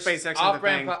first SpaceX is the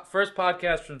off-brand thing. first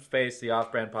podcast from space, the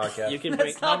off-brand podcast. You can bring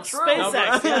That's not true.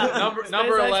 SpaceX. Yeah.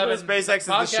 number SpaceX 11. SpaceX is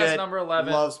the Podcast shit. number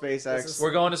 11. Love SpaceX.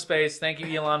 We're going to space. Thank you,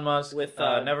 Elon Musk. With,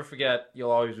 never forget,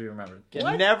 you'll always be remembered.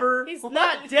 What? Never He's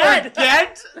not dead.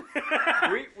 forget.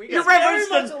 we You got very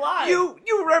referenced much alive.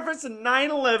 You referenced a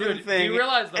 9/11 Dude, do thing you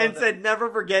realize, though, and that- said never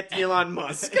forget Elon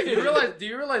Musk. Do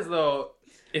you realize though,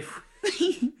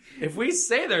 if we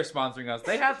say they're sponsoring us,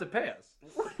 they have to pay us.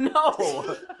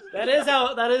 no. That is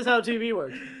how TV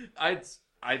works.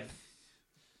 I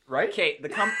right? Okay,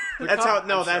 That's how I'm that's sure how it works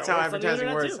on the advertising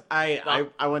internet, works. too.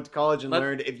 I went to college and Let-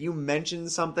 learned if you mention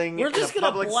something We're in just a gonna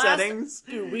public blast, settings,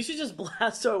 dude. We should just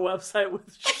blast our website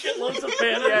with shitloads of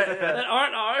banners Yeah. that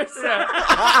aren't ours.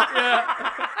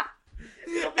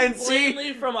 and see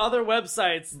Blatantly from other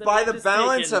websites. that by we've the just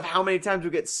balance taken. of how many times we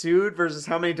get sued versus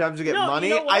how many times we get No, you money,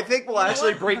 know what? I think we'll You know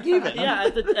actually what? break even. Yeah,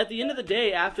 at the end of the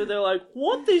day, after they're like,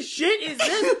 "What the shit is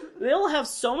this?" They'll have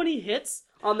so many hits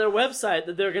on their website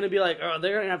that they're gonna be like, "Oh,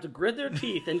 they're gonna have to grit their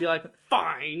teeth and be like,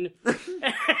 fine,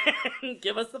 and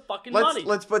give us the fucking money."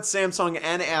 Let's put Samsung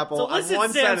and Apple So on listen,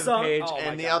 one side of the Samsung. page Oh my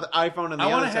and the God. other iPhone on the I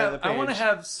other want to side of the have page. I want to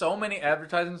have so many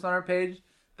advertisements on our page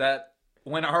that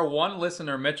when our one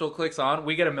listener Mitchell clicks on,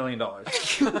 we get $1 million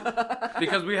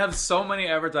because we have so many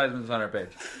advertisements on our page.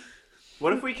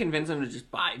 What if we convince them to just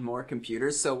buy more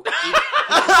computers? So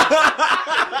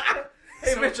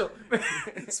Hey Mitchell,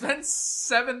 spend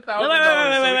 $7,000 so we Wait,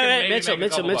 can maybe Mitchell,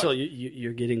 make a couple bucks.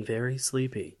 you're getting very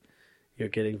sleepy. You're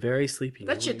getting very sleepy.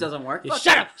 that shit doesn't work. Yeah, Fuck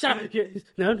shut you. up! Shut up!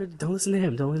 No, don't listen to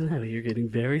him. Don't listen to him. You're getting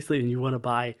very sleepy, and you want to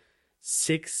buy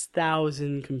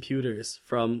 6,000 computers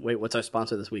from. Wait, what's our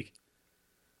sponsor this week?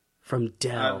 From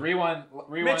Dell. Rewind.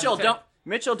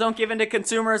 Mitchell, don't give in to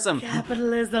consumerism.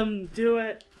 Capitalism, do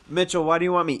it. Mitchell, why do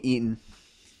you want me eating?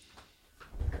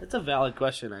 That's a valid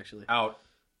question, actually. Out.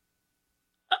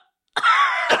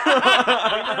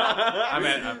 I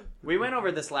mean, We went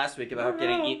over this last week about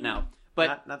getting eaten out.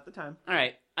 But Not the time. all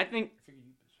right, I think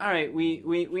all right, we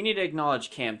need to acknowledge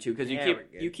Cam too because Yeah, we're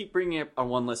good. you keep bringing up our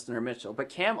one listener Mitchell, but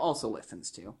Cam also listens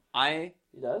too. He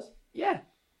does. Yeah,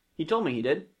 he told me he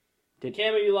did.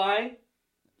 Cam, are you lying?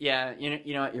 Yeah, you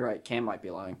know what? You're right. Cam might be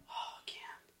lying. Oh, Cam.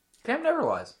 Cam never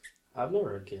lies. I've never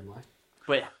heard Cam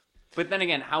lie. But then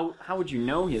again, how would you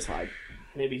know he's lied?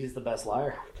 Maybe he's the best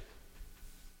liar.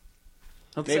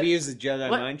 Let's Maybe say- use the Jedi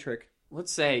What? mind trick.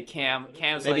 let's say Cam's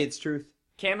Maybe like, it's truth.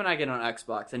 Cam and I get on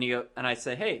Xbox, and I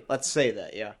say, hey, Let's say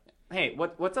that, yeah.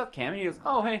 what's up, Cam? And he goes,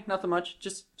 oh, hey, nothing much.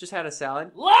 Just had a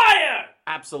salad. Liar!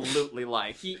 Absolutely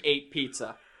lie. He ate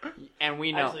pizza, and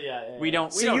we know. Actually, yeah. We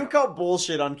don't. So you call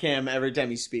bullshit on Cam every time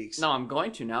he speaks. No, I'm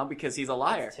going to now because he's a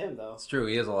liar. That's Tim, though. It's true.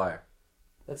 He is a liar.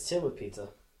 That's Tim with pizza.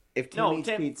 If Tim No, eats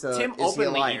Tim. pizza, Tim is he a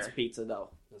openly liar? eats pizza though.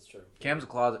 That's true. Cam's a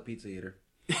closet pizza eater.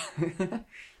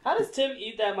 How does Tim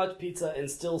eat that much pizza and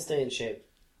still stay in shape?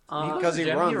 Because he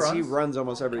Jim, runs. he He runs. runs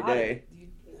almost every day.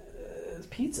 It's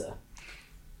pizza.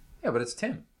 Yeah, but it's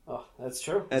Tim. Oh, that's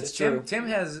true. That's true. Tim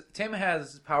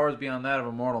has powers beyond that of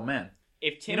a mortal man.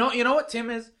 If Tim, You know what Tim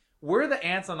is? We're the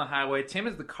ants on the highway. Tim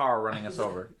is the car running us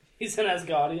over. He's an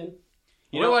Asgardian.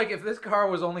 We're like if this car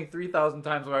was only 3,000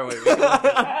 times my weight.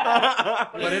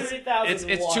 But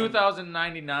it's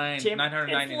 2,099, Tim,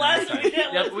 999 it's less, times. we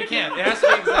can't Yep, lift we it. can't. It has to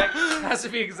be exact. It has to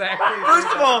be exactly. First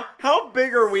of all, how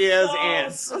big are we as So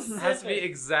ants? it has to be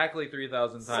exactly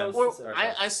 3,000 times. So- well,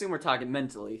 I assume we're talking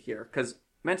mentally here because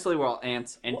mentally we're all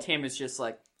ants, and Tim is just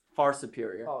like far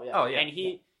superior. Oh yeah. Oh, yeah. And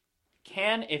he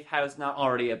can, if has not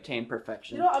already obtained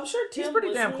perfection. You know, I'm sure Tim He's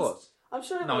pretty damn listens- close. I'm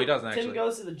sure. No, he doesn't, Tim actually.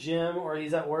 goes to the gym or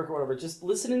he's at work or whatever. Just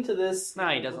listening to this. No,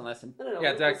 he doesn't listen. No.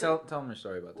 Yeah, Dak, listen- tell him your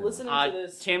story about that. Listening to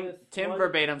this. Tim with one-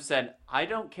 verbatim said, "I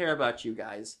don't care about you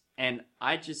guys, and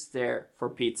I just there for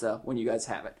pizza when you guys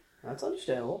have it." That's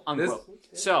understandable. Unquote.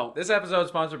 So This episode is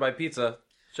sponsored by pizza.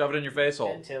 Shove it in your face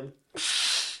hole. And Tim.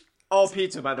 All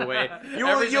pizza, by the way. You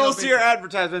Every will single see pizza. your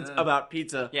advertisements about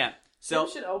pizza. yeah. Tim So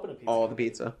should open a pizza. All the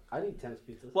pizza. I need Tim's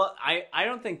pizza. well, I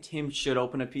don't think Tim should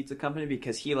open a pizza company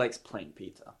because he likes plain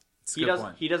pizza. That's a He good doesn't.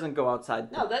 point. He doesn't go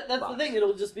outside. No, that's box. the thing.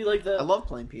 It'll just be like the. I love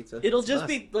plain pizza. It'll It's just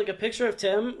the be like a picture of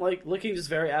Tim, like looking just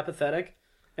very apathetic,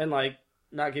 and like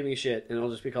not giving a shit, and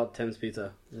it'll just be called Tim's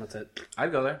Pizza, and that's it.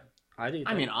 I'd go there. I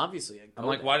mean, obviously, I'm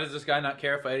like, why does this guy not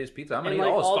care if I ate his pizza? I'm gonna And, eat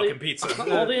like, all his all the- fucking pizza. all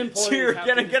the best. employees. So you're have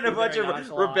gonna to get a be bunch very of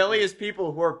nonchalant. rebellious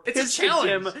people who are It's a pissed at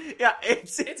challenge. Tim. Yeah,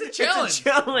 it's a challenge. It's a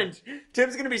challenge.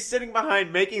 Tim's gonna be sitting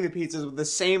behind making the pizzas with the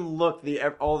same look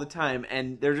all the time,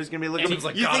 and they're just gonna be looking. And he's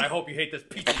like, you God, think I hope you hate this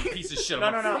pizza, you piece of shit. No,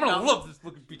 I'm no, gonna no. love this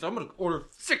fucking pizza. I'm gonna order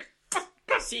 6.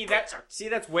 See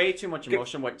that's way too much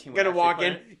emotion. What Tim would gonna actually walk put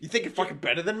in? You think you're fucking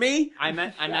better than me? I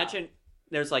imagine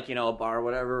there's like a bar or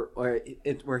whatever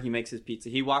where he makes his pizza.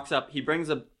 He walks up, he brings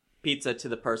a pizza to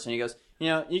the person. He goes,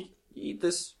 you eat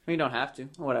this. You don't have to.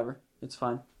 Whatever, it's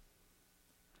fine.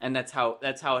 And that's how it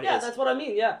is. Yeah, that's what I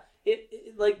mean. Yeah,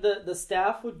 it like the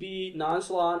staff would be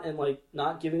nonchalant and like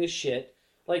not giving a shit.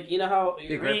 Like you know how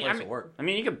Be a great place to work. I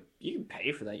mean, you can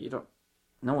pay for that. You don't.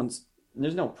 No one's.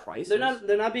 There's no price. they're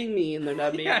not being mean. They're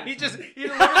not being. Yeah, he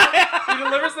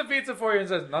delivers the pizza for you and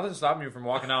says, nothing's stopping you from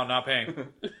walking out and not paying.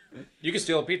 You can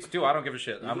steal a pizza too. I don't give a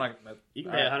shit. I'm not. You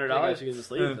can pay $100. You can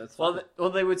just leave. That's fine.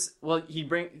 They would. Well, he'd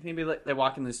be like, they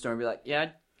walk in the store and be like, yeah,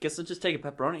 I guess I'll just take a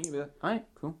pepperoni. He'd be like, all right,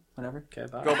 cool, whatever. Okay,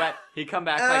 bye. Go back. He'd come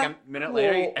back like a minute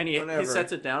later, cool, and he whatever.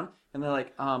 sets it down, and they're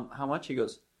like, how much? He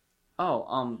goes, Oh,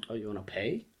 you want to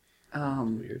pay?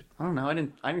 Weird. I don't know. I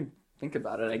didn't think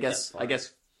about it. I guess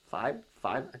 $5.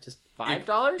 I just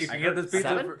 $5. You can get this pizza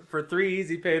 $7? for 3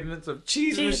 easy payments of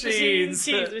cheese machines.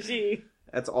 Cheese machine.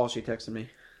 That's all she texted me.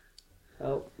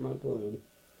 Help my balloon.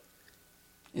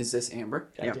 Is this Amber?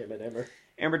 God Yeah. damn it, Amber.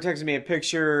 Amber texted me a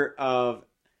picture of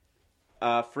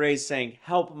a phrase saying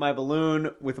 "help my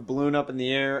balloon" with a balloon up in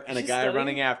the air and a Is she guy studying?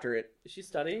 running after it. Is she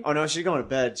studying? Oh no, she's going to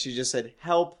bed. She just said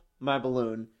 "help my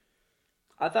balloon,"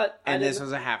 I thought. and this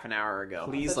was a half an hour ago.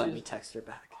 Please thought let she me text her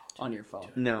back on your phone.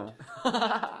 No,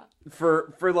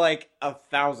 for like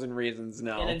 1,000 reasons.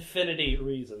 No. in infinity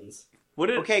reasons. Would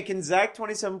it? Okay, can Zach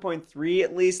 27.3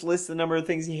 at least list the number of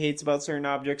things he hates about certain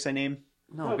objects I name?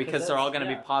 No, No, 'cause because they're all going to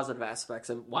that's- be positive aspects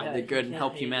of why Yeah, they're you good and can't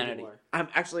help hate humanity. anymore. I'm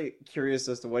actually curious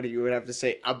as to what you would have to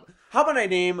say. How about I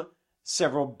name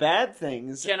several bad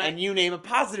things and you name a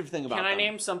positive thing about Can them? I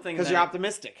name something? Because that- you're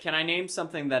optimistic. Can I name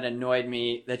something that annoyed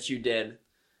me that you did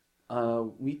a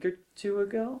week or two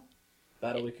ago?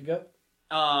 About a week ago.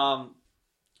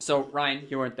 So Ryan,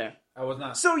 you weren't there. I was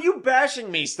not. So you bashing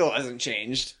me still hasn't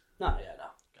changed. No, yeah, no.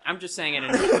 I'm just saying it.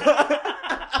 Listen,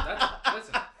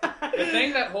 the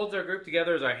thing that holds our group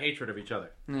together is our hatred of each other.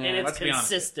 And it's Let's be honest.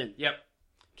 consistent. Yep.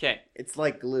 Okay, It's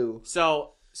like glue.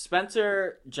 so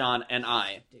Spencer, John, and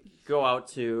I go out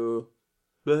to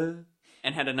and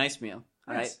had a nice meal.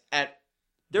 All right. At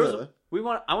There was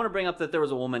Buh. I want to bring up that there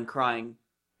was a woman crying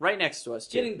right next to us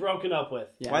too. Getting broken up with.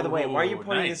 Yeah. By the way, why are you Ooh,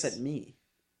 pointing nice. this at me?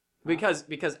 Because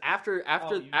after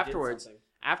Oh, you did afterwards something.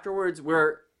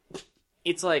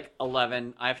 it's like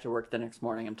 11. I have to work the next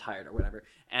morning. I'm tired or whatever.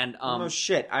 And no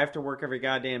shit, I have to work every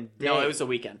goddamn day. no, it was a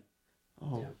weekend.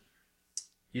 Oh.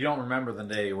 You don't remember the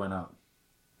day you went out.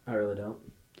 I really don't.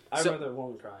 I'd So- rather a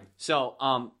woman crying. So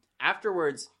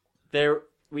afterwards, there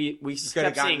we You could have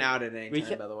kept gotten seeing. out at any we time,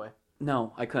 kept- by the way.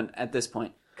 No, I couldn't at this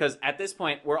point because at this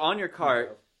point we're on your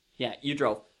car. Yeah, you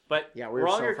drove. But Yeah, we we're were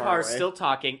on so your far car away. still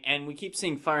talking, and we keep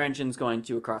seeing fire engines going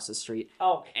to across the street.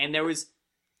 Oh, And there was.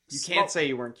 You can't say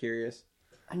you weren't curious.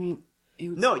 I mean, it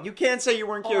was No, you can't say you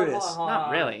weren't Hold on, curious. hold on, hold not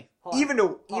on. really. Hold on. Even to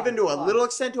a hold on. little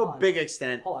extent, to a Hold on. big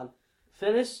extent. Hold on.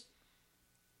 Finish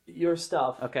your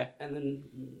stuff. Okay. And then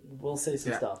we'll say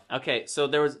some Yeah. stuff. Okay, so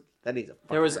there was That needs a fucking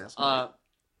there was mask on it.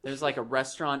 there's like a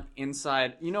restaurant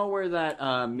inside. You know where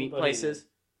that meat place is?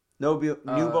 New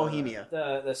Bohemia.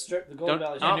 The strip, the Golden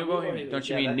Don't- Valley. yeah, Strip. New Bohemia. Don't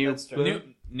you Yeah, mean that- New- that's strip.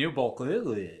 New bulk.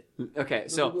 Okay,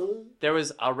 so there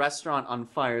was a restaurant on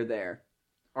fire there,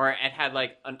 or it had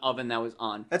like an oven that was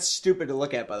on. That's stupid to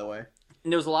look at, by the way.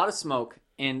 And there was a lot of smoke,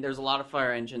 and there's a lot of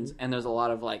fire engines, and there's a lot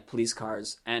of like police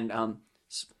cars, and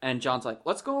John's like,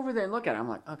 let's go over there and look at it. I'm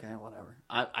like, okay, whatever.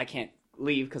 I can't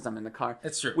leave because I'm in the car.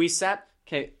 It's true. We sat.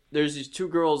 Okay, there's these two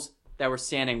girls that were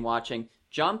standing watching.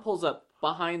 John pulls up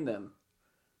behind them,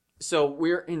 so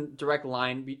we're in direct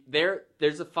line.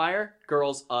 There's a fire,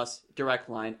 girls, us, direct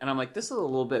line, and I'm like, this is a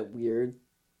little bit weird.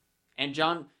 And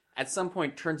John at some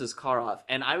point turns his car off,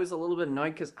 and I was a little bit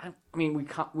annoyed because I mean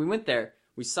we went there,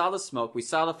 we saw the smoke, we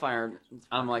saw the fire.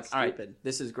 I'm like, all right, Stupid.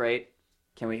 this is great.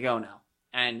 Can we go now?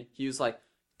 And he was like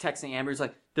texting Amber. He's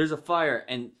like, there's a fire,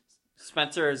 and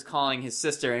Spencer is calling his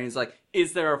sister, and he's like,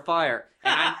 is there a fire?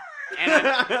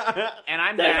 And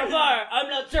I'm There's there, a fire! I'm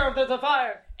not sure if there's a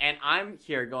fire! and I'm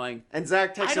here going, And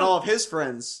Zach I texted don't- all of his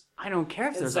friends. I don't care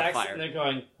if And there's Zach's a sitting fire. there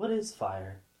going, what is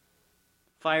fire?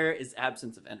 Fire is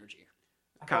absence of energy.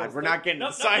 God, we're not getting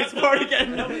Nope, the science nope, part nope,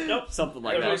 again. Nope. Something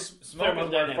like Usually that. smoke is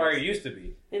where fire used to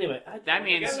be. Anyway, That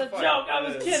means- it was a joke. I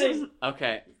was kidding.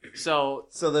 Okay, so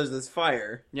So there's this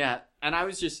fire. yeah, and I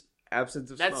was just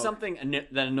Absence of that's smoke. something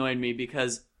that annoyed me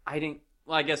because I didn't.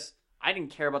 Well, I guess I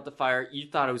didn't care about the fire. You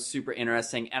thought it was super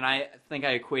interesting, and I think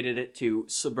I equated it to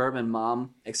suburban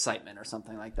mom excitement or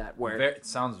something like that. Where It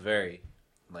sounds very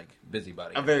like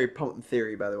busybody. A very potent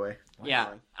theory, by the way.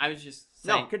 yeah, I was just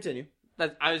saying No, continue.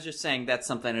 that. I was just saying that's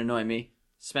something that annoyed me.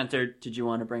 Spencer, did you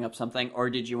want to bring up something, or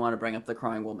did you want to bring up the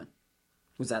crying woman?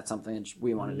 Was that something that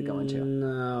we wanted to go into?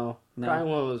 No. No. Crying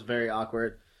woman was very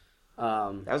awkward.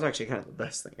 That was actually kind of the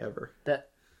best thing ever.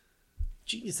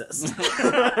 Jesus.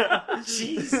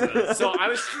 Jesus. So I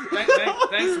was.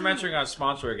 Thanks for mentioning our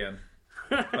sponsor again.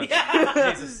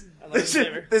 Jesus.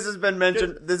 This has been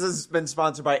mentioned. This has been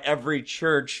sponsored by every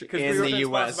church in we were the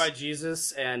U.S. sponsored by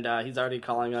Jesus, and he's already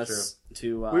calling us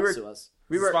to We were- sue us.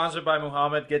 We were Sponsored by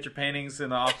Muhammad. Get your paintings in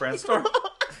the off-brand store.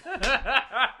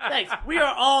 Thanks. We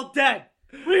are all dead.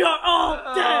 We are all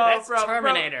dead. That's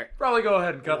Terminator. Probably go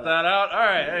ahead and cut that out. All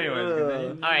right. Anyways, continue.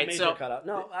 All right, Major so- cutout.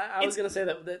 No, I was gonna say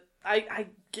that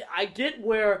I get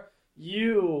where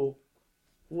you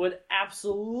would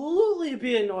absolutely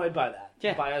be annoyed by that.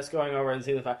 Yeah. By us going over and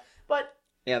seeing the fire, but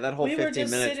yeah, that whole we were 15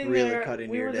 just minutes sitting really there. cut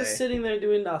into We your were day. just sitting there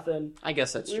doing nothing. I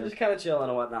guess that's We were true. just kind of chilling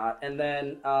and whatnot, and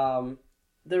then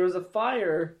there was a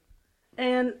fire,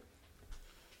 and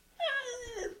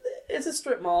it's a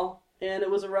strip mall, and it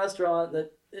was a restaurant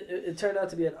that it turned out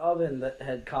to be an oven that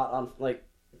had caught on like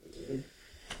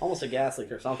almost a gas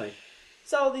leak or something.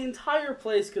 So the entire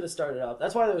place could have started up.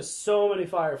 That's why there was so many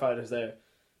firefighters there,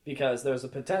 because there's a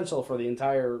potential for the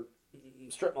entire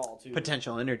strip mall to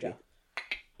Potential energy.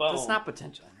 boom. That's not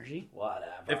potential energy. Whatever.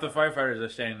 If the firefighters are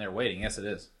standing there waiting, yes, it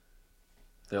is.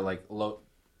 They're like low.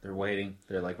 They're waiting.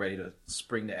 They're like ready to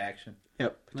spring to action.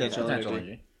 Yep. Potential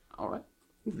energy. All right,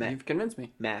 Math. you've convinced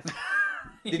me. Math.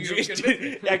 You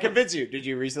I convinced you. Did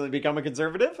you recently become a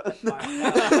conservative?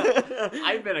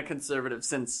 I've been a conservative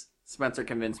since Spencer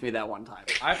convinced me that one time.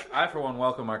 I for one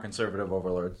welcome our conservative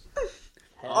overlords.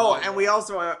 Oh, and we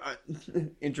also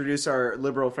introduce our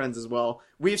liberal friends as well.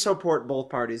 We support both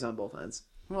parties on both ends.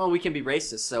 Well, we can be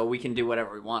racist, so we can do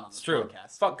whatever we want on this It's true.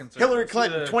 podcast. Fuck conservatives. Hillary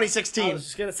Clinton, I 2016. was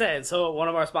just gonna say, so one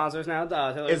of our sponsors now,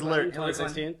 Hillary Is Clinton, Hillary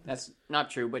 2016. That's not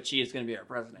true, but she is going to be our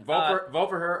president. Vote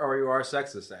for her, or you are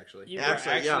sexist. Actually, You are can-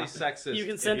 actually yeah. sexist. You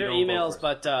can if send her don't vote emails, for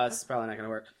us. but it's probably not gonna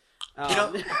work.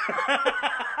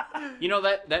 You know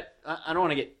that I don't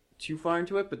want to get too far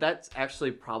into it, but that's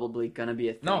actually probably going to be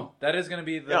a thing. No, that is going to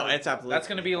be the. No, it's absolutely- That's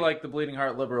going to be like the bleeding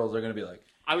heart liberals are going to be like.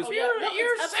 I was.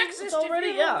 you're sexist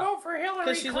already, yeah. vote for Hillary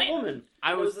Because she's a woman.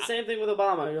 I It was was the same thing with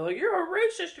Obama. You're like, you're a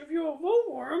racist if you don't vote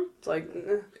for him. It's like,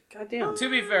 goddamn. To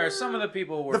be fair, some of the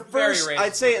people were The first, very racist.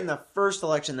 I'd say in the first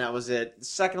election that was it.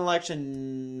 Second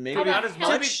election, maybe not as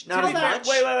much. Not as much.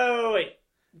 Wait.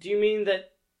 Do you mean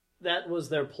that was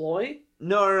their ploy?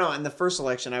 No. In the first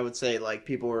election, I would say like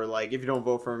people were like, if you don't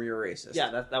vote for him, you're a racist.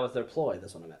 Yeah, that was their ploy.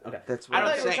 That's what I meant. Okay. That's I what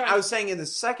thought I'm you were saying. trying- I was saying in the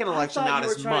second election, not you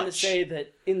were as trying to much. say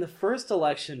that in the first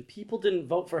election, people didn't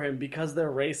vote for him because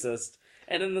they're racist.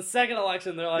 And in the second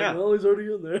election, they're like, Yeah. well, he's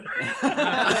already in there.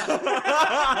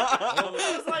 I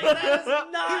was like, that is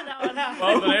not how it happened.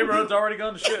 Well, the neighborhood's already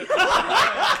gone to shit.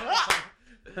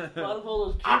 A lot of all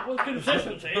those keep with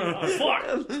consistency. Oh,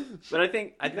 fuck. But I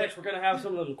think Next, we're going to have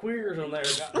some of them queers on there.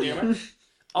 Goddammit.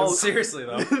 Oh, seriously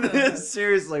though.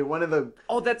 Seriously, one of the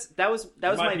that was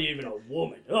Might my be even a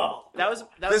woman. Oh. that was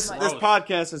this my,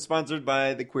 podcast is sponsored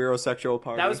by the Queerosexual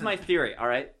Party. that was my theory. All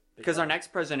right, because our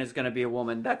next president is going to be a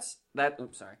woman. That's the next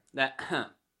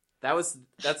We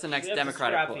have to Democratic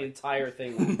scrap the ploy. entire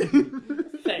thing.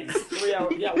 Thanks. 3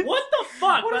 hours. Yeah, what the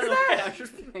fuck? What By is the that? way, I'm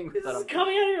just playing with This that. is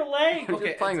coming out of your leg. I'm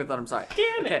just playing with that. I'm sorry.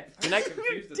 Damn it.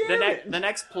 Okay, the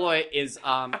next ploy is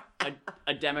a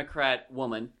Democrat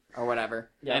woman or whatever,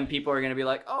 Yeah. and people are going to be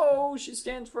like, "Oh, she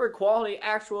stands for equality,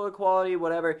 actual equality,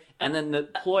 whatever." And then the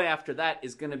ploy after that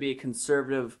is going to be a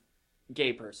conservative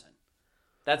gay person.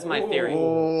 That's my theory.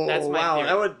 Oh, That's my wow.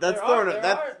 theory. That's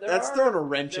throwing a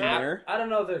wrench in there. I don't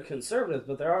know if they're conservative,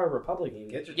 but there are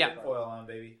Republicans. Get your Yeah. tinfoil on,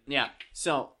 baby. Yeah.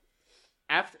 So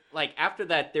after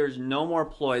that, there's no more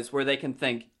ploys where they can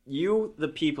think you, the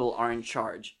people, are in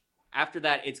charge. After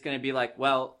that, it's going to be like,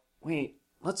 well, wait,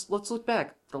 let's look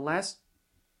back. The last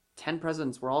 10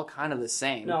 presidents were all kind of the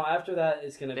same. No, after that,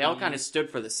 it's going to be... They all kind of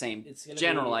stood for the same it's gonna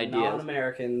general be ideas.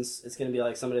 non-Americans. It's going to be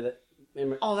like somebody that...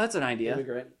 Oh, that's an idea.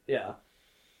 Immigrant. Yeah.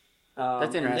 That's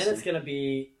And then interesting. it's going to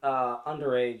be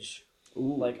underage,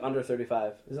 Ooh. like under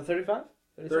 35. Is it 35?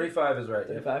 35 is right.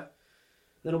 35?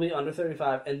 Then it'll be under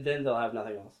 35, and then they'll have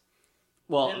nothing else.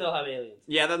 Well, Then they'll have aliens.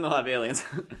 yeah, then they'll have aliens.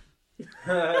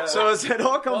 So as it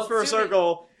all comes Well, for a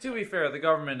circle. To be fair, the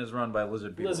government is run by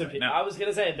lizard people. Lizard right people. now. I was going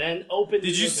to say, then open...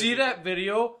 Did you lizard see people. that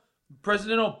video?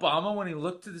 President Obama, when he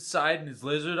looked to the side and his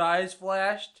lizard eyes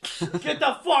flashed? Get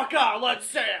the fuck out! Let's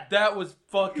say it! That was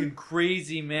fucking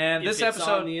crazy, man. If This it's on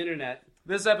episode the internet.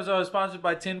 is sponsored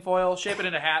by tinfoil. Shape it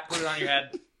in a hat, put it on your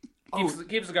head.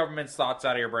 Keeps the government's thoughts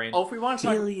out of your brain. Oh, if we want to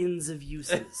talk, Billions of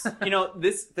uses. you know,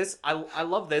 I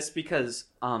love this because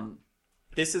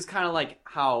this is kind of like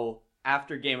how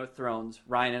after Game of Thrones,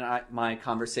 Ryan and my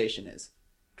conversation is,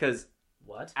 because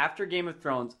What? after Game of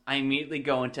Thrones, I immediately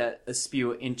go into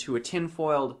a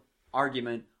tinfoiled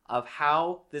argument of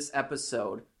how this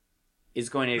episode is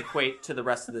going to equate to the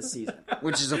rest of the season.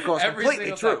 Which is, of course, Every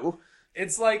completely single true.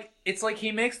 It's like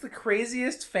he makes the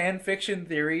craziest fan fiction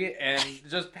theory and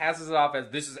just passes it off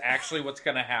as this is actually what's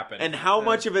going to happen. And how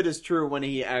much of it is true when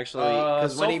he actually...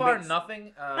 Because so when he far, makes...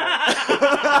 nothing.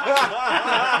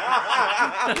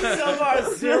 So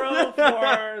far, 0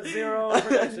 for 0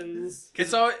 predictions.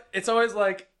 It's always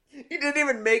like He didn't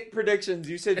even make predictions.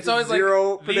 You said It's always like,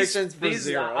 zero these- predictions for these-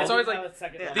 zero. It's always I like, have a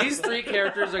second one. these three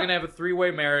characters are gonna have a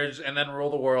 3-way marriage and then rule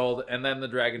the world, and then the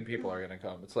dragon people are gonna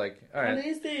come. It's like, all What right,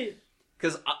 is the...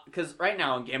 Because right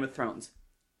now in Game of Thrones,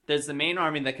 there's the main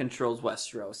army that controls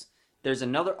Westeros. There's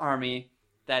another army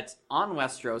that's on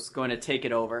Westeros going to take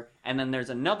it over, and then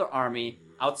there's another army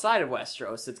outside of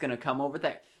Westeros that's going to come over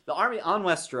there. The army on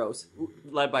Westeros,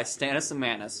 led by Stannis and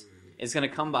Manus, is going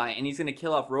to come by, and he's going to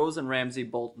kill off Rose and Ramsay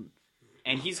Bolton.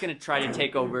 And he's going to try to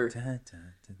take over...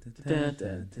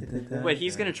 But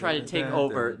he's going to try to take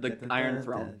over the Iron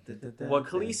Throne. Well,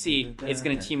 Khaleesi is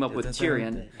going to team up with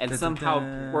Tyrion and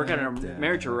somehow work out a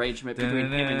marriage arrangement between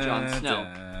him and Jon Snow.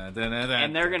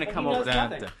 And they're going to come over.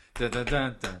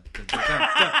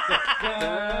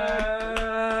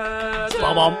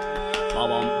 Ba-bum.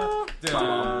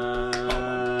 Ba-bum.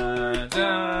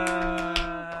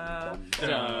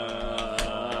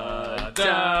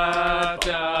 Da